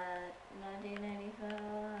dad,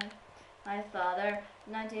 1985. My father,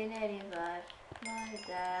 1985. My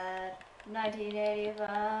dad,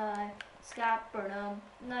 1985. Scott Burnham,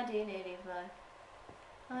 1985.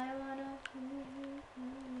 I wanna...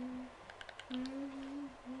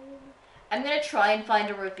 I'm gonna try and find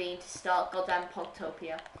a ravine to start goddamn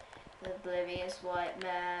Punktopia. The oblivious white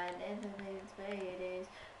man in the mid-80s.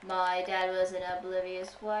 My dad was an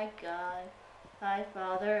oblivious white guy. My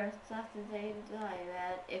father thought that they died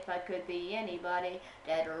that if I could be anybody,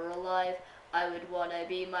 dead or alive, I would wanna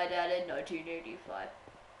be my dad in 1985.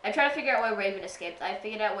 I'm trying to figure out where Raven escaped. I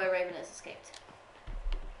figured out where Raven has escaped.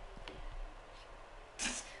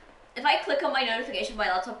 If I click on my notification by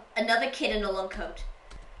laptop, another kid in a long coat.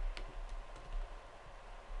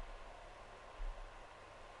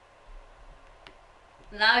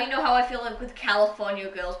 Now you know how I feel like with California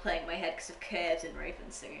Girls playing in my head because of Kirbs and Raven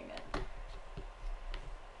singing it.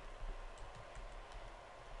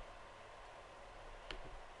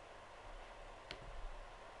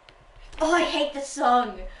 Oh, I hate this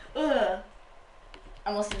song! Ugh.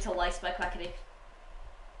 I'm listening to Lice by Quackity.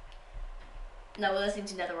 No, we're listening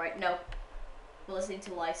to Netherite. No. We're listening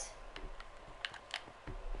to Lice.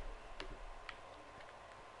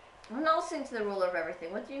 I'm not listening to the ruler of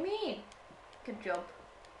everything. What do you mean? Good job.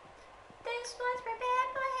 This was prepared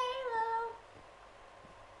for Halo.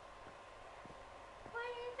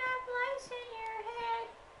 When you got lice in your head.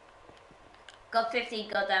 Got 50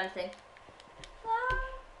 goddamn thing. Well,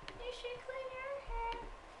 you should clean your hair.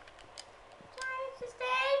 Lice is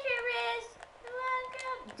dangerous.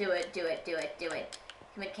 Do it, do it, do it, do it.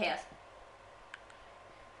 Commit chaos.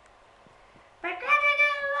 My grandma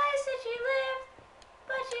got lice and she lived,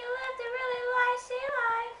 but she lived a really licey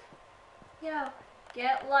life. Yo,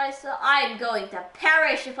 get lice. I'm going to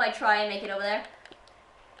perish if I try and make it over there.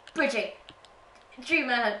 Bridging. Dream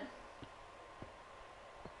ahead.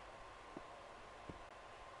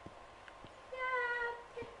 Yeah,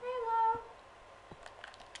 hello.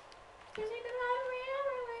 Cause you can hide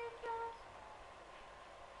really fast.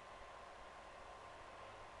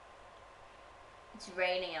 It's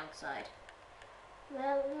raining outside.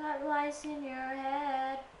 Let lice in your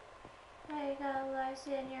head. I got lice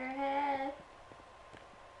in your head.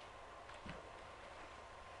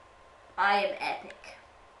 I am epic.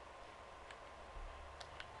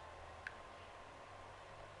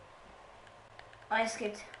 I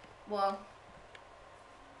escaped. Well,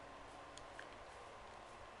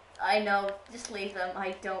 I know. Just leave them.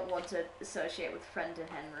 I don't want to associate with Friend and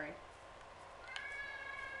Henry.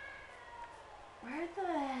 Where the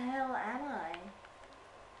hell am I?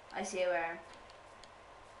 I see where.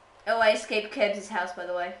 Oh, I escaped Kirbs' house, by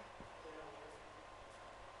the way.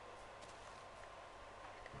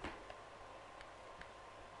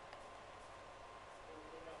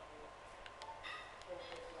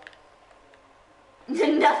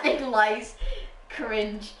 Nothing lies.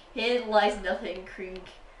 Cringe. Here lies nothing. Cringe.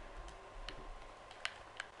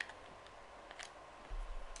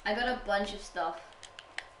 I got a bunch of stuff.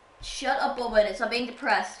 Shut up, Bobbin. Stop being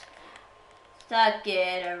depressed. Start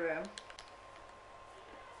getting a room.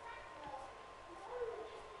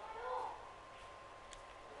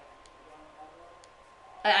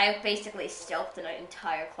 I've basically stealthed an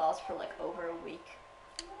entire class for like over a week.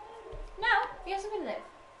 No, he hasn't been there.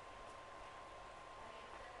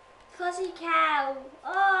 Fuzzy cow.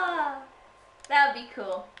 Oh, that would be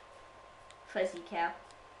cool. Fuzzy cow.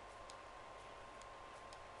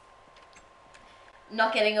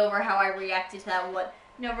 Not getting over how I reacted to that one.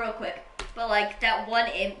 No, real quick. But like that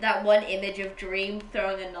one image of Dream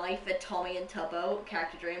throwing a knife at Tommy and Tubbo,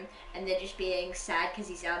 character Dream, and then just being sad because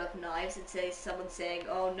he's out of knives, and someone saying,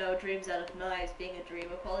 "Oh no, Dream's out of knives," being a Dream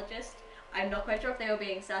apologist. I'm not quite sure if they were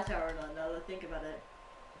being satire or not. Now that I think about it,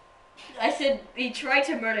 I said he tried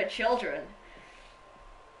to murder children.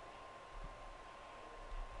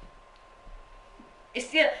 It's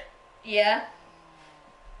still, yeah.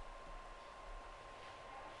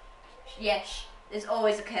 Yes, there's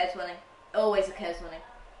always a Kirbs winning. Always a Kirbs winning.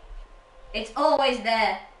 It's always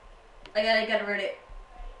there. I gotta read it.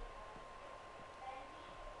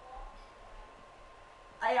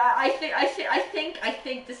 I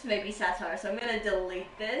think this may be satire, so I'm gonna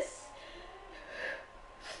delete this.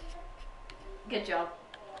 Good job.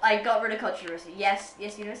 I got rid of controversy. Yes,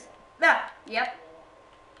 Eunice. Ah, yep.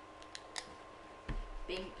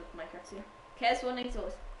 Being with Minecraft here. Kes one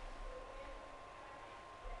exhaust.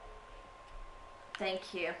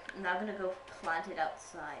 Thank you. I'm now gonna go plant it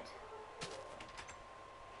outside.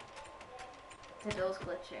 The door's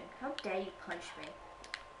glitching. How dare you punch me?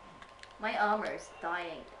 My armor is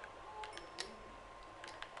dying.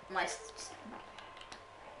 My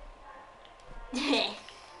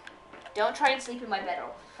Don't try and sleep in my bed,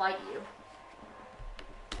 I'll fight you.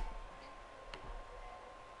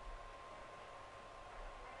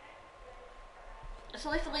 It's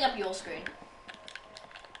only filling up your screen.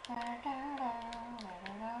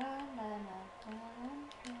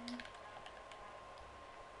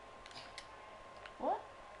 What?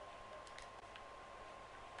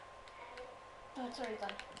 Oh, it's already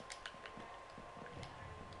done.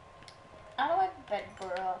 How do I bed,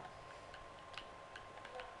 bro?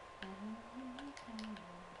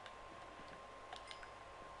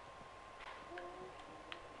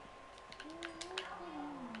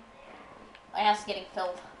 My house is getting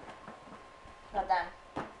filled. God damn.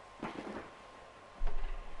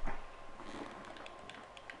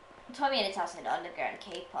 Tommy and his house had underground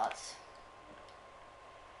cave pots.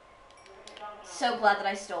 So glad that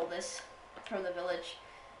I stole this from the village.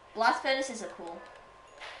 Blast furnaces are cool.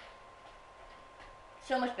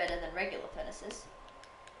 So much better than regular furnaces.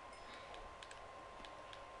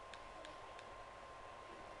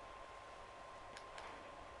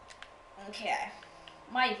 Okay.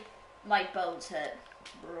 My bones hurt,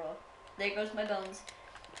 bro. There goes my bones.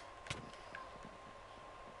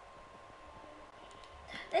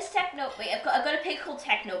 This wait, I've got a pig called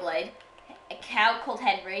Technoblade, a cow called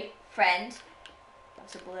Henry, friend.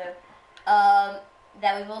 That's a blue.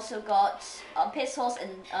 Then we've also got Piss Horse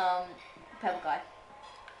and Pebble Guy.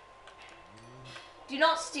 Do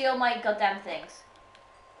not steal my goddamn things.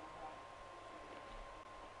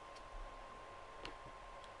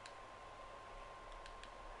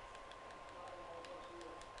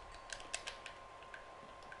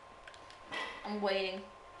 I'm waiting.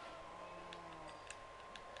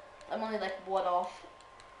 I'm only like one off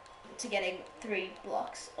to getting 3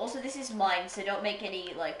 blocks. Also, this is mine, so don't make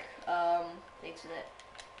any like things with it.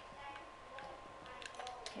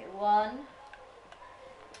 Okay, 1.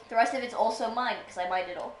 The rest of it's also mine because I mined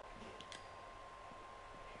it all.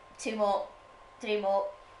 2 more, 3 more,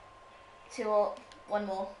 2 more, 1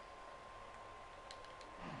 more.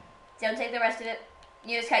 Don't take the rest of it.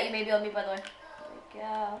 News cat, you may be on me, by the way. There we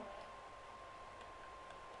go.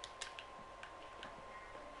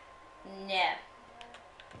 Yeah.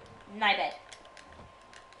 My bed.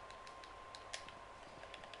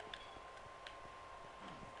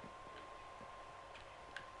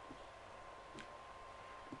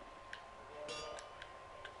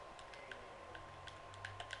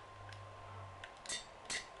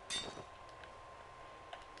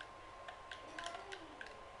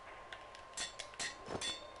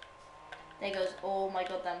 There goes all my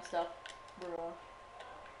goddamn stuff. Bro.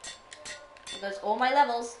 There goes all my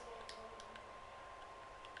levels.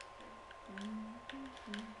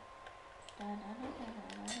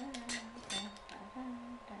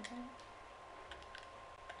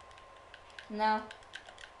 No.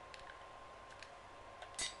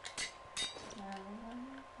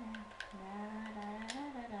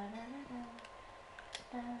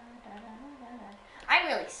 I'm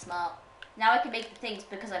really smart. Now I can make the things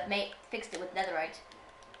because I've fixed it with netherite.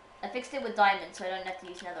 I fixed it with diamond, so I don't have to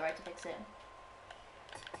use netherite to fix it.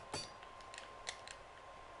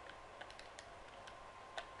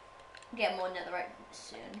 Get more netherite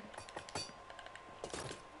soon.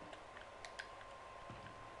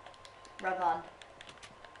 Rub on.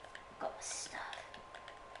 Got my stuff.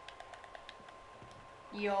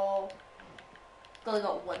 Yo. Only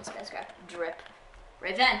got 1 spare scrap. Drip.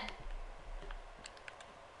 Right then.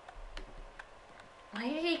 Why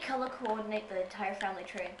did he color coordinate the entire family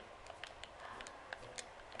tree?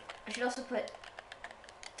 I should also put...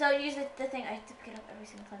 Don't use the thing. I have to pick it up every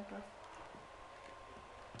single time, bro.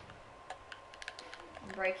 I'm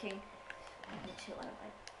breaking. I need to let my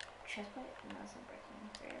chest plate. No, it's not breaking.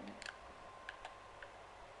 It's right on it.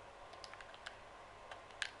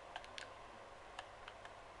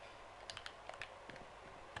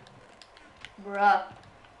 Bruh.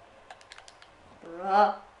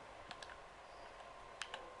 Bruh.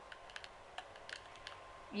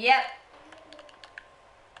 Yep.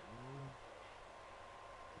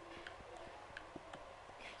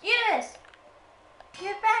 Yes!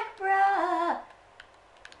 Get back, bruh!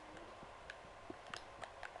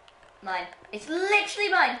 mine. It's literally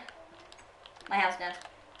mine. My house now.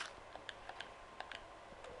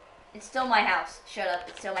 It's still my house. Shut up.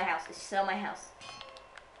 It's still my house. It's still my house.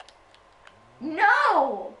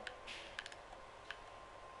 No!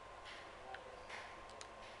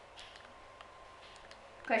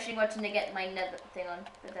 Questioning what to get my nether thing on,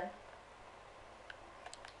 but then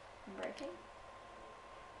I'm breaking.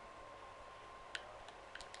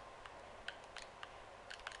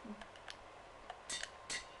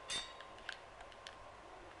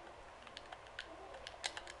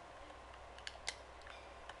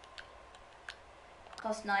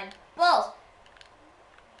 Cost 9 balls.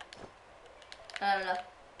 I don't know.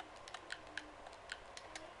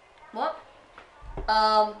 What?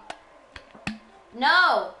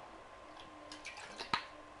 No.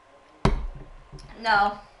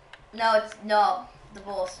 No. No, it's no. The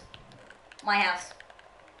balls. My house.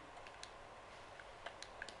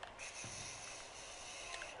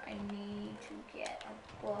 I need to get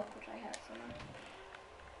a book, which I have somewhere.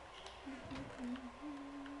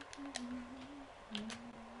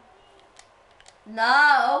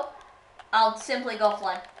 No! I'll simply go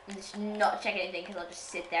offline and just not check anything because I'll just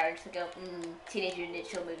sit there and just go, Teenage Mutant Ninja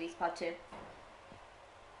Turtles movies part 2.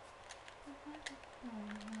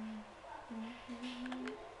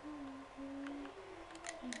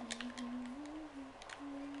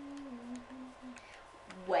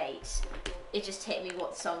 Wait, it just hit me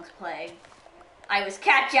what song's playing. I was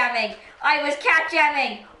cat jamming! I was cat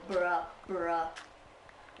jamming! Bruh, bruh.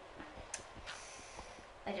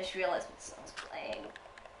 I just realized what song's playing.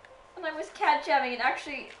 And I was cat jamming and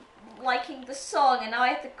actually liking the song, and now I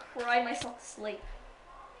have to cry myself to sleep.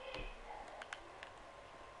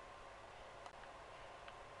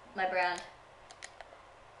 My brand.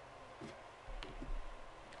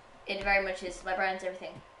 It very much is. My brand's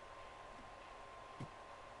everything.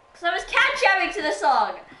 Because I was cat jamming to the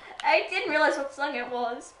song! I didn't realize what song it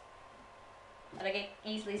was. And I get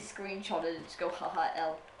easily screenshotted and just go haha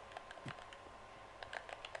L.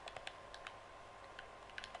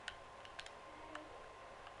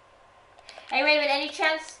 Hey Raven, any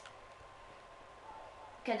chance?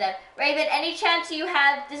 Okay then. Raven, any chance you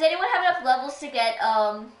have, does anyone have enough levels to get,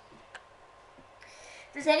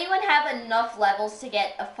 does anyone have enough levels to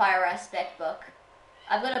get a fire aspect book?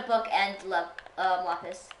 I've got a book and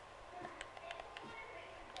lapis.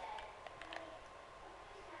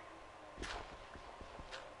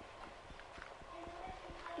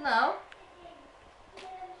 No.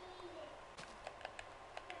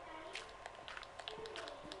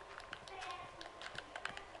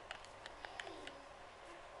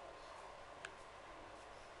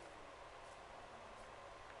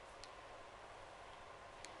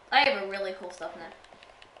 I have a really cool stuff now.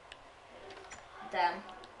 Damn.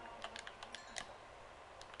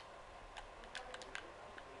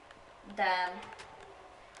 Damn.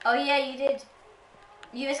 Oh yeah, you did.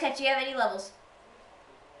 You just catch. Do you have any levels?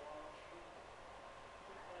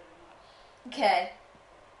 Okay.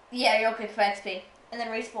 Yeah, you're okay for XP. And then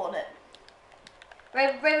respawn it.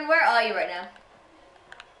 Raven, where are you right now?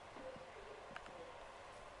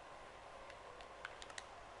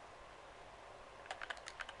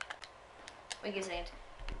 Wait, give a second.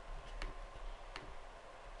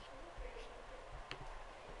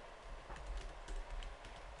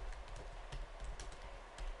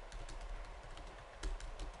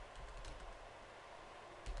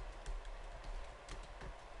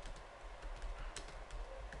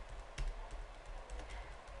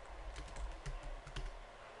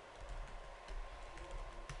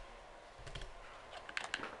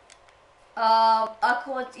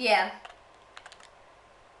 Yeah.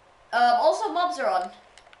 Also mobs are on.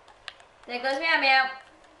 There goes meow meow.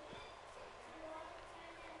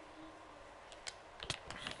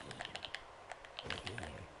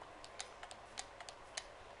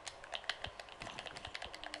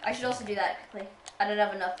 I should also do that quickly. I don't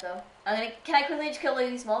have enough though. Can I quickly just kill all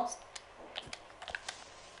these mobs?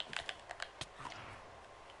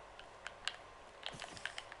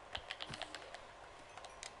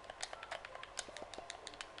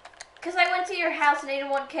 Because I went to your house and I didn't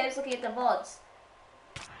want kids looking at the VODs.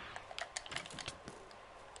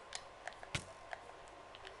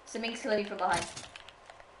 Something's killing me from behind.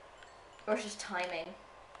 Or it's just timing.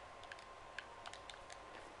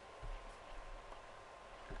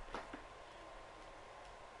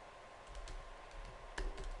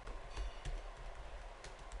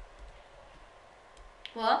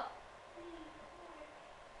 What?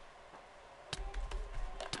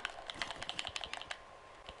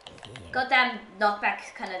 Goddamn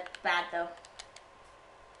knockback's kind of bad though.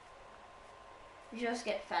 You just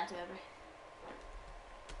get phantom over.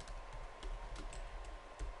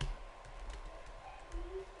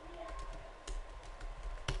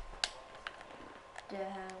 To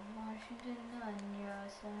have Washington on your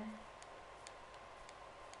side.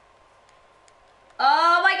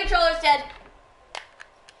 Oh, my controller's dead.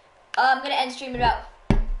 I'm gonna end stream in about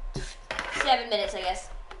 7 minutes, I guess.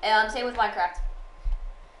 Same with Minecraft.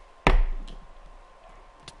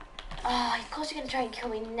 Oh, of course you're gonna try and kill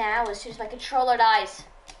me now as soon as my controller dies.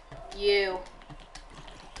 You.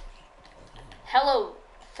 Hello,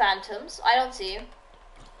 phantoms. I don't see you.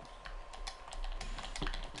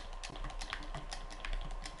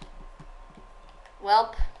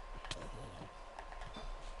 Welp.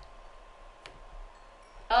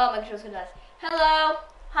 Oh, my controller's gonna die. Hello.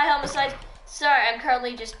 Hi, homicide. Sorry, I'm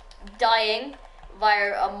currently just dying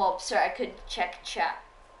via a mob. Sorry, I couldn't check chat.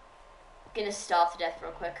 Gonna starve to death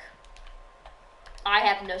real quick. I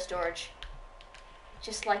have no storage.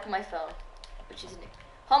 Just like my phone, which is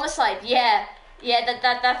homicide. Yeah,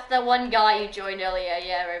 that's the one guy you joined earlier.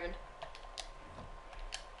 Yeah, Raven.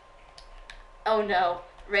 Oh no,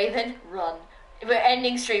 Raven, run. We're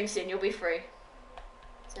ending stream soon. You'll be free.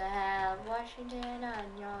 To have Washington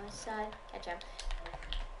on your side. Catch him.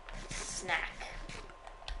 Snack.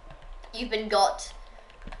 You've been got.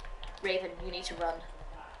 Raven, you need to run.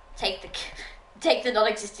 Take the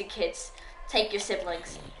non-existent kids. Take your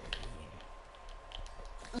siblings.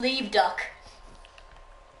 Leave Duck.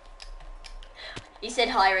 He said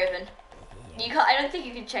hi, Raven. You can't. I don't think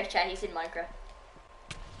you can check chat. He's in Minecraft.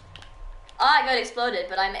 Ah, I got exploded,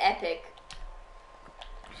 but I'm epic.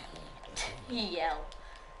 He yelled.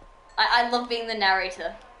 I love being the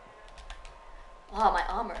narrator. Oh, my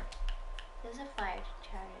armor. There's a fire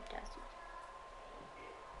chariot dust.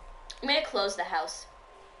 I'm gonna close the house.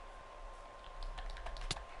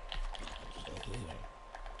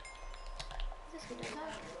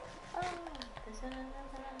 Oh, this is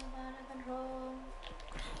out of control.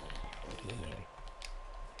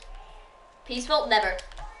 Peaceful? Never.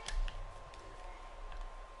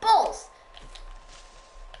 Balls!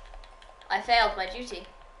 I failed my duty.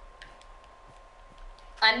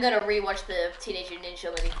 I'm gonna rewatch the Teenage Mutant Ninja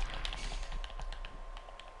Show movie.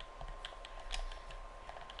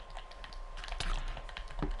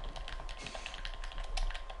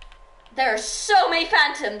 There are so many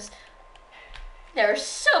phantoms. There are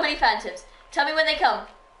so many phantoms. Tell me when they come.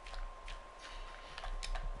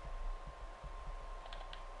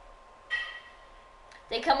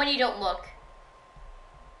 They come when you don't look.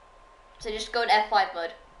 So just go in F5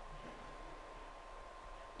 mode.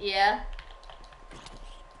 Yeah.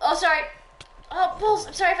 Oh, sorry. Oh, balls.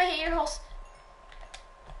 I'm sorry if I hit your holes.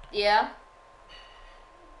 Yeah.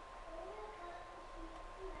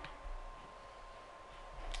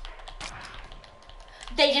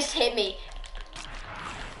 They just hit me.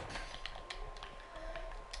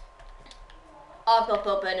 Oh, I've got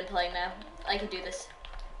Bill Burnham playing now. I can do this.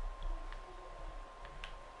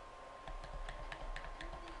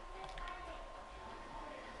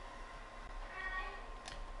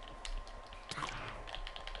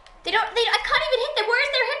 I can't even hit them.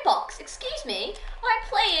 Where's their hitbox? Excuse me. I'm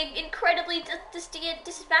playing incredibly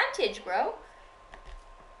disadvantaged, bro.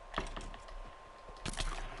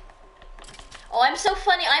 Oh, I'm so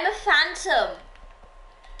funny. I'm a phantom.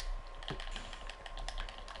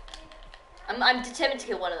 I'm determined to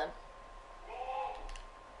kill one of them.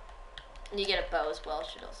 And you get a bow as well.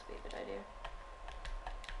 Should also be a good idea.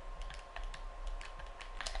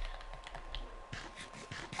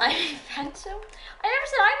 I'm a phantom? I never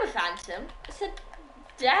said I'm a phantom. I said,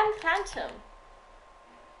 damn phantom.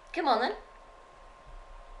 Come on then.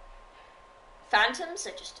 Phantoms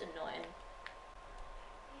are just annoying.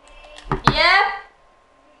 Yeah?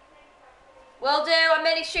 Will do. I'm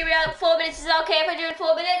ending streaming out in 4 minutes. Is that okay if I do it in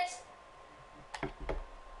 4 minutes? I'll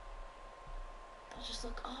just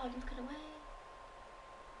look. Oh, I'm looking away.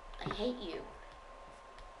 I hate you.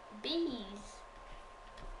 Bees.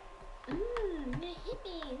 You're gonna hit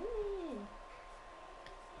me.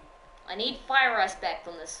 I need fire aspect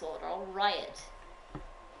on this sword or I'll riot.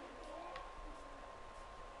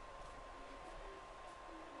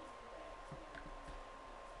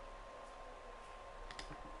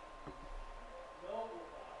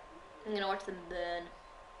 I'm gonna watch them burn.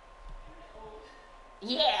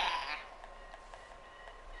 Yeah!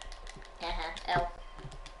 L.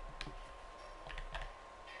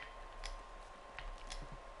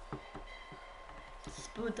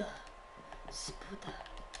 Spuda. Spuda.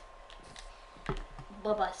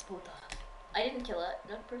 Baba Spuda. I didn't kill it.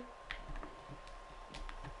 Not proof.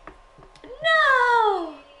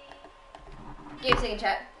 No! Give me a second,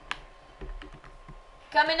 chat.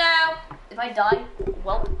 Coming now. If I die,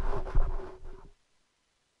 well.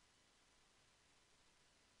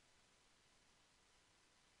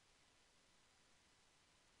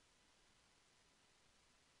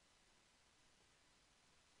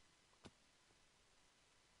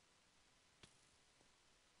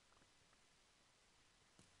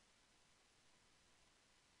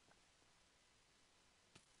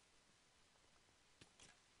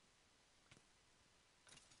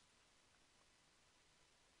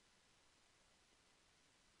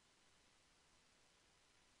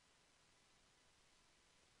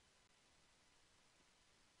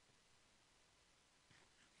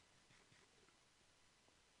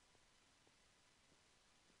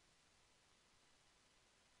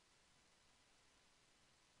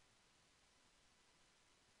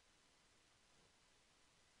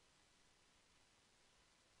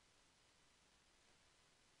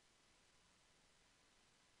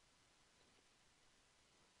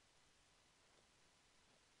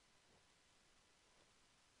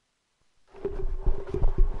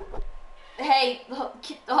 Hey,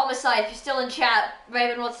 Homicide, if you're still in chat,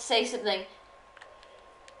 Raven wants to say something.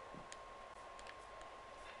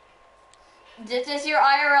 Does your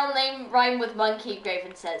IRL name rhyme with monkey?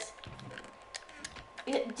 Raven says.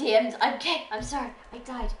 DM'd. I'm sorry. I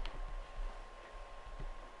died.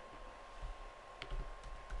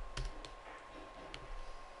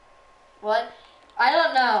 What? I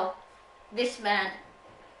don't know. This man.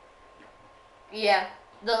 Yeah.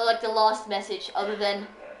 The last message, other than...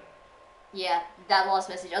 Yeah, that last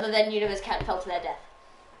message. Other than Universe Cat fell to their death.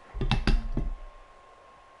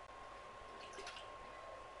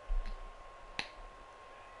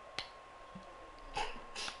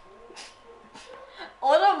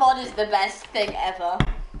 Auto mod is the best thing ever.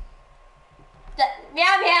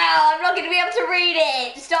 Meow meow, I'm not gonna be able to read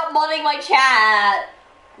it. Stop modding my chat.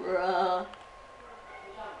 Bruh.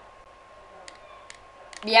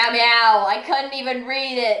 Meow meow, I couldn't even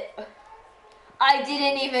read it. I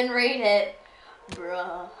didn't even read it.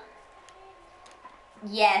 Bruh.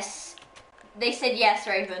 Yes. They said yes,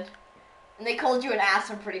 Raven. And they called you an ass,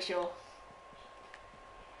 I'm pretty sure.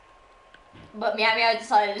 But Meow Meow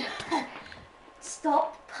decided,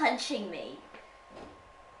 stop punching me.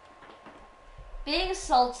 Being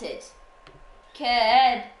assaulted.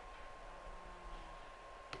 Kid.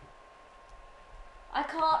 I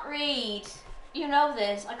can't read. You know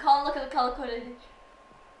this. I can't look at the color coded.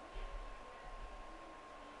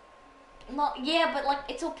 Not, yeah, but like,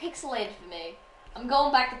 it's all pixelated for me. I'm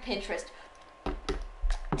going back to Pinterest.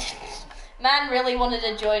 Man really wanted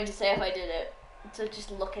to join to say if I did it. So just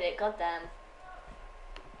look at it, goddamn.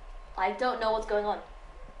 I don't know what's going on.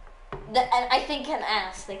 And I think an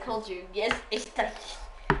ass, they called you. Yes, it's like...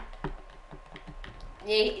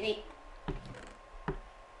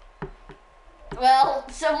 Well,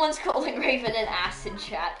 someone's calling Raven an ass in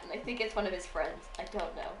chat, and I think it's one of his friends. I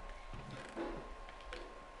don't know.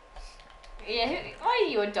 Yeah, why are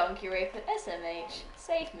you a donkey, Raven? SMH,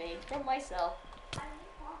 save me from myself.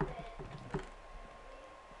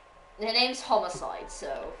 Their name's Homicide,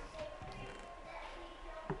 so...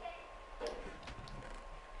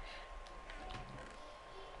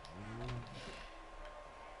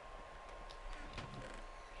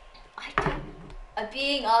 I'm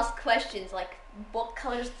being asked questions like, what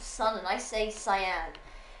color is the sun? And I say cyan.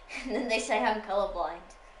 And then they say I'm colorblind.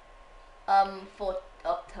 For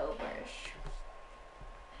October-ish.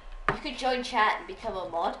 You could join chat and become a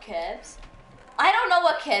mod, Kirbs. I don't know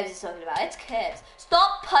what Kirbs is talking about. It's Kirbs.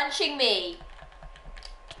 Stop punching me.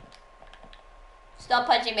 Stop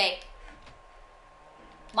punching me.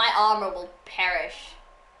 My armor will perish.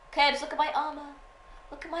 Kirbs, look at my armor.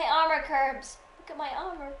 Look at my armor, Kirbs. Look at my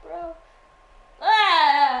armor, bro.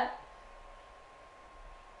 Ah!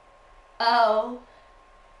 Oh.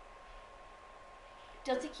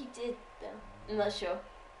 Don't think he did, though. I'm not sure.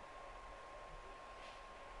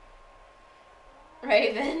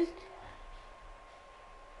 Raven.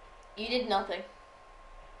 You did nothing.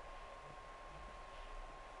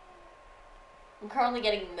 I'm currently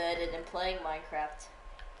getting murdered and playing Minecraft.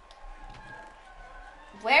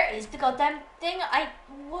 Where is the goddamn thing?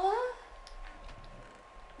 What?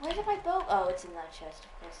 Where did my bow? Oh, it's in that chest.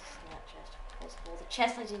 Of course it's in that chest. Of course, well, the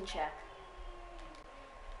chest I didn't check.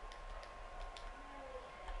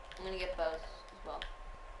 I'm gonna get bows as well.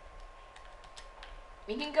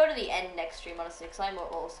 We can go to the end next stream, honestly, because I'm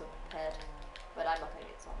also prepared. But I'm not gonna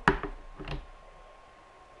get some.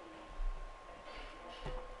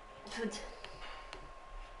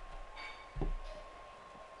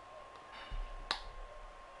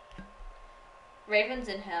 Raven's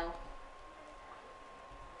in hell.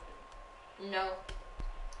 No.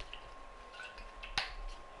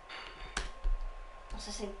 I was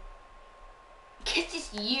just saying, it's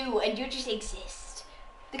just you, and you just exist.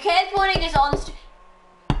 The Kirbs warning is on.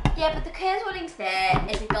 Yeah, but the Kirbs warning's there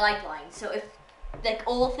as a guideline. So if, like,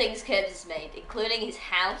 all things Kirbs has made, including his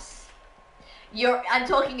house, I'm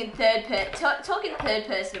talking in third person. Talk in third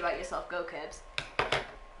person about yourself. Go, Kirbs.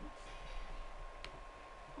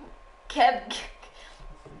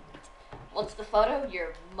 What's the photo?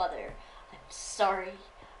 Your mother. I'm sorry.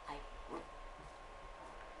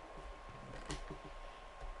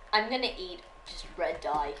 I'm gonna eat just red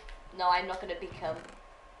dye. No, I'm not gonna become.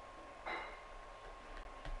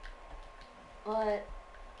 What?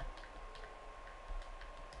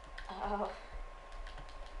 Oh.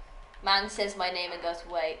 Man says my name and goes,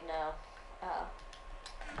 wait, no. Oh.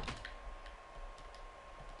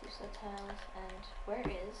 Use the tiles and where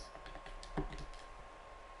is?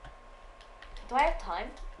 Do I have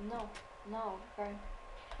time? No. No. Very.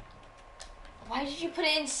 Why did you put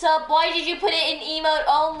it in sub? Why did you put it in emote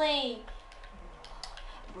only?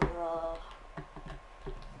 Bruh.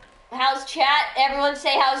 How's chat? Everyone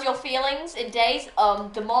say how's your feelings in days?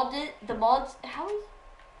 The mods, how is...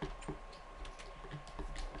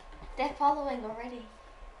 They're following already.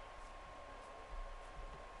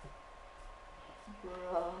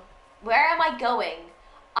 Bruh. Where am I going?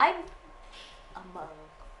 I'm among.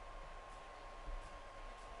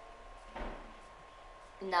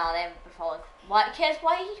 No, they haven't been following. Why, Kirbs,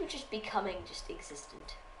 why are you just becoming just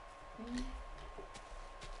existent?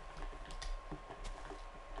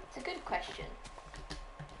 It's a good question.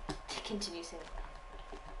 To continue saying.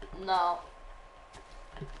 No.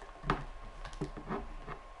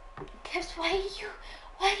 Kirbs, why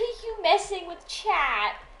are you messing with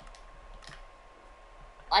chat?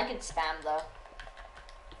 I could spam though.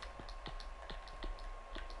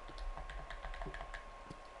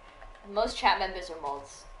 Most chat members are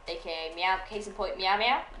mods, aka meow. Case in point, meow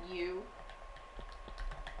meow. You.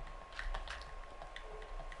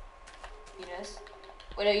 Eunice.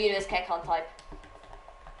 Wait, no, Eunice can't type.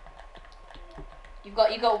 You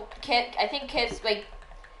got. I think Kirbs. Wait.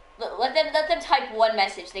 Let them type one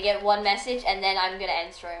message. They get one message, and then I'm gonna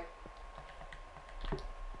end stream.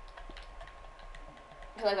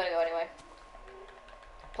 Because I gotta go anyway.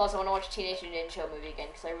 Plus, I want to watch Teenage Mutant Ninja Show movie again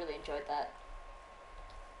because I really enjoyed that.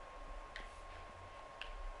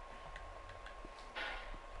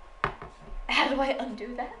 How do I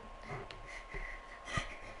undo that?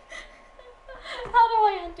 How do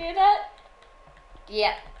I undo that?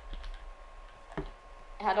 Yeah.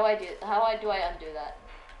 How do I undo that?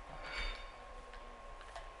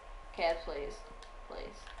 Okay, please.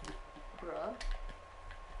 Bruh.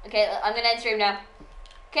 Okay, I'm gonna end stream now.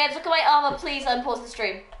 Okay, look at my armor, please unpause the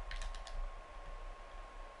stream.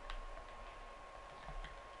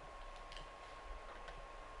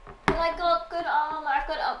 I got good armor, I've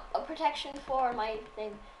got a protection for my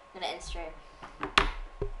thing. I'm gonna end stream.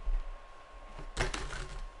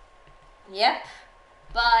 Yep.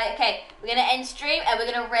 Bye. Okay, we're gonna end stream and we're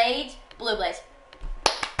gonna raid Blue Blaze.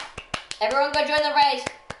 Everyone go join the raid.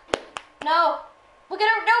 No. Nope.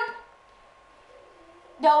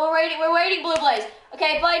 No, we're waiting Blue Blaze.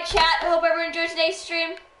 Okay, bye chat. I hope everyone enjoyed today's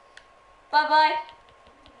stream. Bye bye.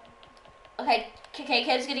 Okay,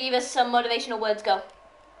 Kirbs gonna give us some motivational words, go.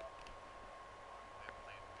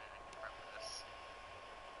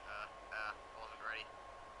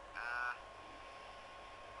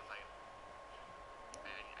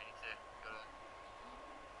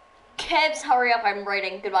 Kirbs, hurry up, I'm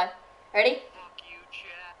writing. Goodbye. Ready? Fuck you,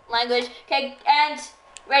 chat. Language. Okay, and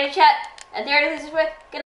ready chat. And there it is with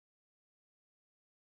good